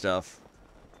kinds of stuff.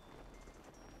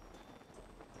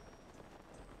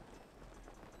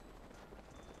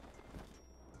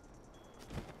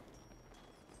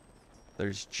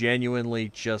 There's genuinely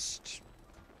just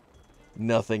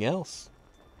nothing else.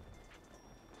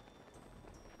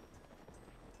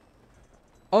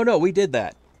 Oh no, we did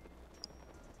that.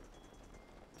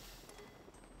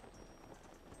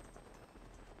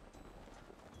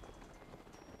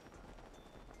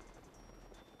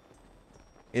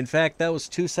 In fact, that was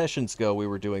 2 sessions ago we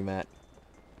were doing that.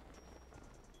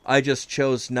 I just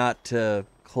chose not to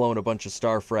clone a bunch of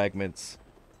star fragments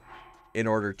in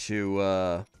order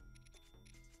to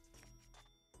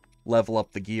level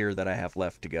up the gear that I have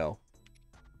left to go.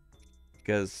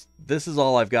 Because this is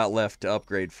all I've got left to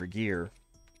upgrade for gear.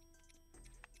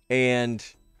 And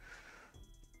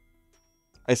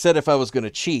I said if I was going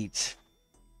to cheat,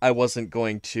 I wasn't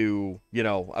going to,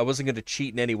 I wasn't going to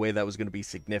cheat in any way that was going to be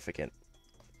significant.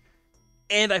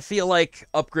 And I feel like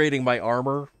upgrading my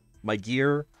armor, my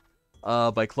gear,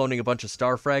 by cloning a bunch of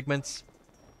star fragments,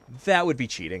 that would be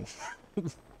cheating.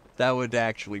 That would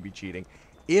actually be cheating.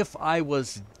 If I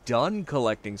was done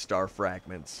collecting star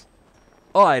fragments,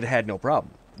 oh, I'd had no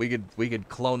problem. We could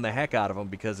clone the heck out of them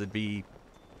because it'd be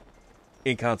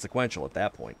inconsequential at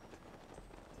that point.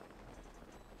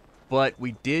 But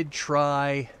we did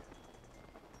try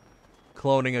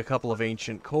cloning a couple of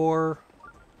ancient core.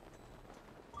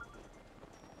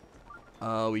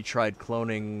 We tried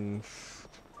cloning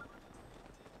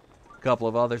a couple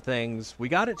of other things. We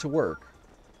got it to work.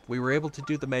 We were able to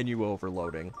do the menu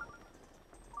overloading.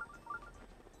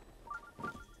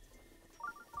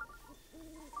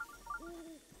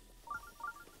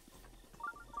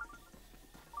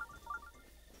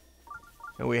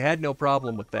 And we had no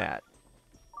problem with that.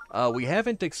 We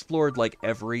haven't explored, like,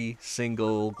 every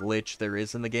single glitch there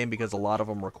is in the game because a lot of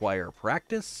them require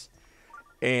practice.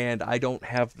 And I don't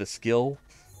have the skill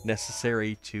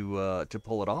necessary to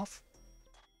pull it off.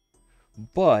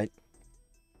 But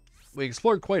we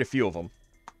explored quite a few of them.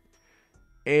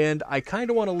 And I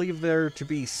kind of want to leave there to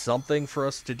be something for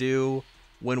us to do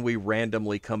when we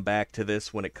randomly come back to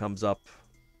this when it comes up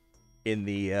in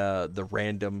the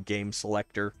random game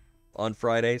selector on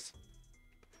Fridays.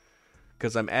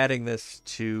 Because I'm adding this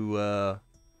to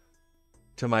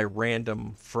my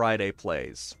random Friday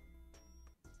plays.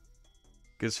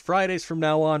 Because Fridays from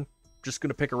now on, I'm just going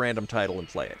to pick a random title and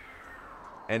play it.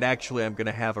 And actually, I'm going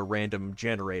to have a random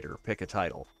generator pick a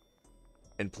title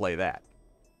and play that.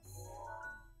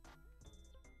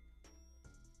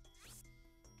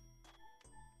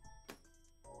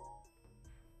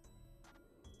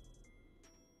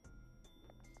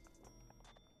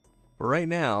 But right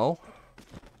now,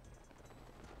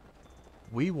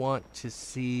 we want to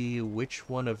see which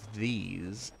one of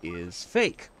these is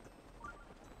fake.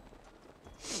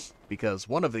 Because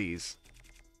one of these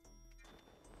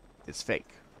is fake.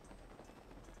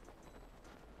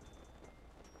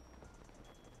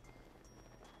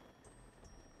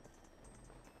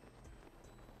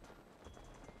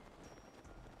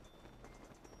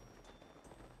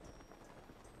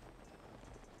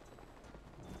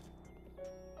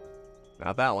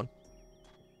 Not that one.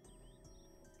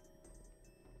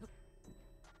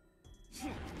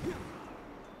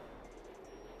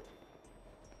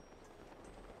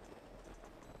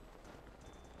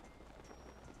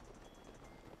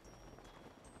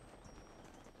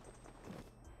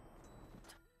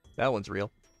 That one's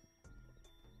real.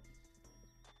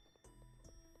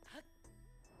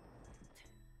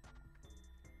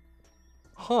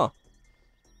 Huh.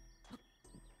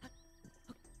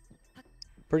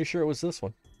 Pretty sure it was this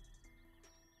one.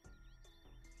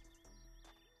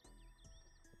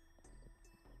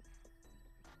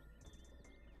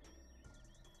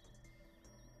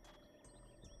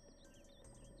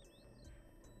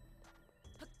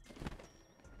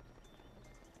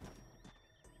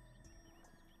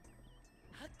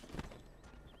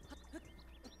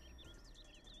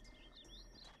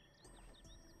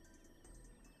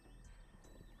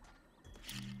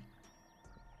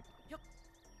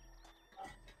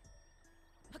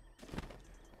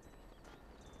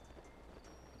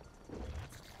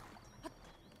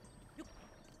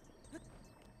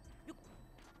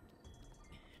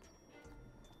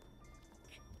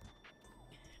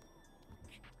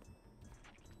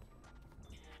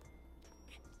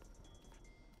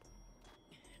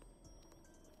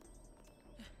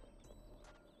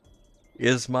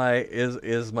 Is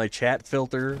my chat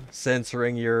filter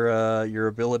censoring your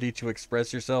ability to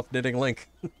express yourself, Knitting Link?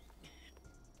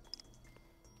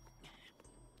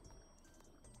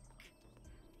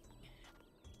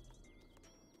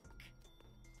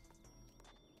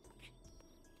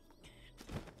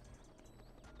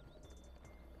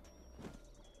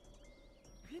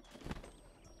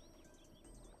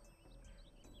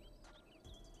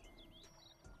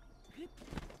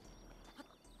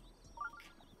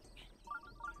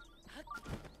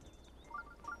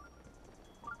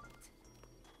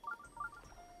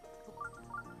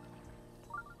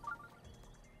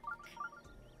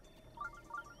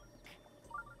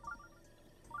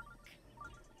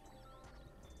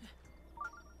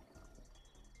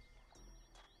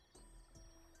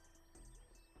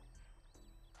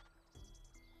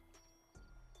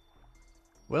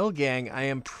 Well, gang, I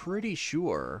am pretty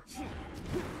sure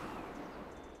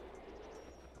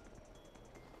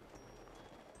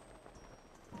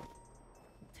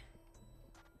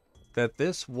that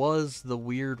this was the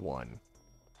weird one.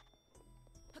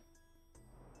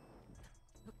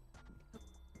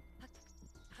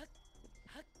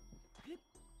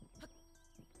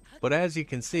 But as you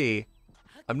can see,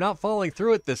 I'm not falling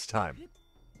through it this time.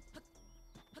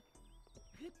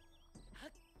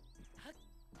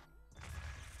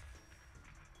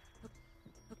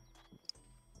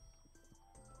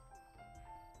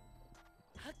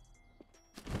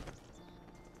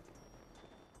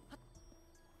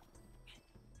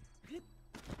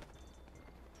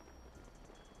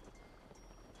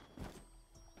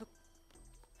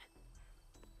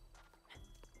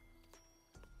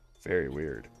 Very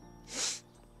weird.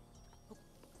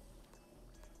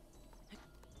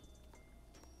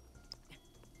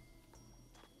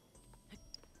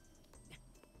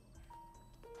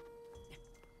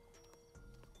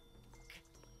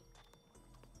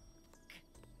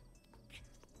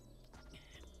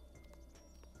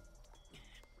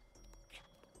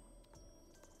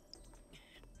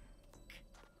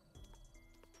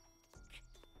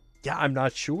 Yeah, I'm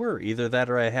not sure. Either that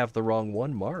or I have the wrong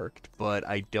one marked, but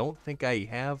I don't think I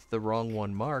have the wrong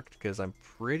one marked because I'm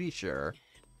pretty sure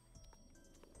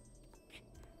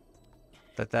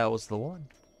that that was the one.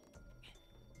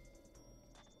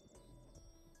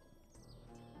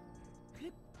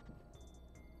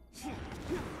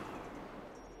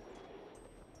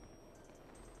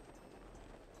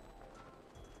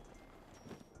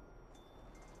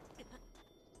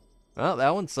 Well,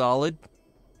 that one's solid.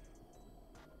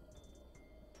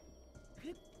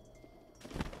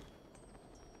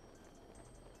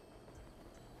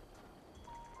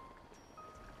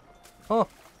 Huh.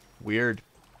 Weird.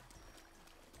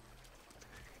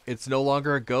 It's no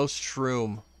longer a ghost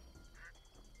shroom.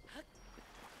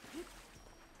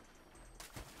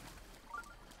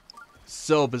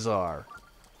 So bizarre.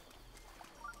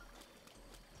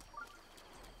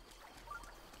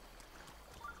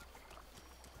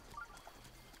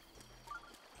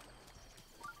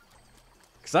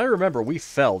 Because I remember we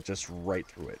fell just right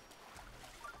through it.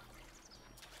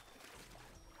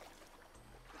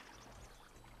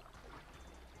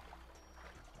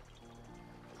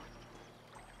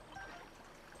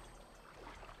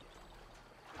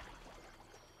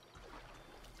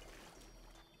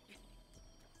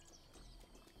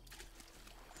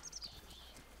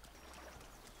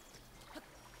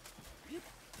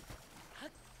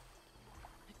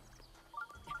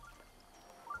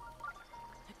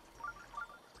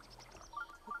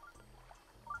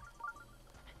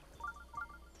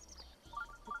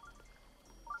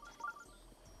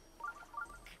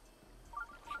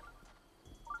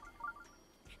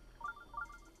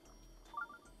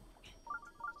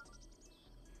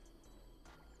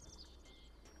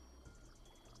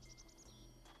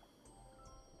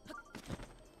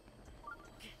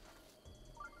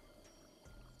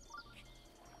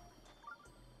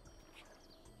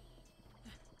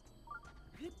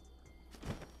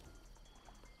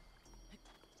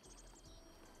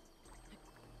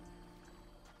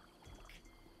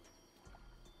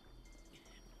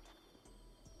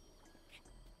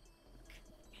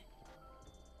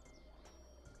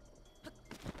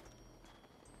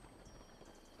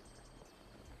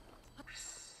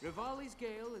 Rivali's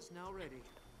Gale is now ready.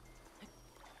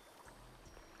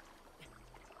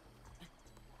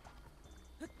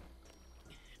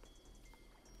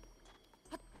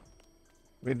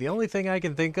 I mean, the only thing I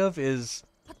can think of is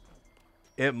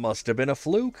it must have been a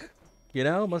fluke. You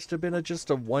know, must have been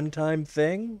just a one-time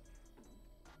thing.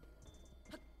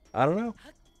 I don't know.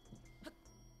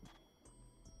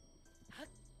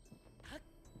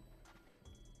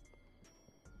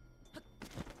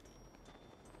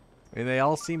 I mean, they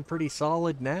all seem pretty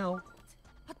solid now.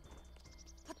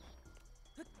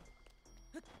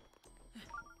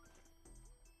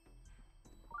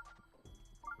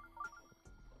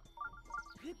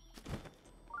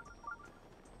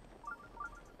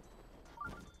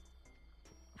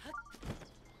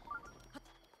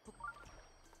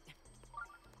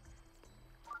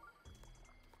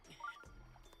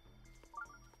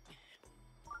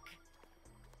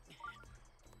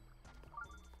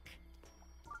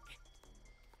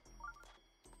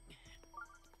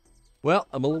 Well,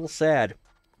 I'm a little sad.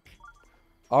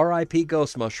 R.I.P.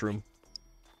 Ghost Mushroom.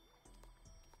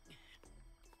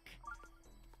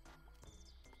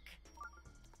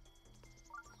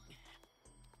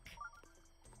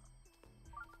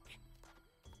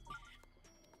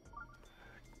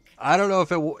 I don't know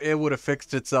if it would have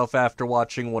fixed itself after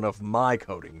watching one of my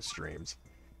coding streams.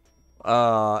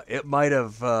 It might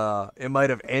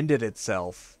have ended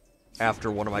itself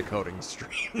after one of my coding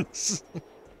streams.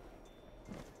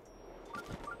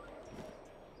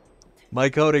 My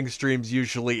coding streams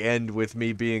usually end with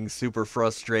me being super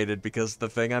frustrated because the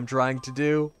thing I'm trying to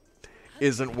do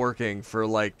isn't working for,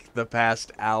 like, the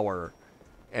past hour.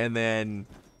 And then,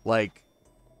 like,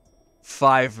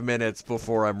 5 minutes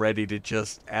before I'm ready to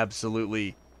just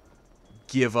absolutely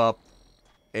give up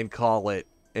and call it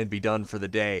and be done for the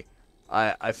day,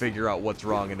 I figure out what's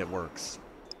wrong and it works.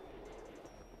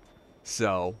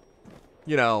 So,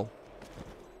 you know...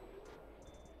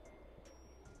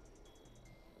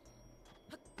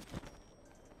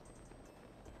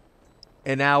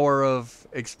 an hour of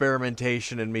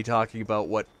experimentation and me talking about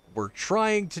what we're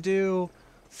trying to do,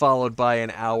 followed by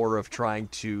an hour of trying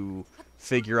to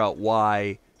figure out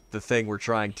why the thing we're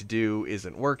trying to do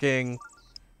isn't working.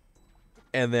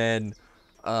 And then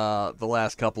the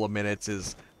last couple of minutes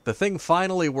is the thing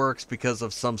finally works because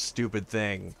of some stupid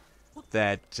thing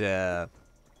that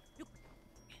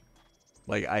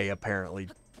like I apparently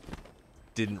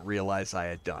didn't realize I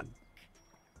had done.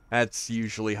 That's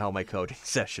usually how my coding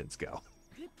sessions go.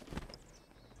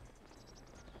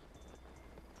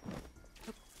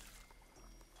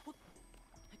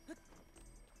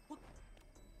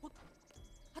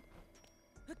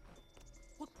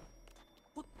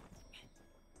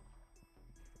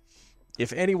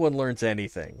 If anyone learns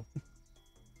anything,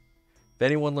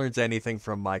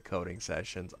 from my coding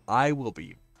sessions, I will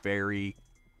be very,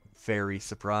 very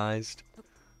surprised.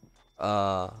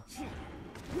 I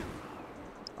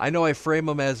know I frame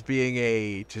them as being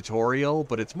a tutorial,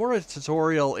 but it's more a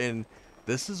tutorial in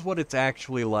this is what it's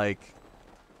actually like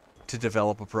to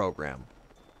develop a program.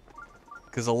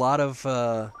 Because a lot of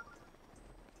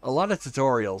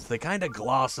tutorials, they kind of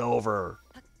gloss over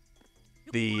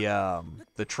the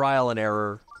trial and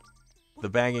error, the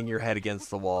banging your head against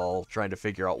the wall, trying to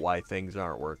figure out why things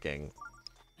aren't working,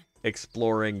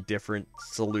 exploring different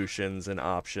solutions and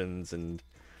options, and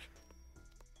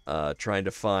trying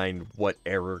to find what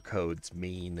error codes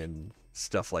mean and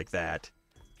stuff like that.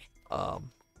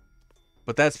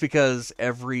 But that's because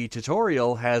every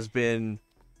tutorial has been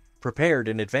prepared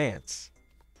in advance.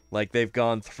 Like, they've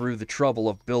gone through the trouble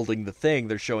of building the thing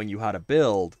they're showing you how to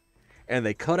build, and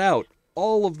they cut out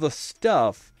all of the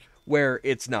stuff where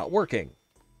it's not working.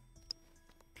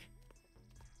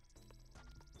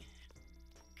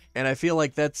 And I feel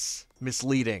like that's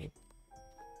misleading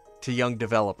to young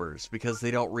developers, because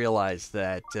they don't realize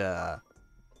that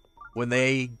when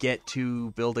they get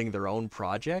to building their own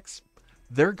projects,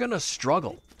 they're gonna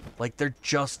struggle. Like, they're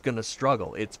just gonna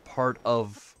struggle. It's part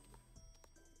of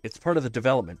the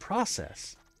development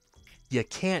process. You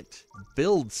can't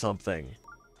build something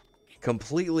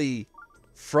completely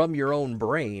from your own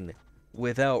brain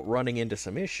without running into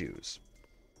some issues.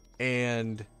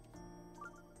 And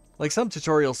like, some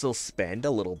tutorials still spend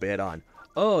a little bit on,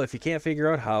 oh, if you can't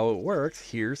figure out how it works,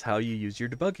 here's how you use your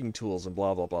debugging tools and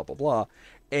blah, blah, blah, blah, blah.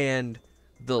 And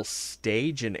they'll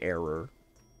stage an error.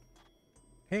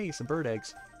 Hey, some bird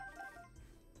eggs.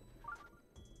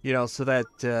 You know, so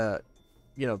that,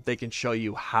 you know, they can show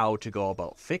you how to go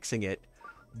about fixing it.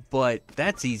 But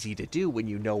that's easy to do when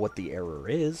you know what the error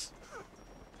is.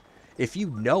 If you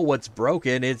know what's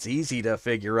broken, it's easy to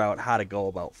figure out how to go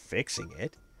about fixing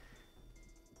it.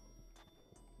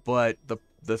 But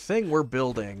the thing we're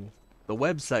building, the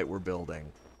website we're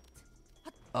building,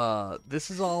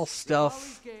 this is all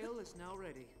stuff, Gale is now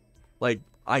ready. like,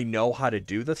 I know how to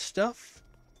do the stuff,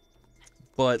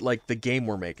 but, like, the game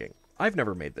we're making, I've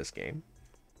never made this game.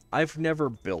 I've never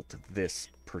built this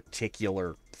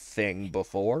particular thing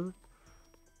before.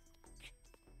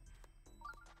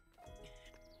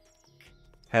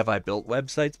 Have I built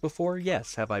websites before?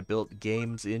 Yes. Have I built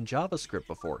games in JavaScript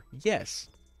before? Yes.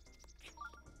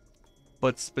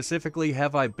 But specifically,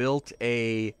 have I built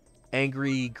a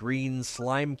angry green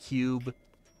slime cube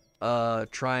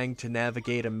trying to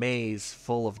navigate a maze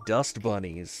full of dust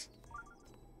bunnies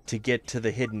to get to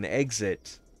the hidden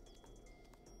exit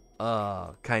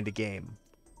kind of game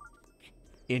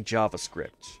in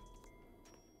JavaScript?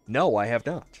 No, I have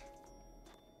not.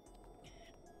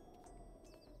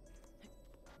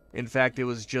 In fact, it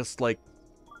was just like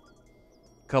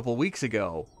a couple weeks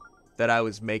ago that I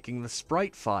was making the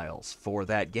sprite files for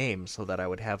that game so that I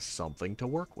would have something to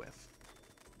work with.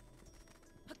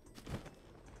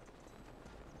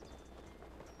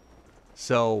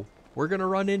 So, we're going to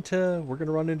run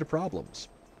into problems.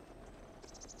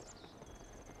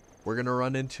 We're going to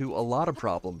run into a lot of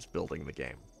problems building the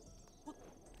game.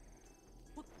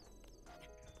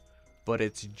 But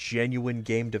it's genuine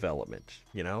game development,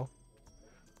 you know?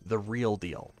 The real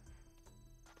deal.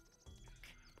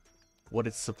 What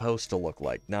it's supposed to look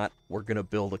like. Not, we're going to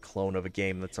build a clone of a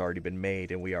game that's already been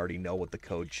made and we already know what the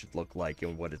code should look like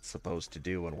and what it's supposed to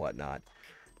do and whatnot.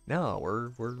 No,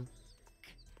 we're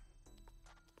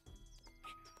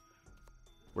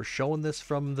showing this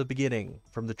from the beginning,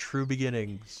 from the true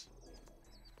beginnings.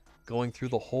 Going through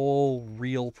the whole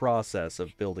real process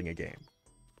of building a game.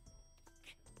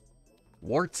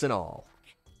 Warts and all.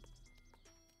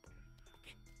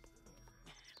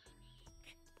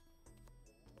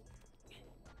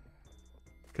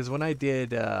 Because when I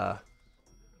did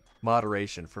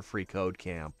moderation for Free Code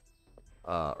Camp,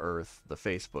 Earth, the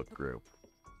Facebook group,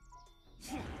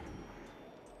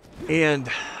 and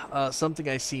something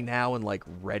I see now in like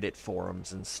Reddit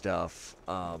forums and stuff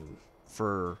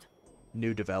for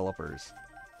new developers,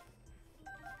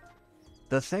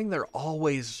 the thing they're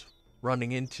always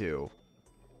running into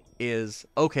is,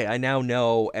 okay, I now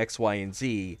know X, Y, and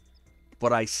Z,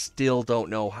 but I still don't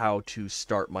know how to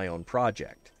start my own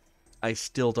project. I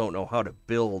still don't know how to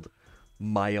build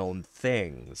my own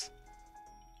things.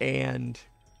 And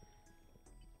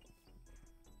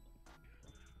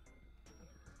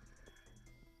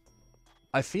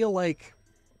I feel like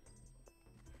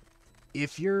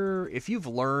if you've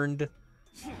learned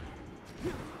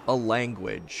a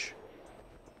language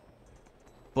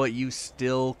but you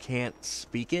still can't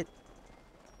speak it,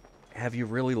 have you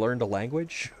really learned a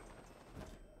language?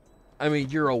 I mean,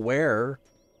 you're aware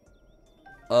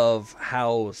of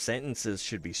how sentences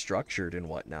should be structured and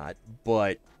whatnot,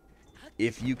 but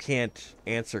if you can't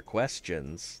answer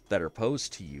questions that are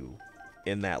posed to you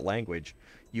in that language,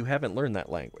 you haven't learned that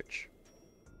language.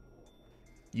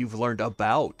 You've learned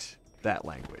about that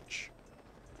language,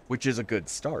 which is a good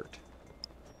start.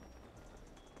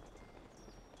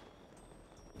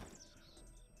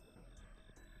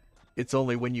 It's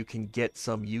only when you can get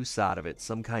some use out of it,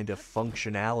 some kind of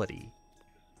functionality,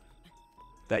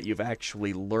 that you've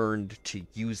actually learned to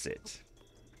use it.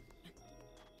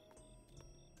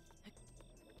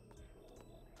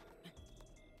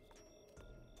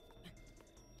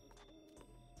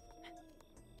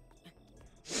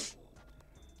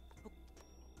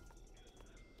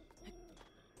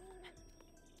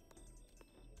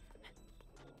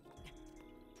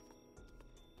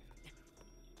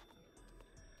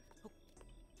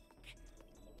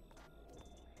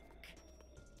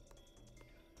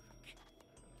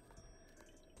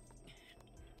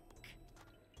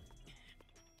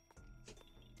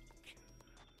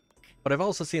 But I've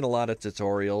also seen a lot of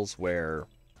tutorials where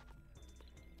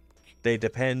they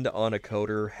depend on a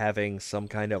coder having some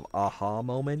kind of aha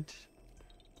moment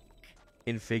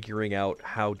in figuring out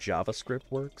how JavaScript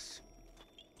works.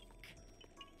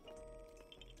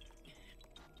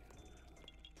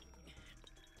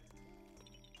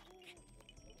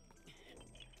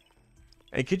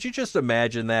 And could you just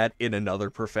imagine that in another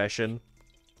profession?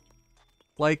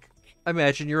 Like,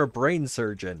 imagine you're a brain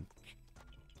surgeon.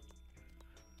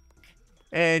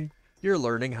 And you're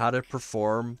learning how to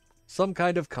perform some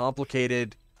kind of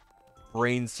complicated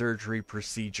brain surgery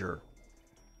procedure.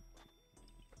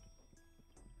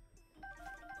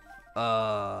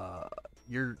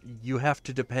 You have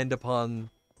to depend upon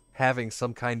having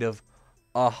some kind of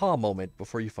aha moment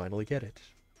before you finally get it.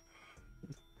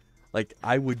 Like,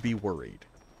 I would be worried.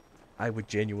 I would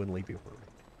genuinely be worried.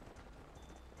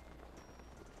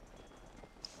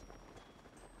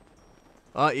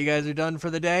 Oh, you guys are done for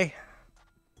the day?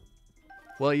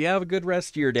 Well, you have a good rest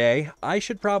of your day. I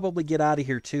should probably get out of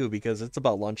here too because it's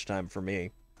about lunchtime for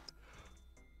me.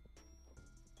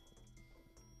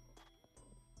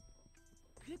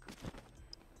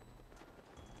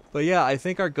 But yeah, I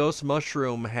think our ghost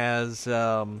mushroom has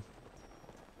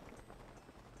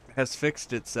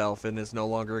fixed itself and is no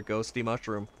longer a ghosty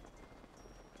mushroom.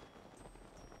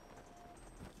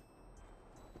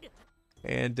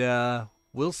 And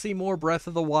we'll see more Breath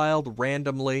of the Wild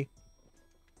randomly,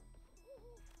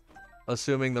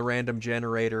 assuming the random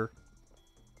generator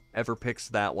ever picks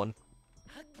that one.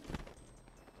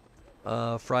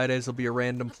 Fridays will be a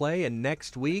random play, and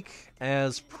next week,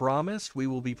 as promised, we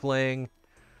will be playing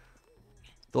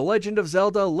The Legend of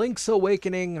Zelda Link's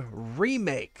Awakening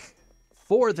Remake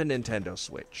for the Nintendo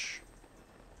Switch.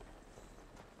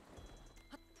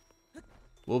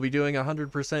 We'll be doing a 100%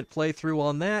 playthrough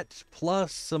on that,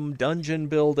 plus some dungeon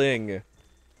building.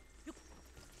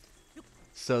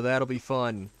 So that'll be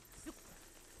fun.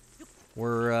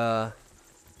 We'll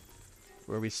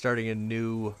be starting a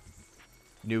new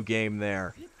game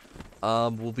there.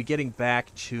 We'll be getting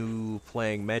back to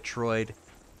playing Metroid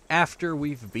after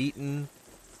we've beaten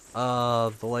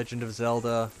The Legend of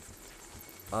Zelda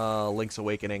Link's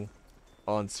Awakening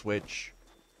on Switch.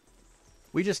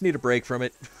 We just need a break from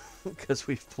it because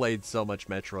we've played so much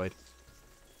Metroid.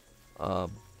 But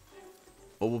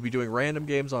we'll be doing random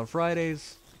games on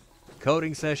Fridays,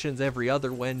 coding sessions every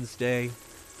other Wednesday.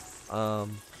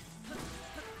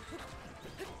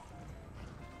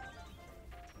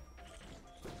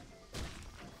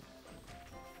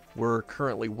 We're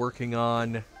currently working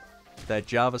on that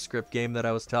JavaScript game that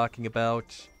I was talking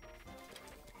about.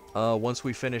 Once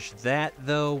we finish that,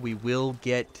 though, we will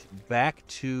get back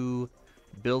to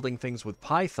building things with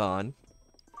Python.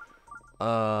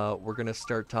 We're going to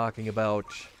start talking about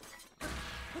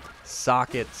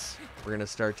sockets. We're going to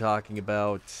start talking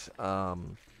about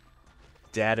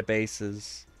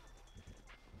databases.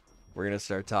 We're going to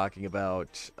start talking about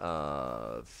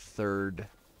third-party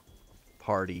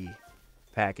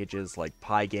packages like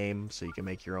Pygame, so you can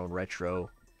make your own retro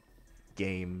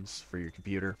games for your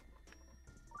computer.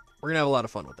 We're going to have a lot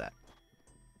of fun with that.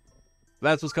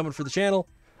 That's what's coming for the channel.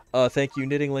 Thank you,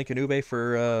 Knitting Link and Ube,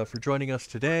 for joining us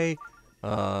today.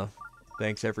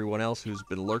 Thanks everyone else who's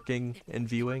been lurking and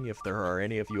viewing, if there are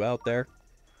any of you out there.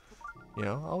 You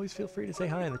know, always feel free to say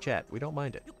hi in the chat. We don't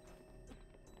mind it.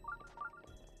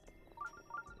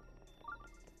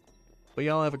 But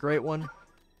y'all have a great one.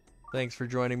 Thanks for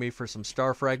joining me for some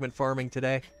star fragment farming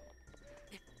today.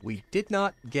 We did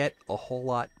not get a whole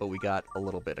lot, but we got a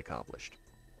little bit accomplished.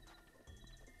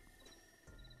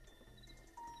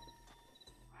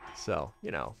 So,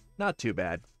 you know, not too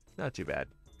bad. Not too bad.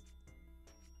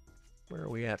 Where are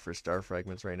we at for star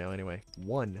fragments right now anyway?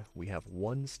 One. We have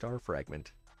one star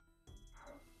fragment.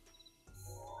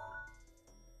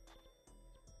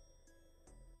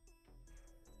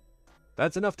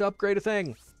 That's enough to upgrade a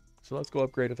thing. So let's go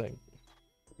upgrade a thing.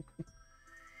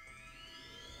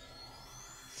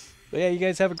 But yeah, you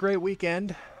guys have a great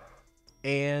weekend.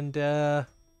 And, yeah,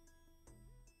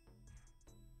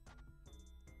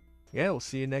 we'll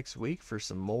see you next week for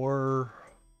some more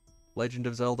Legend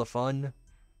of Zelda fun.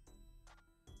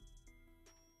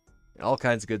 All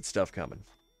kinds of good stuff coming.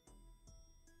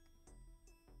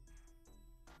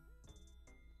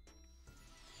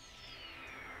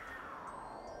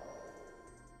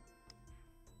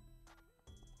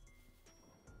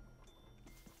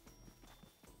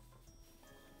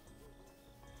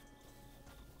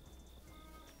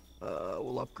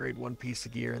 We'll upgrade one piece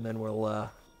of gear and then we'll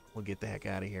get the heck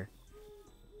out of here.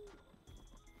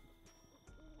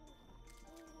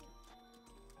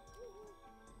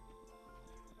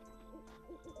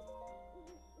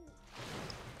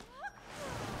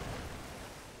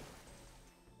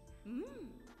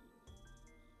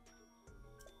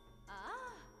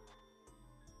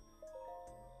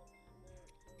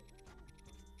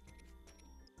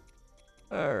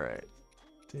 All right.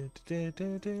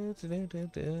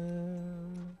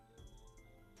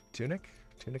 Tunic?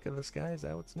 Tunic of the Sky? Is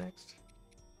that what's next?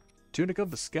 Tunic of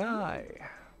the Sky!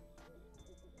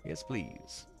 Yes,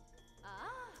 please.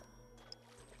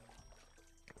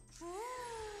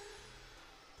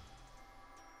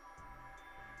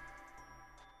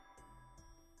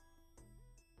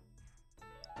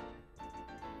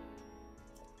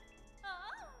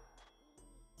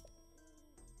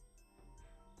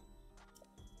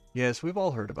 Yes, we've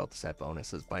all heard about the set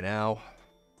bonuses by now.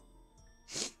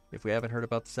 If we haven't heard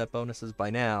about the set bonuses by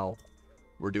now,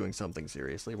 we're doing something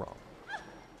seriously wrong.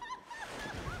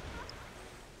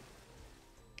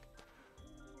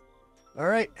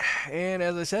 Alright, and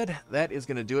as I said, that is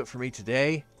going to do it for me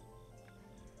today.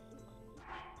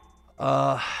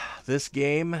 This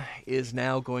game is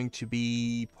now going to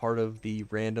be part of the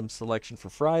random selection for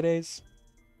Fridays.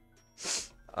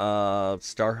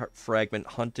 Star fragment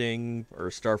hunting or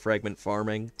star fragment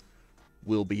farming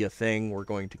will be a thing we're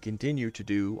going to continue to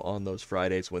do on those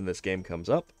Fridays when this game comes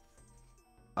up.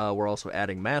 We're also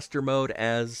adding Master Mode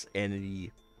as a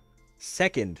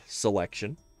second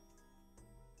selection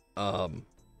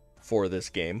for this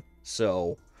game.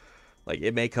 So, like,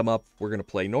 it may come up, we're going to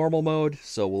play normal mode,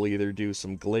 so we'll either do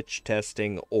some glitch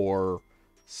testing or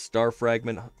star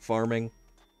fragment farming,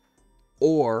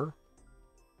 or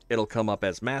it'll come up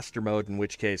as Master Mode, in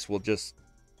which case we'll just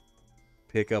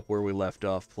pick up where we left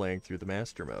off playing through the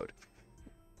Master Mode.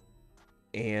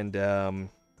 And,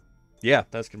 yeah,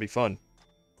 that's going to be fun.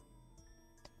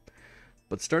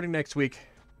 But starting next week,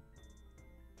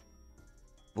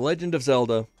 The Legend of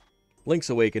Zelda, Link's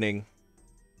Awakening,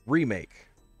 Remake,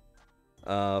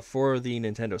 for the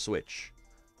Nintendo Switch.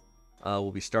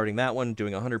 We'll be starting that one,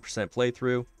 doing 100%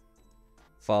 playthrough,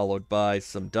 followed by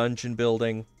some dungeon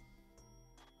building.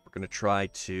 We're going to try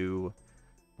to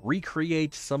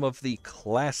recreate some of the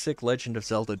classic Legend of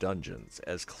Zelda dungeons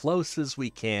as close as we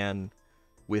can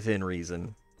within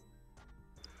reason.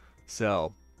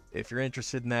 So, if you're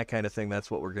interested in that kind of thing, that's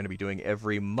what we're going to be doing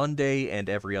every Monday and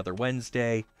every other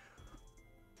Wednesday.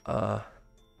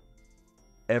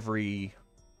 Every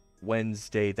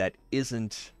Wednesday that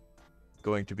isn't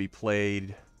going to be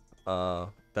played, that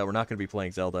we're not going to be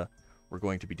playing Zelda, we're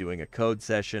going to be doing a code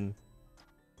session,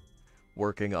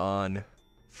 working on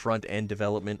front-end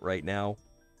development right now,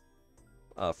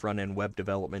 front-end web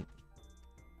development,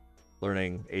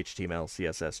 learning HTML,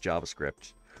 CSS,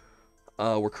 JavaScript.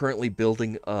 We're currently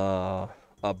building a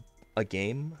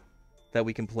game that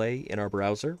we can play in our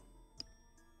browser,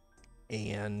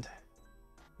 and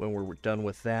when we're done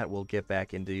with that, we'll get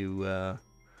back into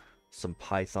some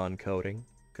Python coding,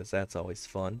 because that's always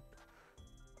fun.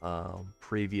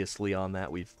 Previously on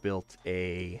that, we've built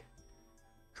a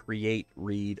create,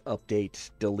 read,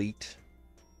 update, delete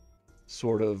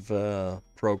sort of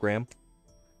program.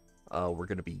 We're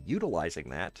going to be utilizing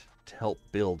that to help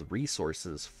build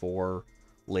resources for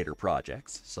later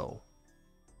projects. So,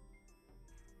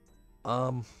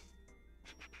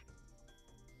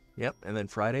 yep. And then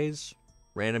Fridays,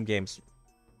 random games.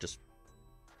 Just,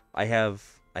 I have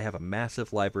a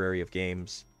massive library of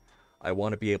games. I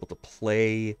want to be able to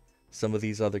play some of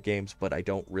these other games, but I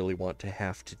don't really want to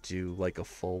have to do like a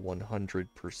full 100%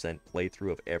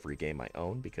 playthrough of every game I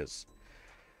own, because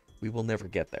we will never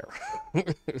get there.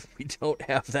 We don't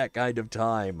have that kind of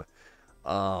time.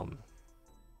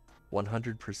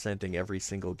 100%ing every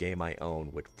single game I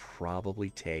own would probably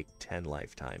take 10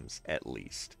 lifetimes at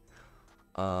least.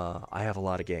 I have a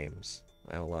lot of games.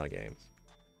 I'm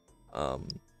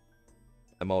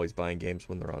always buying games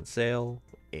when they're on sale,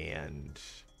 and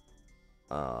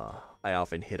I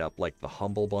often hit up like the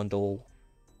Humble Bundle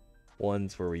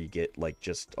ones where you get like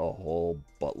just a whole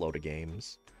buttload of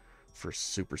games for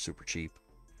super, super cheap.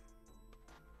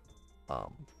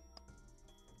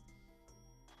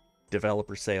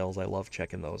 Developer sales, I love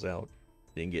checking those out.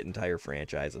 You can get entire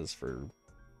franchises for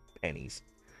pennies.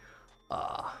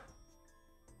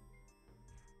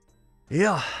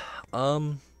 Yeah.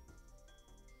 So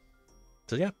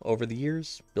yeah, over the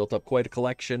years, built up quite a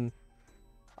collection.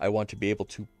 I want to be able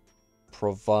to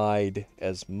provide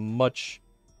as much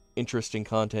interesting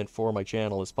content for my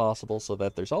channel as possible, so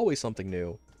that there's always something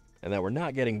new, and that we're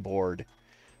not getting bored.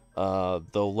 Though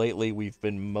lately we've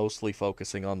been mostly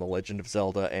focusing on the Legend of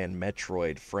Zelda and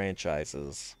Metroid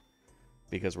franchises,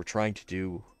 because we're trying to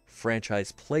do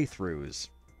franchise playthroughs,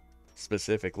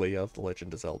 specifically of the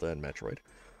Legend of Zelda and Metroid.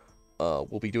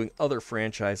 We'll be doing other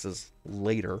franchises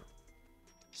later,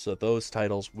 so those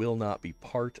titles will not be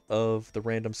part of the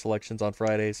random selections on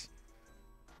Fridays.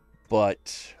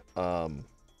 But, don't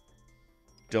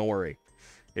worry.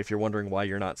 If you're wondering why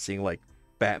you're not seeing, like,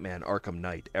 Batman Arkham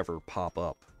Knight ever pop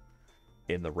up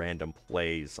in the random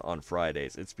plays on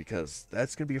Fridays, it's because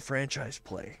that's going to be a franchise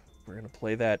play. We're going to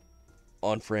play that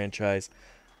on franchise.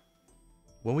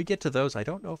 When we get to those, I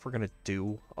don't know if we're going to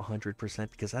do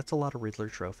 100%, because that's a lot of Riddler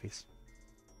trophies.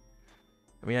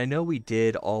 I mean, I know we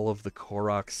did all of the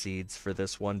Korok seeds for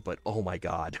this one, but oh my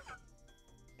god.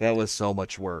 That was so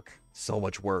much work. So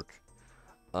much work.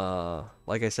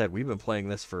 Like I said, we've been playing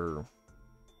this for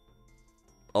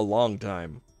a long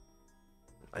time.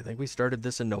 I think we started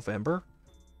this in November?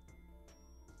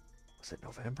 Was it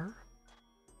November?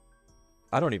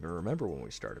 I don't even remember when we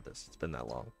started this. It's been that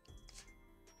long.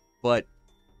 But,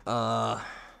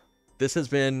 this has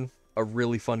been a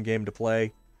really fun game to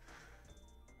play.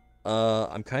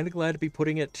 I'm kind of glad to be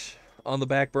putting it on the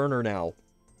back burner now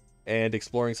and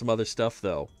exploring some other stuff,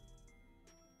 though.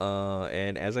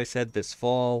 And as I said, this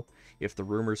fall, if the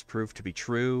rumors prove to be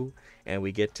true and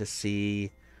we get to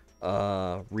see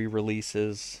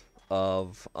re-releases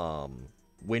of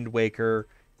Wind Waker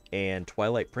and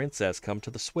Twilight Princess come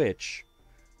to the Switch,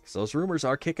 because those rumors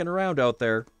are kicking around out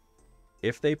there,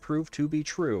 if they prove to be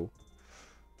true,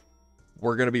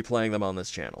 we're going to be playing them on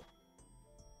this channel.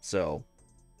 So,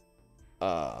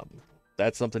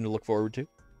 that's something to look forward to.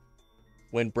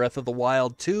 When Breath of the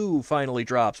Wild 2 finally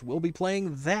drops, we'll be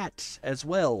playing that as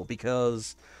well,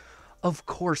 because of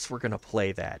course we're going to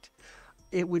play that.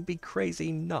 It would be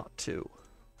crazy not to.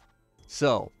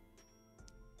 So,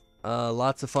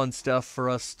 lots of fun stuff for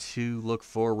us to look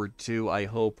forward to. I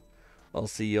hope I'll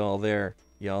see y'all there.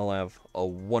 Y'all have a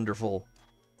wonderful,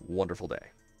 wonderful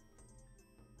day.